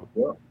 you know.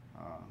 Yep.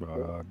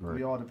 I agree.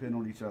 We all depend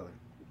on each other.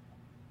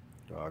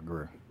 I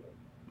agree.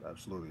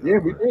 Absolutely. Yeah,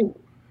 we do.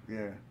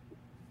 Yeah.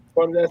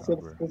 Part of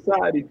that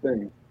society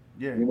thing.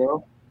 Yeah. You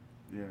know?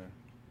 Yeah.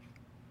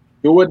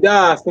 Do or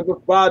die.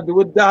 Simplify,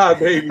 do or die,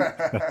 baby.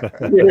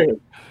 Yeah.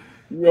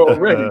 You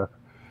already.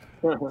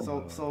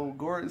 So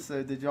Gordon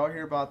said, did y'all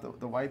hear about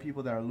the white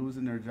people that are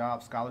losing their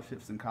jobs,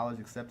 scholarships, and college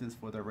acceptance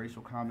for their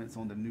racial comments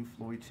on the new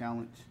Floyd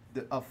challenge?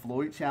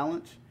 Floyd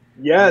challenge?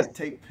 Yes. They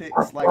take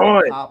pics like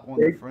a cop on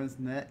their friend's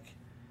neck.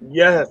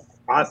 Yes.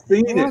 I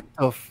seen it.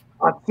 I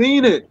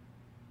seen it.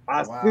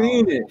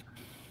 Seen it.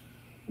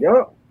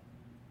 Yep.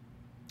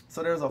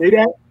 So there's a see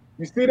that?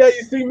 You see that?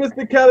 You see,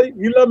 Mr. Kelly?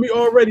 You love me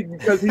already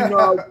because he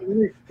knows.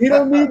 He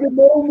don't need to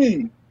know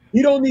me.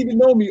 He don't need to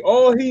know me.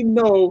 All he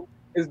know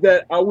is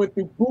that I went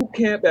through boot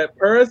camp at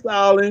Parris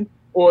Island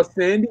or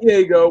San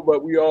Diego,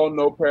 but we all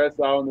know Parris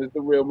Island is the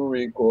real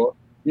Marine Corps.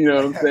 You know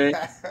what I'm saying?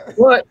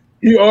 But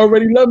he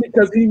already loved me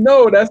because he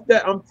know that's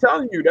that. I'm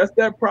telling you, that's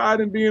that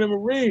pride in being a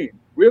Marine.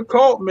 We're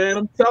caught, man.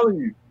 I'm telling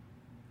you.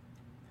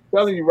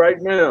 Telling you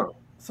right now.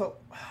 So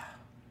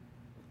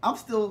I'm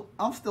still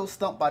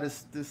stumped by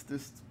this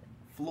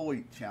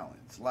Floyd challenge.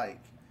 Like,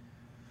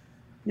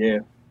 yeah,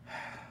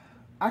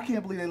 I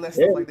can't believe they let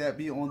stuff like that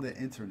be on the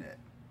internet.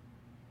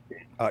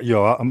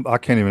 I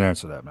can't even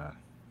answer that, man.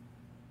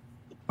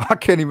 I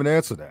can't even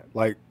answer that.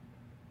 Like,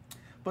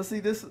 but see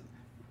this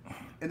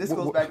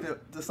goes back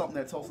to something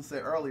that Tosin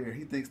said earlier.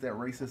 He thinks that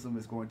racism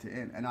is going to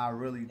end, and I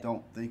really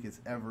don't think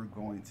it's ever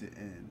going to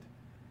end.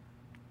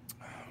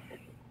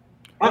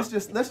 Let's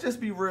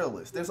just be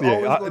realists. There's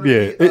always going to be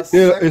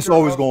it's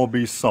always going to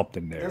be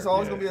something there. There's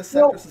always going to be a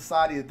sector of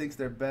society that thinks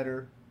they're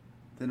better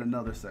than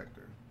another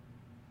sector.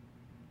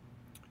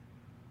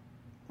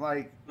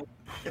 Like,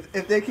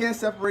 if they can't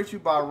separate you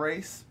by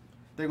race,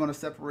 they're going to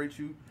separate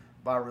you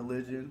by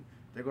religion,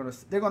 They're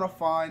gonna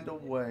find a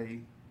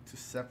way to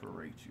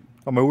separate you.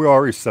 I mean, we're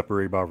already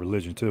separated by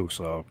religion too,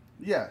 so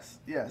Yes,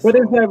 yes. But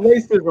So, is that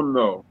racism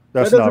though?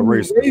 that's That not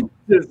doesn't mean racism.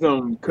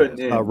 racism Yeah, couldn't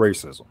it's not end.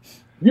 racism.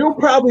 You'll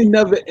probably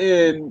never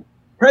end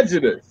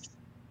prejudice.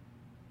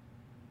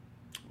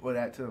 well,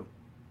 that too.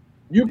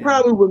 You Yeah.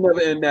 probably will never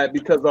end that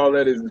because all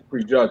that is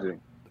prejudging.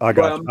 I But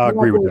got you. I'm I not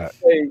agree with going to that.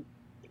 say.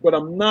 But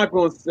I'm not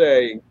going to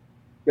say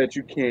that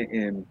you can't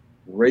end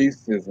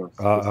racism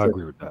I specifically.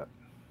 agree with that.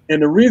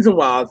 And the reason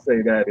why I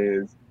say that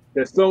is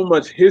there's so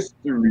much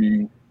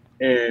history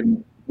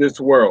in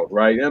this world,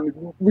 right? I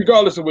mean,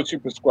 regardless of what you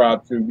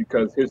prescribe to,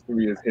 because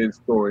history is his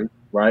story,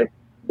 right?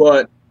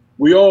 But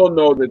we all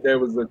know that there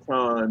was a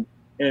time,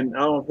 and I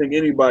don't think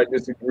anybody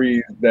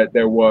disagrees that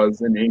there was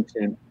an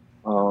ancient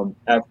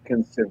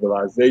African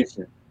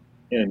civilization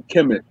in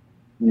Kemet,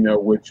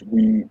 which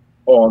we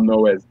all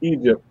know as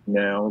Egypt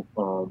now,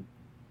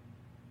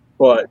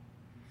 but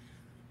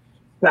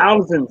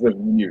thousands of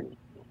years,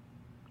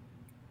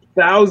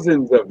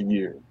 thousands of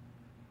years.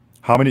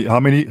 How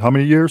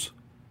many years?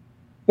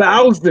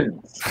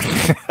 Thousands,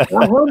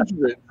 not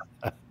hundreds,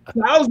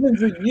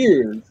 thousands of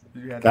years.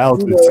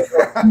 Thousands.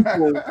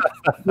 People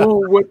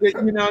doing what they,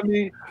 what I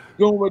mean,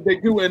 doing what they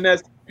do, and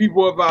that's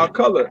people of our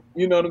color.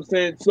 You know what I'm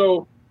saying?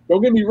 So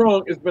don't get me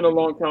wrong, it's been a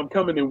long time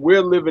coming, and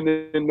we're living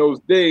in those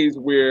days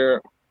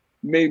where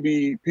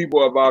maybe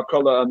people of our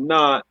color are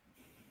not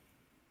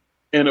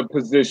in a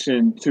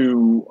position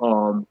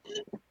to,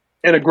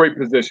 in a great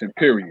position.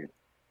 Period.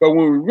 But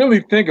when we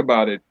really think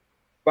about it,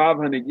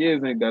 500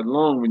 years ain't that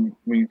long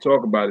when you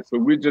talk about it. So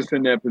we're just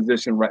in that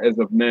position right as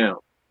of now.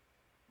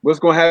 What's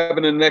going to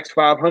happen in the next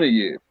 500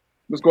 years?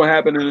 What's going to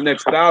happen in the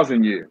next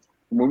 1,000 years?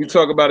 When we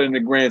talk about it in the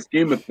grand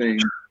scheme of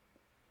things,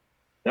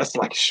 that's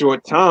like a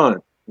short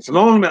time. It's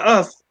long to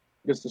us,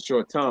 it's a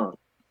short time.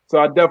 So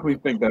I definitely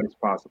think that it's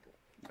possible.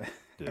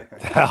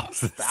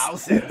 Thousands.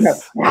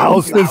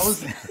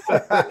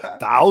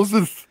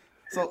 Thousands.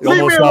 So Leave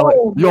you me almost sound like,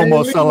 alone, you man.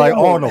 almost Leave sound me like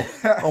alone. Arnold.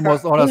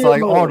 Almost Leave me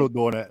like alone. Arnold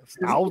doing that.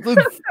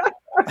 Thousands.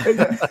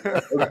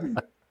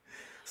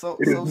 So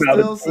It is not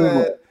a Still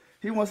tumor. said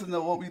he wants to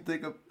know what we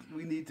think of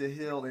we need to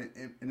heal in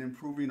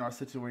improving our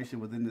situation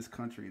within this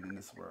country and in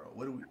this world.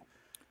 What do we?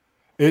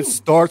 It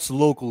starts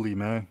locally,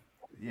 man.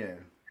 Yeah.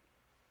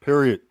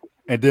 Period.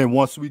 And then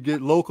once we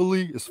get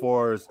locally, as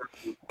far as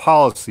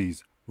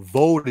policies,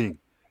 voting,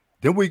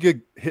 then we get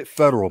hit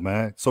federal,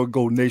 man. So it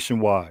go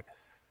nationwide.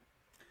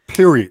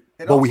 Period.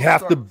 It But we also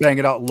have to starts- bang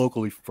it out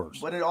locally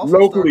first. But it also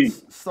Locally.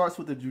 starts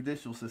with the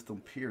judicial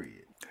system.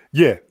 Period.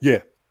 Yeah,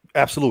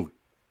 absolutely.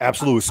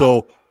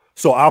 So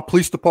our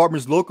police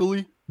departments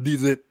locally,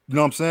 these you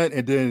know what I'm saying?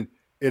 And then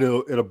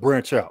it'll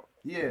branch out.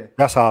 Yeah.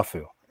 That's how I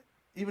feel.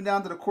 Even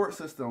down to the court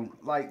system,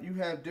 like you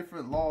have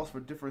different laws for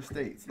different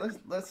states.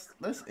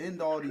 Let's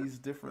end all these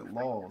different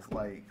laws.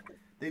 Like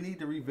they need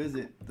to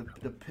revisit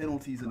the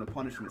penalties and the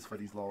punishments for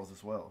these laws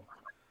as well.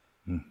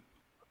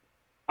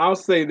 I'll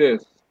say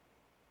this.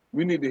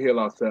 We need to heal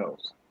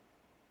ourselves.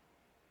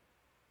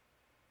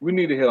 We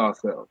need to heal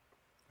ourselves.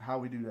 How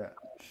we do that?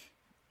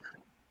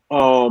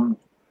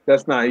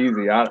 That's not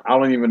easy. I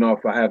don't even know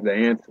if I have the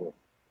answer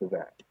to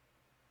that.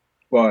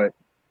 But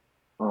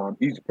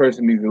each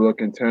person needs to look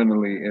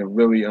internally and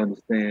really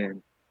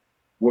understand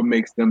what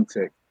makes them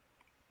tick.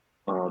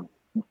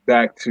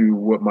 Back to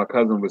what my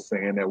cousin was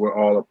saying, that we're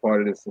all a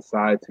part of this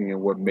society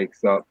and what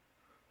makes up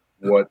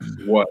what's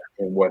what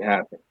and what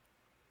happened.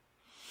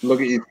 Look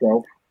at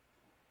yourself.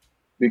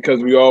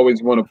 Because we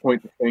always want to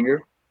point the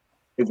finger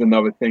is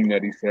another thing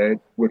that he said,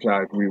 which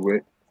I agree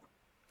with.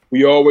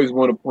 We always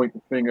want to point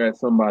the finger at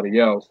somebody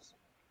else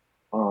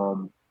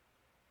about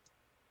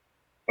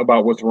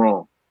what's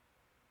wrong.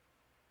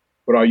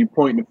 But are you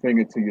pointing the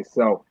finger to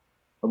yourself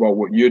about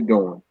what you're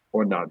doing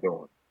or not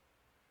doing?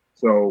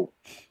 So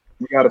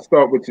you got to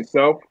start with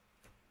yourself.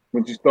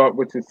 When you start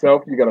with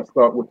yourself, you got to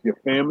start with your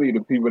family,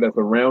 the people that's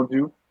around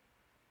you,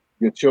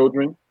 your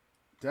children.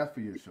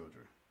 Definitely your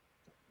children.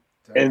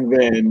 And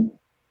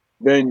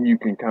then you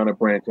can kind of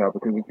branch out,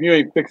 because if you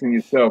ain't fixing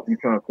yourself, you're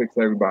trying to fix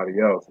everybody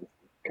else. It's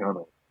kind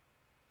of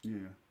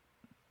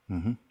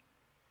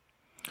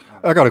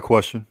I got a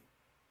question.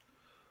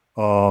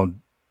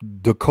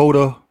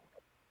 Dakota,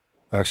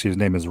 actually his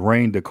name is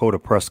Rain Dakota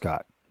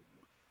Prescott,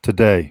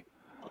 today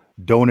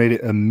donated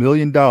 $1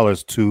 million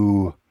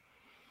to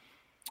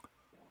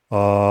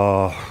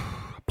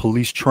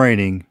police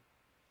training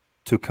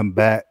to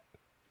combat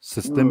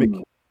systemic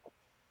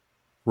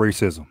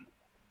racism.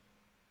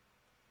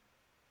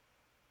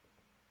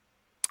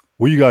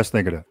 What do you guys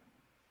think of that?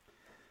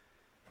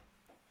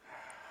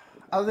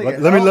 I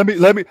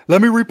think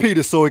Let me repeat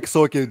it so it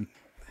can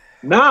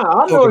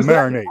I know it's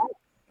marinate.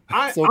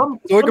 I'm Can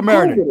cool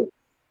marinate. with it.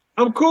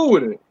 I'm cool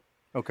with it.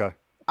 Okay.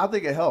 I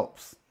think it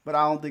helps, but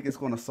I don't think it's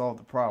going to solve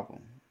the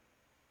problem.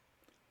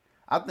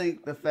 I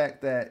think the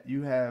fact that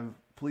you have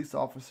police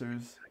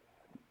officers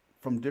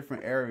from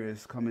different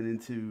areas coming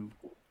into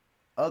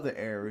other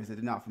areas that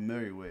they're not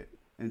familiar with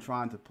and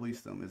trying to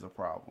police them is a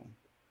problem.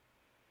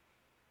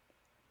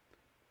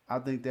 I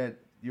think that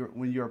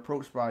when you're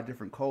approached by a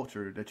different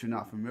culture that you're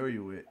not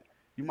familiar with,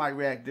 you might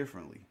react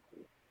differently.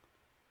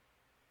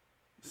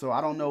 So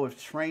I don't know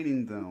if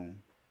training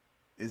them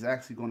is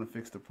actually going to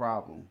fix the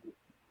problem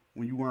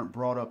when you weren't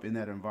brought up in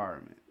that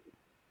environment.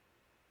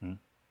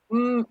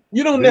 You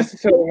don't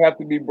necessarily have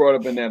to be brought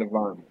up in that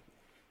environment.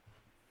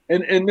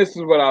 And this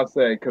is what I'll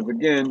say, because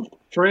again,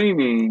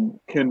 training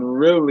can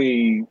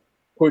really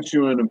put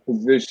you in a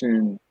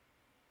position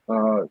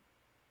to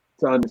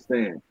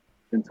understand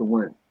and to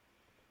win.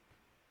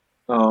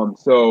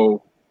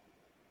 So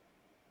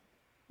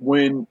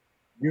when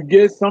you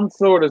get some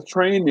sort of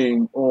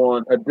training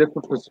on a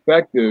different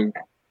perspective,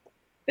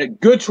 and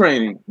good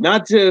training,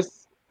 not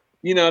just,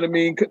 you know what I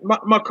mean?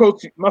 My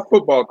coach, my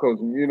football coach,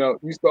 you know,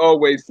 used to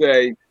always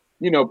say,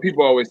 you know,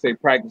 people always say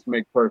practice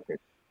makes perfect,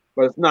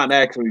 but it's not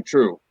actually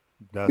true.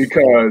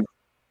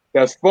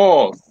 That's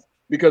false.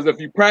 Because if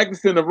you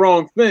practice in the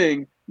wrong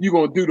thing, you're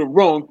going to do the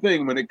wrong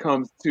thing when it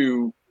comes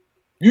to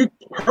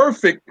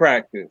perfect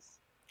practice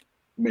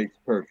makes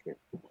perfect.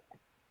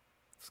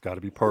 It's got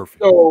to be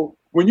perfect. So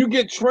when you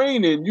get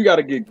training, you got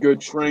to get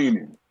good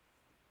training.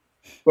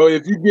 But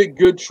if you get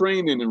good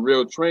training and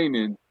real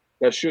training,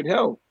 that should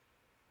help.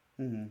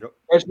 Mm-hmm.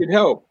 That should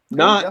help.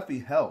 Not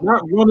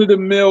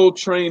run-of-the-mill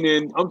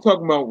training. I'm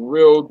talking about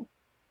real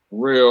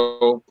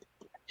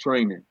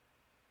training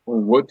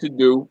on what to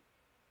do,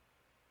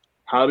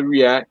 how to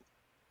react,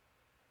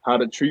 how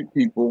to treat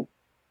people.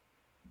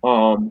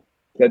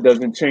 That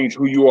doesn't change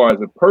who you are as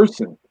a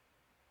person.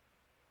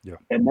 Yeah.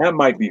 And that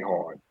might be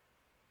hard.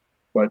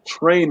 But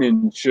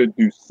training should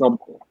do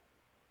something.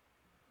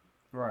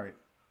 Right.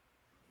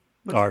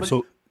 All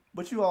right.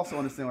 But you also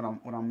understand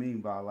what I mean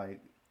by like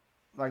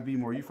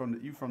B-More, you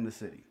from the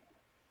city.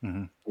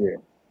 Mm-hmm. Yeah.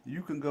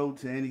 You can go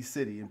to any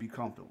city and be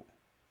comfortable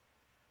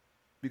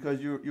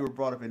because you were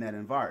brought up in that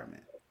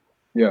environment.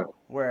 Yeah.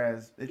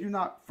 Whereas if you're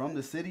not from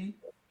the city,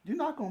 you're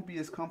not going to be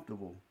as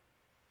comfortable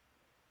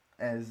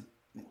as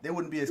they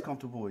wouldn't be as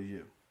comfortable as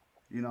you.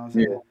 You know what I'm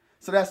saying? Yeah.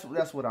 So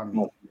that's what I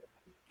mean.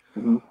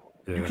 Mm-hmm.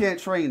 Yeah. You can't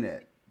train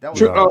that.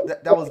 That's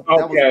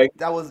okay.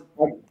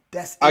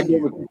 I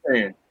get what you're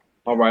saying.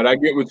 All right, I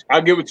get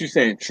what you're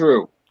saying.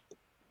 True.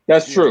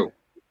 That's true.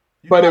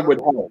 But it would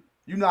help.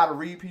 You know how to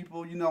read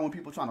people. You know when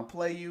people trying to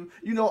play you.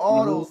 You know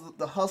all those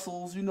the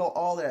hustles. You know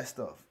all that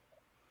stuff.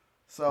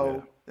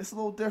 So it's a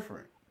little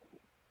different.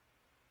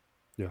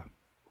 Yeah.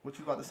 What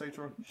you about to say,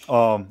 Troy?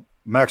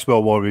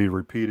 Maxwell wanted me to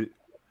repeat it.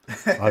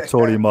 I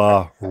told him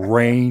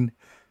Rain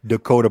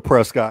Dakota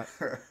Prescott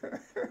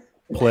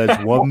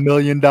pledged $1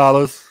 million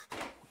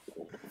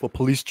for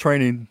police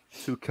training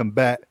to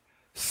combat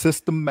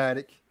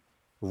systematic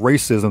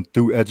racism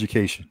through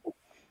education.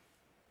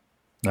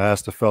 I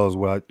asked the fellas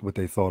what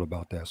they thought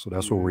about that. So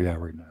that's where we're at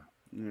right now.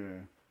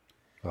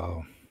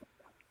 Yeah.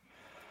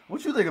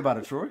 What you think about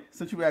it, Troy?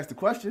 Since you asked the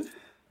question.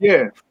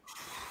 Yeah.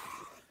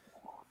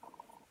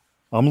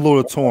 I'm a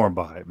little torn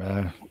by it,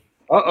 man.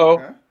 Uh-oh.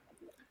 Okay.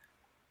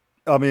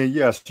 I mean,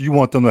 yes, you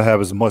want them to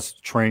have as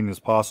much training as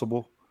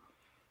possible.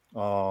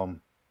 But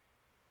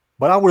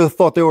I would have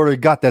thought they already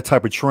got that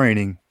type of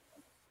training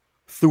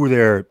through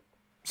their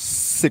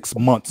 6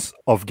 months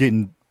of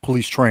getting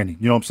police training.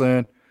 You know what I'm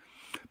saying?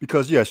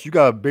 Because, yes, you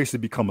got to basically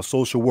become a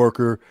social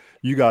worker.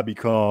 You got to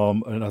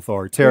become an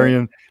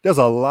authoritarian. There's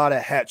a lot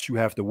of hats you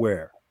have to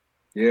wear.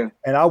 Yeah.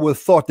 And I would have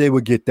thought they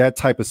would get that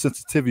type of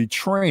sensitivity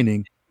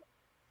training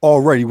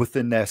already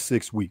within that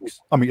 6 weeks.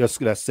 I mean,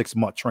 that's 6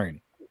 month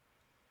training.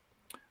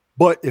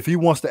 But if he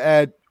wants to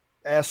add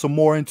some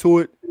more into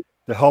it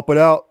to help it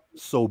out,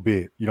 so be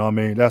it. You know what I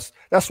mean? That's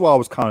why I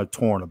was kind of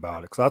torn about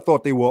it, because I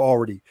thought they will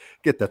already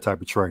get that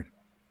type of training.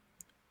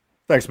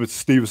 Thanks, Mr.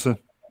 Stevenson.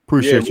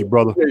 Appreciate you,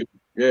 brother.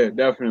 Yeah,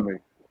 definitely.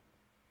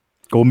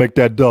 Go make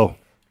that dough.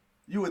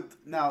 You would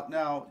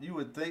now you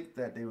would think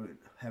that they would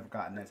have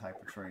gotten that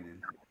type of training,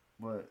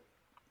 but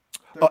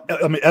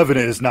I mean,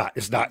 evident is not.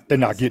 It's not. They're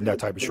not getting that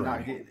type of training.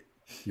 Not getting it.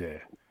 Yeah.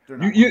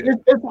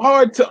 It's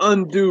hard to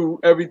undo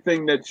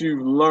everything that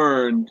you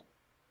learned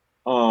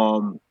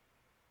in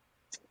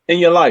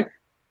your life.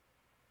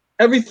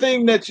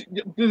 Everything the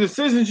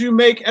decisions you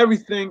make,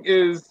 everything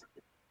is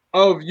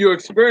of your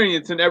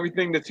experience and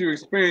everything that you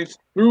experienced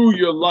through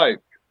your life.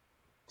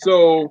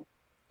 So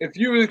if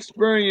you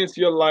experience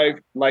your life,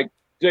 like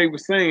Jay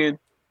was saying,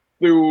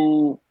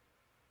 through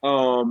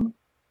how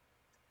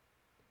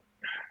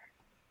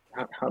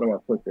do I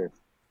put this?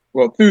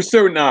 Well, through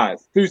certain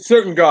eyes, through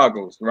certain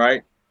goggles,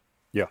 right?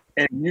 Yeah.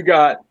 And you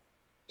got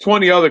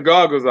 20 other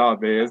goggles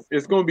out there.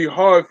 It's going to be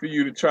hard for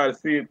you to try to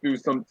see it through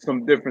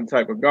some different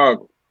type of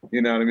goggles.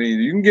 You know what I mean?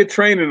 You can get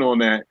training on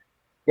that,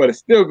 but it's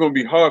still going to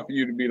be hard for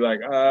you to be like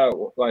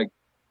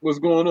what's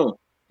going on?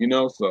 You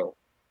know, so.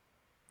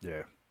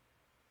 Yeah.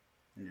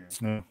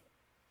 Yeah.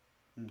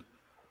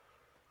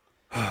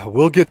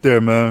 We'll get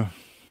there, man.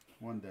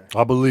 One day.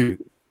 I believe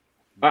it.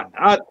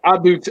 I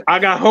do. I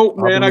got hope,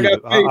 man. I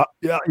got faith.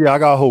 I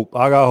got hope.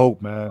 I got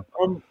hope, man.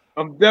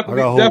 I'm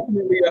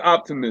definitely an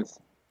optimist.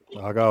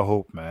 I got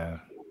hope,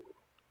 man.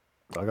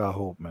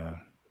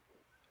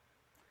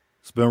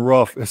 It's been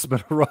rough. It's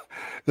been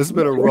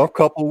a rough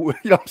couple.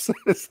 You know what I'm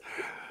saying?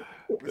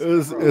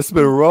 It's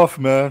been rough,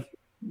 man.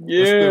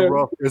 Yeah, it's been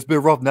rough. It's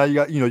been rough. Now you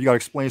got to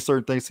explain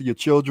certain things to your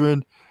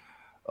children.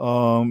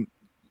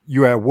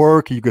 You're at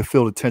work, you can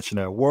feel the tension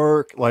at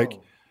work. Like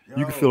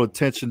you can feel the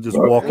tension just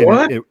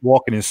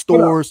walking in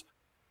stores.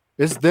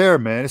 It's there,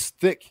 man. It's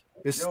thick.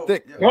 It's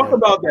thick. Talk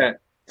about that.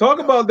 Talk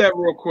about that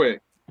real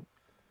quick.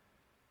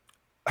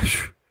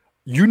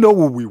 You know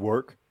where we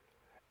work,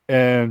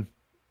 and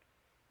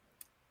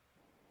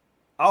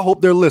I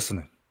hope they're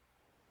listening.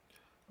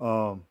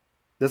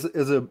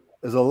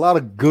 There's a lot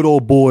of good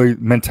old boy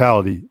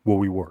mentality where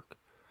we work.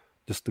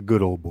 Just the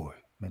good old boy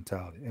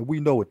mentality. And we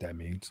know what that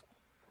means.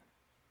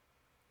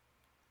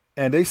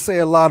 And they say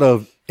a lot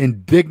of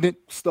indignant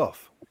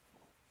stuff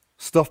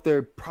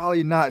they're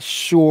probably not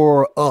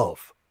sure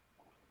of.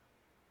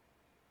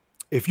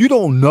 If you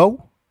don't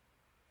know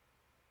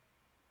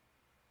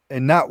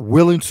and not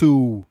willing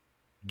to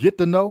get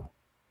to know,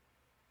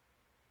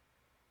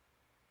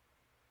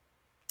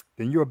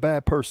 then you're a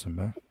bad person,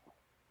 man.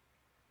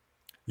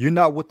 You're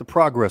not with the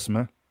progress,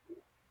 man.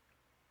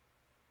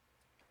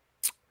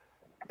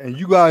 And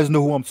you guys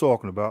know who I'm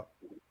talking about.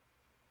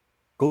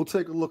 Go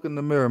take a look in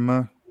the mirror,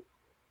 man.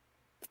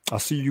 I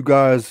see you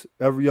guys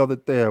every other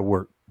day at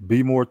work.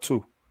 Be more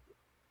too.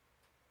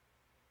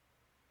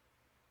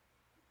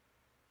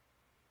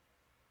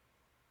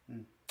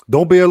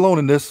 Don't be alone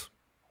in this.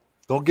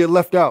 Don't get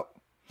left out.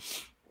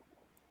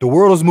 The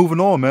world is moving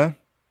on, man.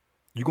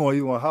 You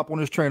gonna hop on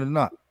this train or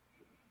not?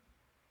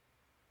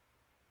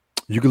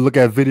 You can look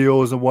at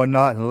videos and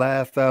whatnot and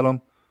laugh at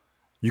them.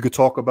 You could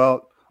talk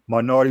about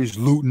minorities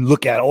looting.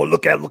 Look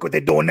what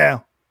they're doing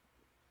now.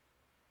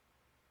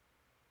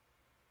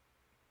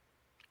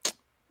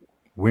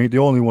 We ain't the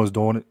only ones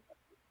doing it.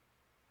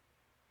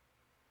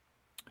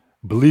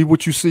 Believe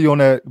what you see on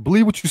that.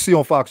 Believe what you see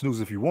on Fox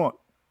News if you want.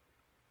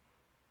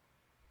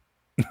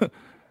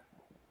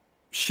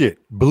 Shit.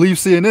 Believe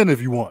CNN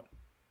if you want.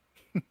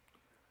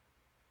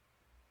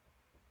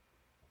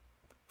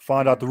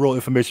 Find out the real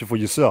information for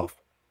yourself.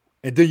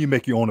 And then you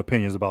make your own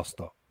opinions about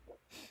stuff.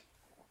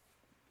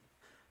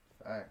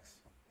 Facts.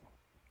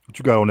 What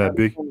you got on that,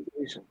 B?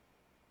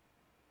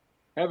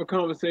 Have a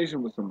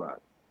conversation with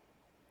somebody.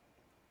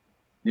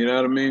 You know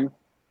what I mean?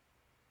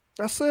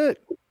 That's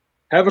it.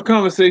 Have a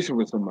conversation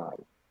with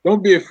somebody.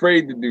 Don't be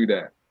afraid to do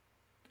that.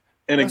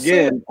 And That's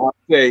again, I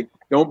say,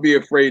 don't be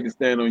afraid to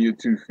stand on your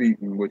 2 feet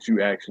in what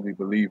you actually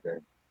believe in.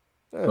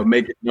 Yeah. But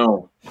make it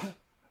known.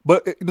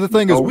 But the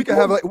thing is, we can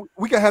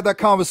have that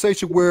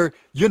conversation where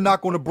you're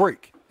not going to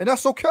break, and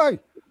that's okay.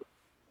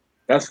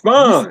 That's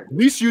fine. At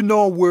least you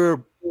know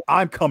where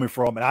I'm coming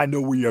from, and I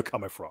know where you're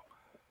coming from.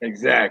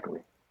 Exactly.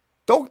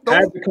 Don't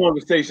have the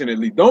conversation at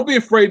least. Don't be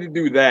afraid to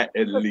do that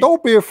at least.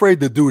 Don't be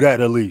afraid to do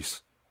that at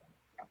least.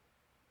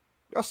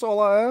 That's all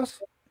I ask.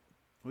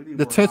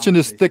 The tension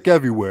is thick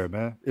everywhere,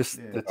 man.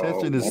 The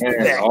tension is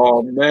thick.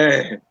 Oh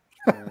man.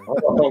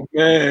 Oh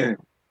man.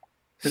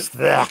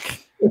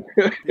 Thick.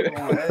 People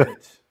on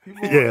edge.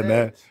 Yeah,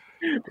 man.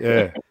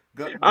 Yeah.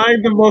 I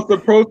ain't the most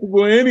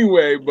approachable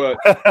anyway, but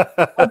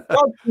I'll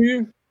talk to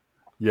you.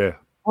 Yeah.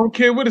 I don't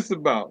care what it's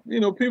about. You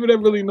know, people that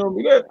really know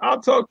me,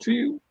 I'll talk to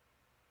you.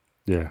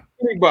 Yeah.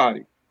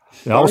 Anybody.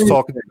 Yeah, I was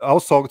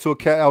talking to a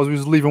cat. I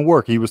was leaving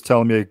work. He was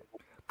telling me a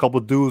couple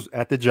of dudes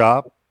at the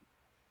job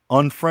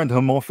unfriend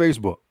him on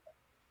Facebook.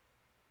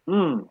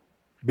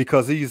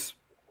 Because he's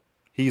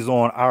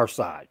on our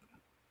side.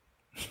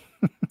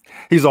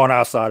 He's on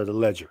our side of the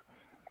ledger.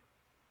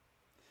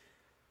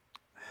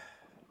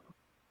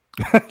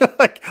 Come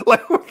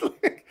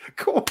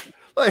on.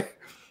 Like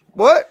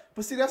what?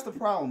 But see, that's the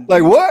problem.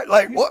 Like what?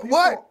 Like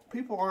what?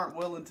 People aren't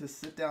willing to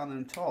sit down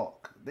and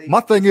talk.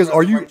 My thing is,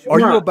 are you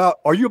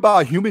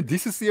about human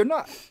decency or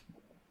not?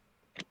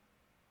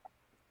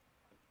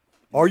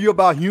 Are you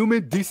about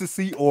human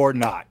decency or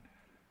not?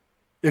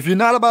 If you're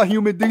not about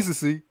human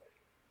decency,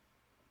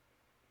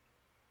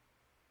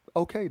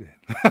 okay then.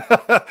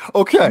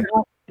 Okay.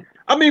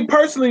 I mean,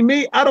 personally,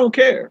 me, I don't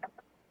care.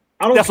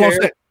 I don't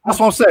care. That's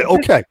what I'm saying.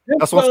 Okay.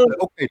 That's what I'm saying.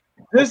 Okay.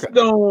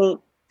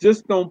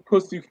 Just don't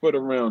pussyfoot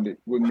around it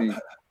with me.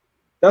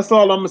 That's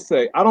all I'm gonna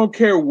say. I don't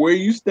care where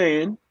you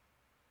stand.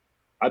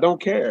 I don't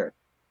care.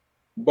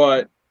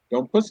 But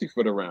don't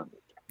pussyfoot around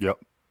it. Yep.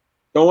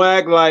 Don't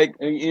act like,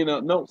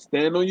 no,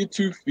 stand on your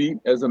 2 feet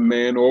as a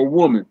man or a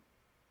woman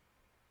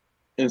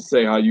and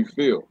say how you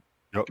feel.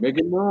 Yep. Make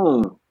it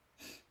known.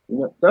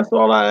 That's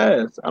all I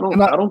ask. I don't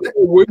care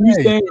where you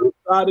stand, what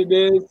side it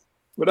is,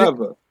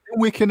 whatever.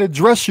 We can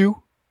address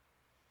you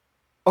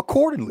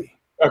accordingly.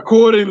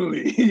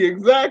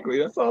 Exactly.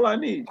 That's all I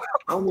need.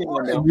 I don't need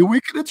nothing else.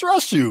 We can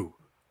address you.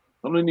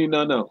 I don't need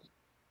nothing else.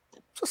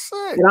 Just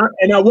say.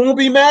 And I won't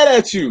be mad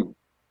at you.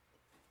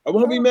 I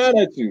won't be mad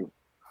at you.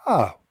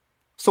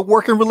 It's a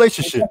working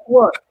relationship.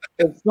 What?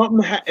 If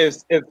something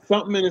is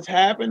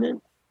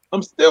happening,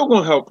 I'm still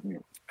gonna help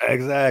you.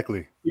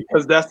 Exactly.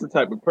 Because that's the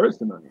type of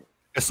person I am.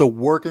 It's a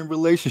working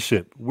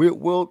relationship.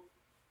 We'll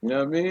you know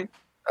what I mean?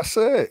 That's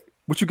it.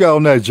 What you got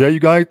on that, Jay? You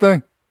got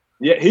anything?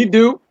 Yeah, he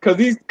do, cause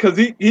he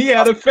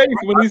had a face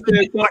when he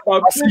said something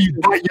about I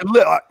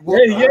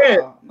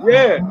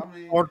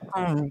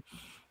mean,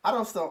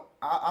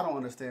 I don't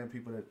understand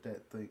people that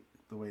think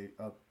the way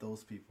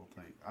those people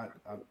think.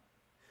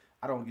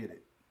 I don't get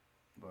it.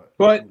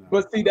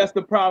 But see, that's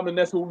the problem, and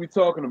that's what we're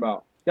talking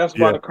about. That's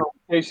why the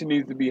conversation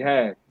needs to be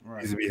had.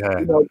 Right. Needs to be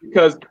had.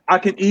 Because I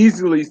can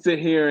easily sit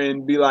here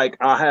and be like,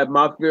 I have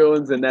my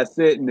feelings, and that's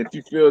it. And if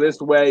you feel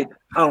this way,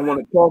 I don't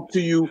want to talk to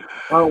you.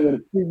 I don't want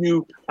to see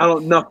you. I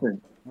don't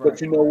nothing. Right.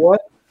 But you know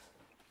what?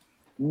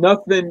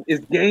 Nothing is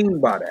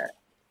gained by that.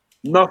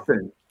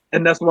 Nothing.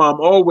 And that's why I'm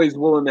always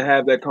willing to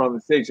have that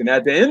conversation.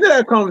 At the end of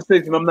that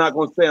conversation, I'm not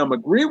going to say I'm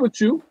agree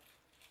with you,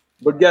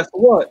 but guess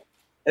what?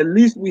 At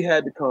least we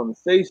had the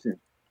conversation.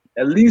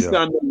 At least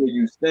I know where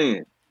you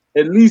stand.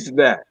 At least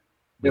that.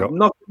 If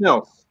nothing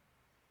else.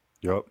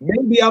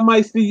 Maybe I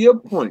might see your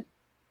point.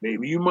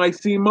 Maybe you might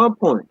see my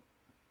point.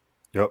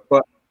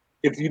 But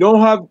if you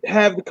don't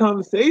have the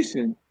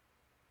conversation,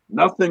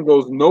 nothing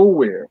goes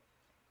nowhere.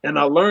 And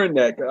I learned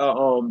that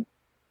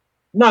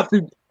not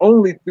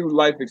only through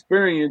life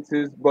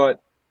experiences, but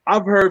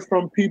I've heard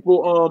from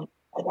people.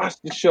 I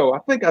watched the show. I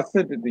think I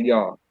sent it to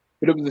y'all,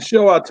 but it was a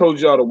show I told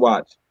y'all to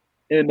watch.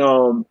 And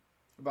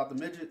about the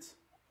midgets.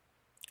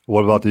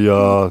 What about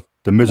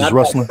the midgets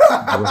wrestling?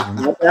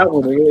 Not that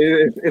one.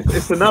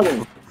 It's another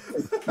one.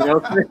 You know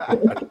what I'm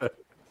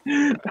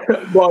saying?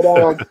 But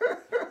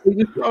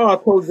it's a show I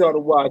told y'all to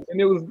watch, and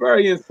it was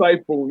very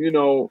insightful. You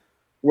know,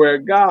 where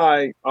a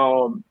guy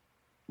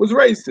was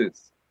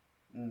racist,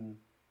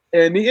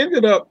 and he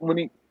ended up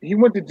when he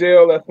went to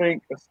jail. I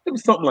think it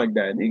was something like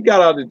that. And he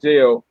got out of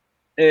jail,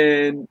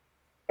 and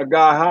a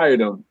guy hired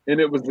him, and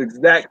it was the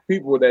exact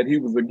people that he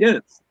was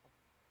against.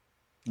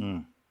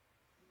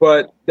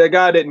 But that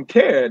guy didn't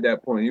care at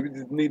that point. He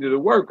just needed a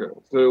worker.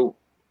 So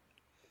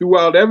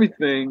throughout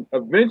everything,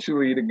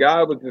 eventually the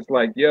guy was just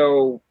like,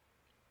 yo,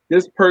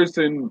 this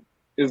person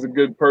is a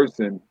good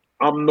person.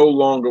 I'm no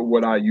longer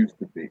what I used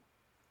to be.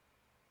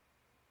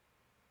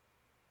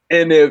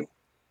 And if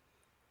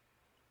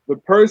the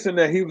person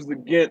that he was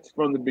against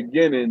from the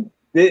beginning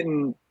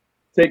didn't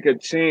take a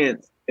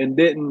chance and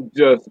didn't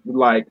just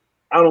like,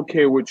 I don't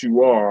care what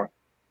you are,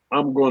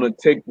 I'm going to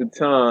take the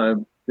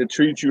time to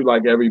treat you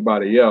like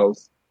everybody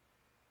else,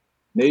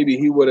 maybe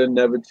he would have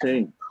never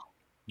changed.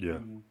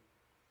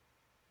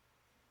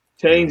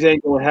 Change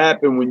ain't going to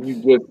happen when you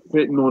just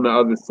sitting on the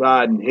other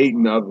side and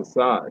hating the other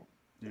side.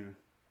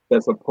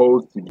 That's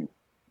opposed to you.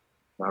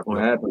 Not going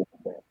to happen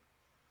like that.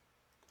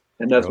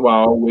 And that's why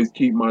I always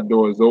keep my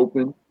doors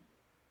open.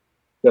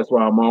 That's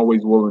why I'm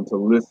always willing to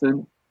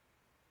listen.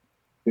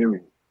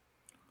 Period.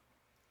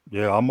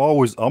 Yeah, I'm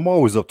always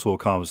up to a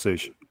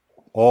conversation.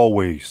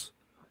 Always.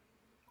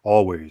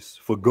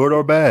 For good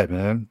or bad,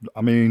 man.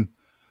 I mean,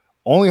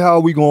 only how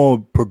we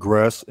gonna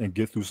progress and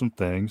get through some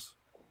things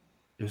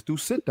is through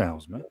sit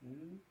downs, man.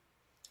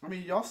 I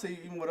mean, y'all see,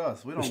 even with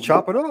us, we don't just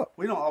chop it up.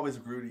 We don't always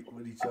agree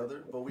with each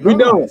other, but we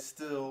don't.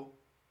 Still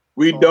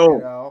we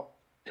don't. Out.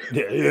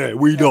 Yeah,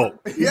 we don't.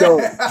 We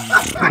don't.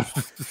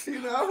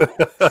 You know?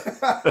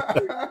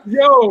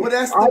 Yo, but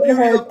that's the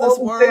beauty of this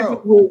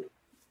world.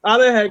 I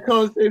done had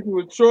conversations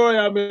with Troy.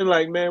 I've been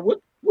like, man,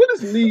 what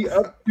is Lee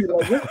up to?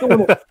 Like, what's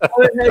going on? I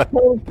done had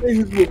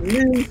conversations with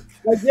Lee.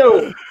 Like,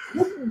 yo,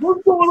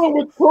 what's going on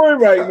with Troy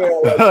right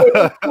now? Like,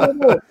 what's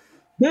going on?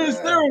 They're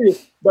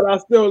serious, but I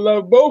still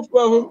love both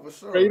of them. For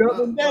sure. Straight up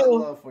and down.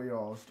 Love for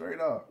y'all, straight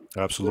up.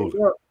 Absolutely.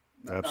 Straight up.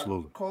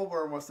 Absolutely. Now,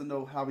 Colbert wants to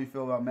know how we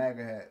feel about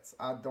MAGA hats.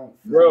 I don't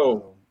feel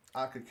Bro.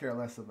 I could care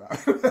less about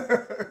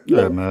it.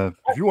 Yeah, man.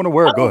 If you want to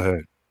wear it, go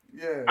ahead.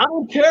 Yeah. I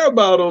don't care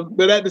about them,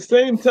 but at the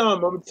same time,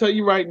 I'm gonna tell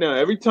you right now.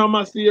 Every time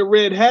I see a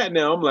red hat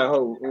now, I'm like,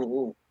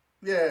 oh.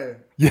 Yeah.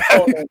 Yeah.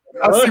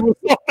 I see what's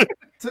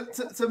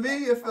up. To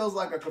me, it feels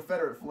like a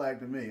Confederate flag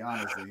to me,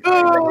 honestly.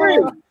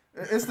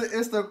 It's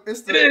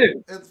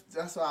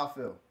that's how I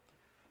feel.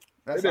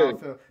 That's how I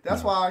feel.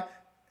 That's why.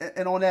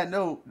 And on that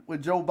note,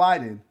 with Joe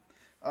Biden,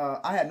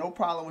 I had no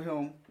problem with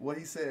him. What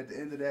he said at the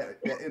end of that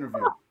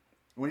interview,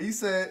 when he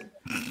said,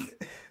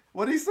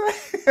 what did he say?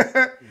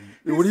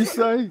 What did he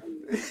say?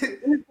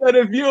 He said,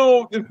 if you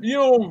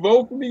don't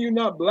vote for me, you're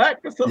not black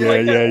or something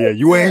like that. Yeah.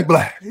 You ain't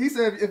black. He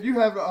said, if you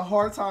have a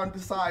hard time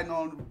deciding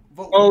on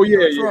voting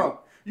for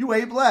Trump, you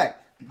ain't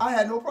black. I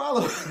had no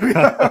problem.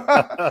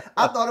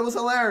 I thought it was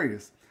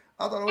hilarious.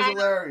 I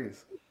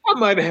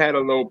might have had a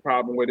little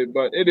problem with it,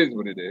 but it is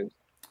what it is.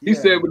 He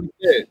said what he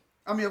said.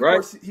 I mean, of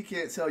course, he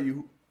can't tell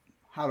you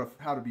how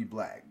to be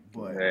black,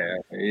 but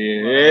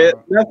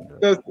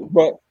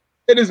but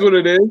it is what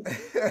it is.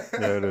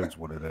 Yeah, it is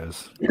what it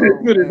is.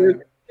 It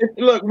is.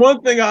 Look,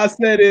 one thing I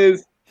said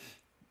is,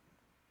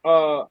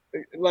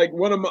 like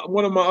one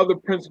of my other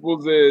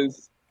principles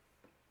is,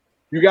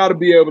 you got to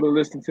be able to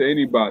listen to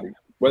anybody,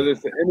 whether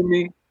it's an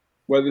enemy,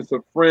 whether it's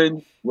a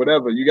friend,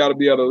 whatever. You got to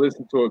be able to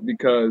listen to it,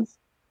 because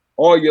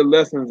all your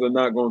lessons are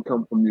not going to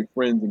come from your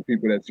friends and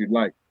people that you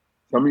like.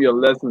 Some of your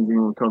lessons are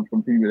going to come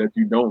from people that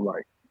you don't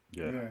like.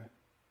 Yeah.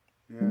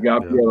 You got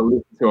to be able to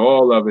listen to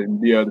all of it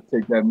and be able to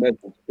take that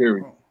message,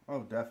 period.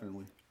 Oh,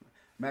 definitely.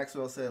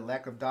 Maxwell said,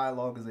 lack of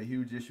dialogue is a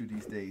huge issue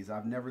these days.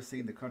 I've never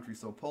seen the country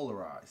so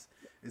polarized.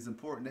 It's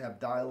important to have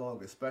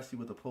dialogue, especially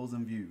with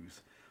opposing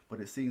views. but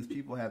it seems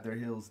people have their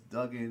heels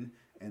dug in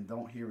and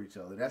don't hear each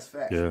other. That's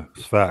facts. Yeah,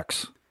 it's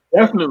facts.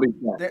 Definitely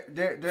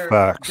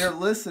Facts. They're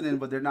listening,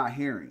 but they're not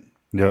hearing.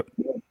 Yep.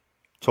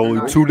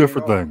 Totally two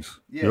different things.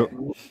 Yeah. Yep.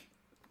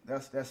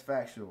 That's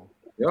factual.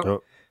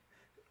 Yep.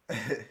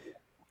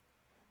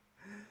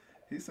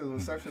 He says,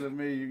 with such a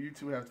me, you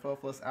two have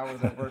 12 plus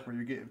hours at work where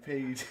you're getting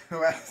paid.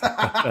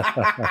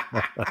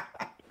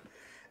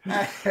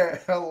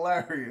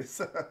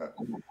 Hilarious.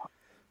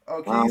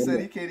 Okay, he said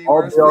he can't even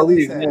wear his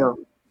Phillies hat.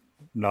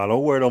 Nah,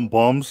 don't wear them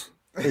bums.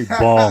 They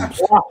bombs.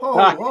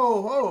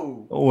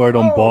 Ho. Don't wear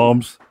them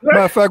bombs. Matter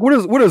of fact,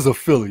 what is a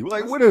Philly?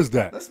 Like, what is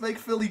that? Let's make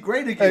Philly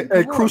great again.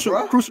 Hey,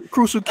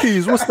 Crucial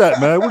Keys. What's that,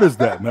 man? What is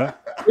that, man?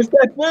 It's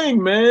that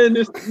thing, man.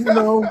 It's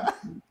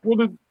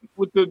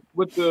with the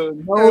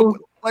nose.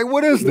 Like,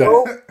 what is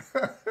that?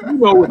 You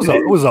know what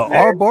it was an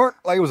aardvark?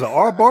 Like, it was an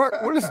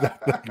aardvark? What is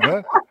that thing,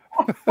 man?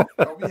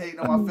 Don't be hating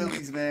on my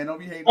Phillies, man. Don't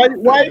be hating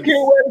Why you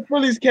can't wear the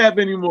Phillies cap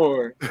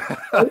anymore?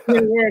 Why you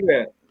can't wear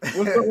that?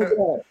 What's up with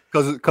that?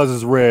 Because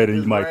it's red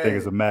and you might think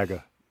it's a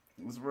MAGA.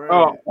 It's red.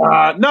 Oh,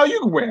 no, you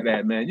can wear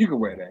that, man. You can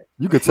wear that.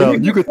 You could tell.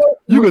 You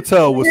could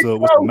tell what's the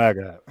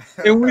MAGA hat.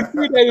 And we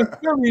see that it's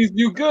Phillies,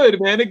 you good,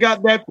 man. It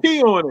got that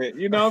P on it.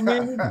 You know what I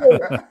mean?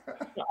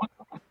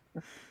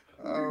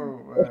 Oh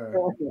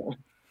man.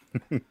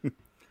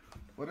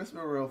 Well, it's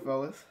been real,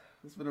 fellas.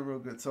 It's been a real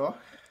good talk.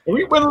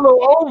 We went a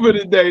little over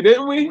today,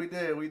 didn't we? We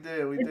did. We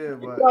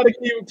But try to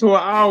keep it to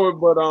an hour,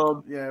 but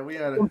yeah, we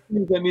had some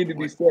things that need to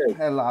be said.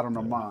 Had a lot on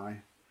the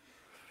mind.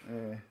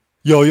 Yeah.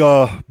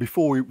 Yo,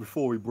 before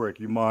we break,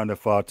 you mind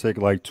if I take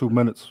like 2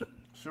 minutes?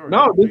 Sure.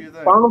 No, this is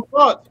final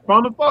thoughts.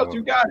 Final thoughts.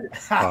 You got it.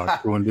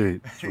 True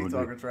indeed. He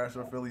talking trash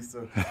on Phillies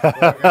too.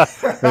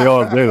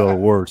 They're the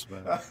worst,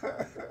 man.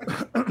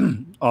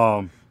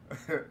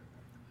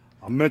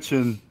 I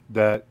mentioned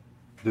that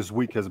this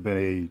week has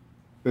been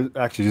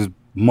this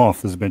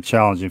month has been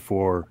challenging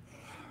for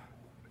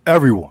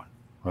everyone,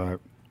 right?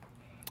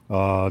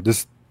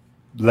 This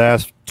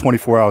last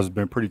 24 hours has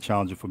been pretty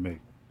challenging for me.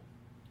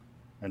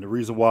 And the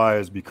reason why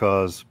is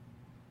because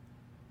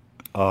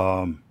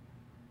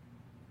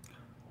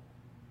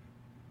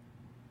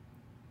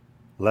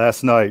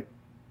last night,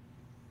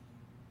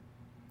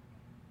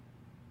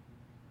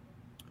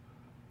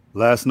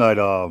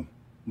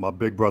 my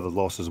big brother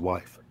lost his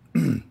wife.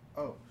 Oh,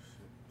 shit.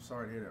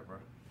 Sorry to hear that, bro.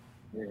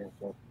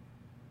 Yeah.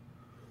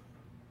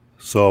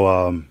 So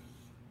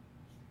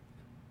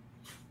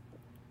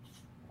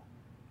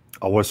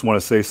I just want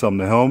to say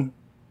something to him,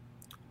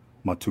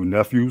 my two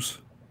nephews,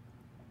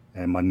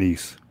 and my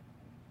niece.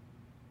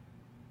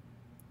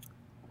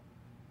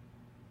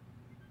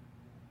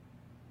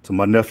 To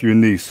my nephew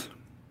and niece,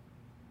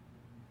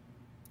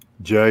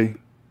 Jay,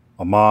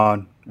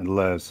 Amon, and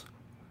Les,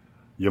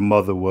 your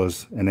mother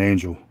was an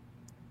angel.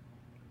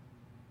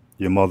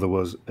 Your mother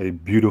was a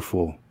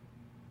beautiful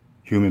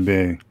human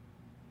being.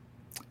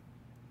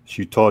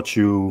 She taught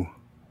you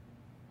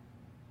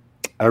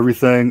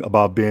everything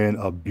about being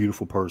a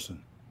beautiful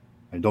person.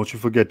 And don't you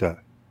forget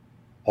that.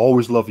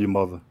 Always love your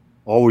mother.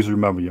 Always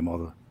remember your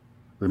mother.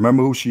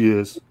 Remember who she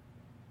is.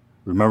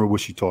 Remember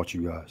what she taught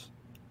you guys.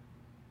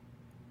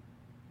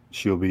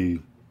 She'll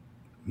be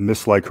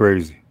missed like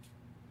crazy.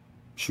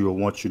 She will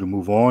want you to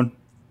move on.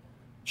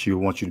 She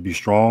will want you to be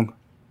strong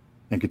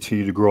and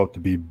continue to grow up to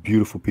be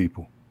beautiful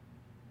people.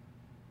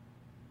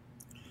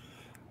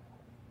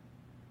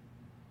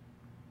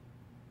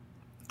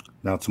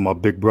 Now to my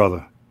big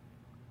brother.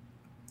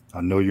 I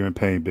know you're in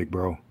pain, big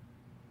bro.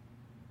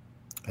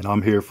 And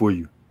I'm here for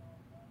you.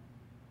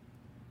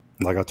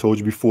 Like I told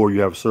you before, you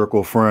have a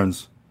circle of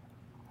friends,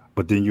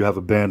 but then you have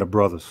a band of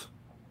brothers.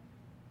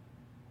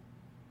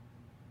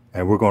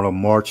 And we're going to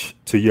march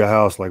to your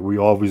house like we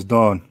always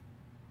done.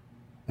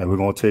 And we're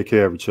going to take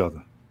care of each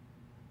other.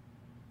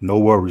 No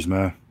worries,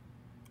 man.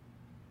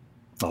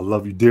 I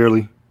love you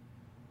dearly.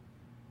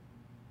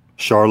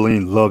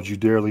 Charlene loved you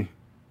dearly.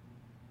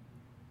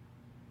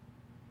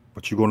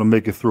 But you're going to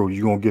make it through.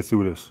 You're going to get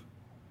through this.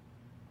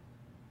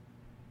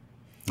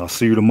 I'll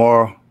see you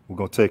tomorrow. We're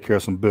going to take care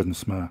of some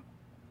business, man.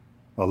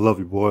 I love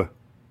you, boy.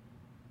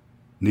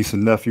 Niece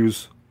and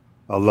nephews,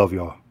 I love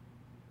y'all.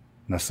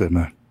 And that's it,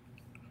 man.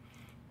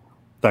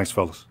 Thanks,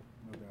 fellas.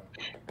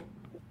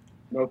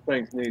 No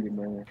thanks needed,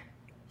 man.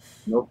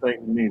 No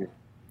thanks needed.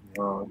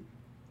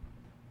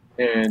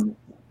 And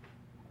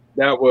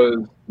that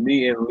was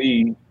me and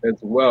Lee as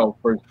well,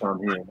 first time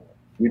hearing it.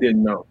 We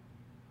didn't know.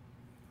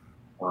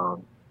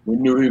 We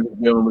knew he was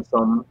dealing with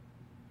something.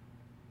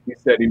 He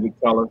said he would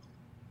tell us.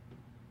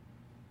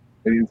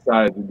 But he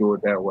decided to do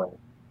it that way.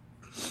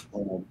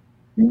 You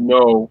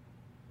know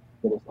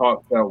that it's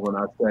heartfelt when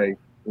I say,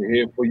 we're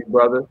here for you,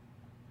 brother.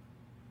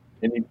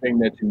 Anything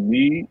that you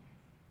need,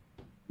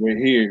 we're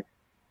here.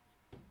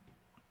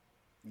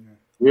 Yeah.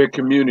 We're a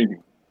community.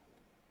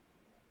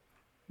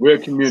 We're a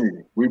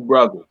community. We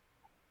brothers.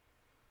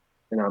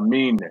 And I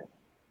mean that.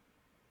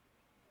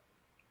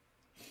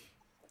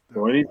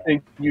 So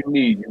anything you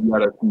need, you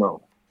let us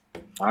know.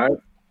 All right?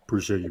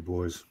 Appreciate you,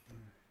 boys.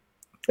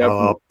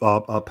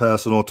 I'll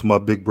pass it on to my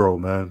big bro,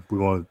 man.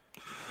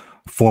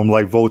 Form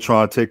like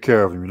Voltron, take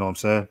care of him. You know what I'm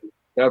saying?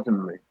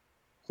 Definitely.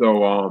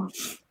 So,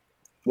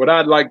 what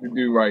I'd like to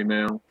do right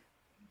now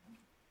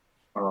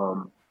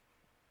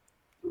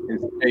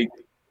is take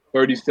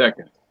 30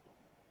 seconds.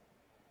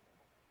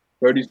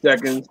 30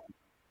 seconds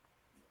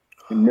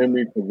in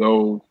memory for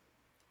those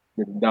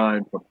that are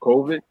dying from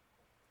COVID,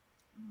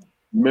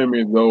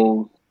 memory of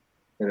those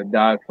that have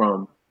died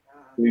from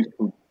police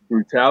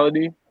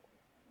brutality,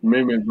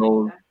 memory of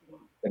those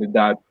that have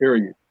died,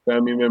 period.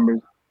 Family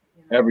members,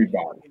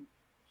 everybody.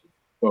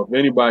 So if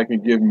anybody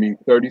can give me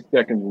 30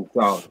 seconds in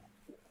silence,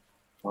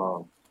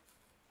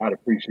 I'd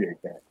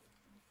appreciate that.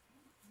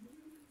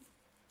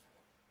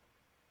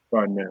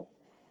 Start now.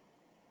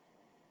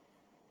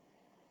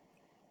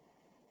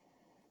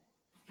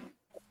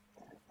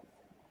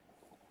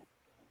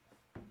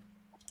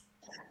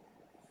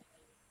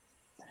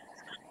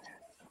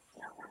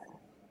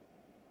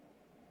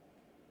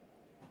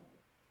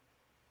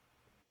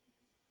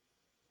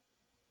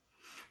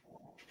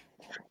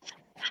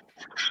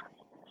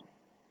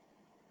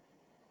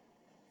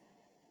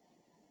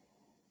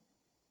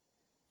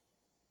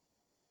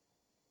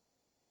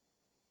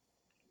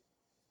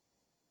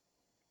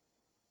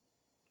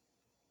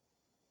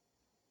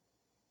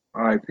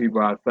 All right, people,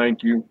 I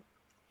thank you.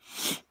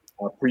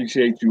 I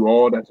appreciate you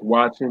all that's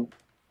watching.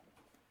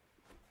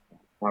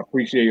 I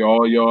appreciate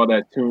all y'all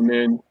that tune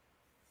in.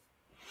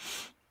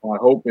 I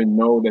hope and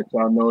know that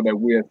y'all know that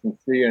we are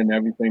sincere in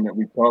everything that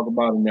we talk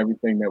about and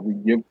everything that we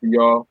give to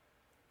y'all.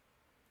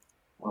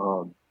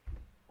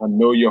 I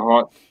know your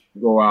hearts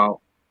go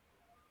out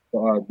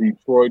to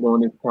Detroit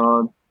on this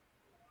time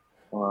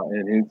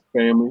and his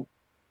family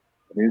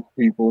and his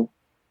people.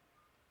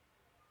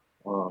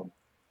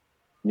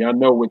 Y'all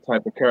know what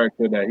type of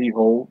character that he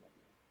holds.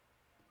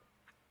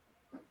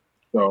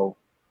 So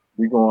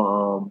we're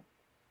going to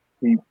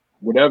keep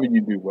whatever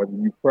you do, whether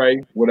you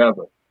pray,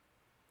 whatever.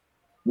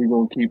 We're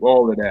going to keep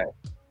all of that,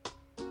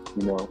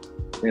 you know,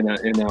 in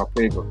our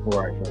favor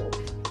for right now.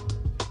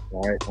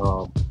 All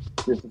right.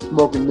 This is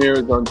Smoking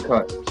Mirrors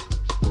Uncut.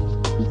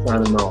 We're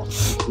signing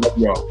off. Love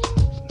y'all.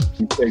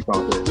 Be safe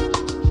out there.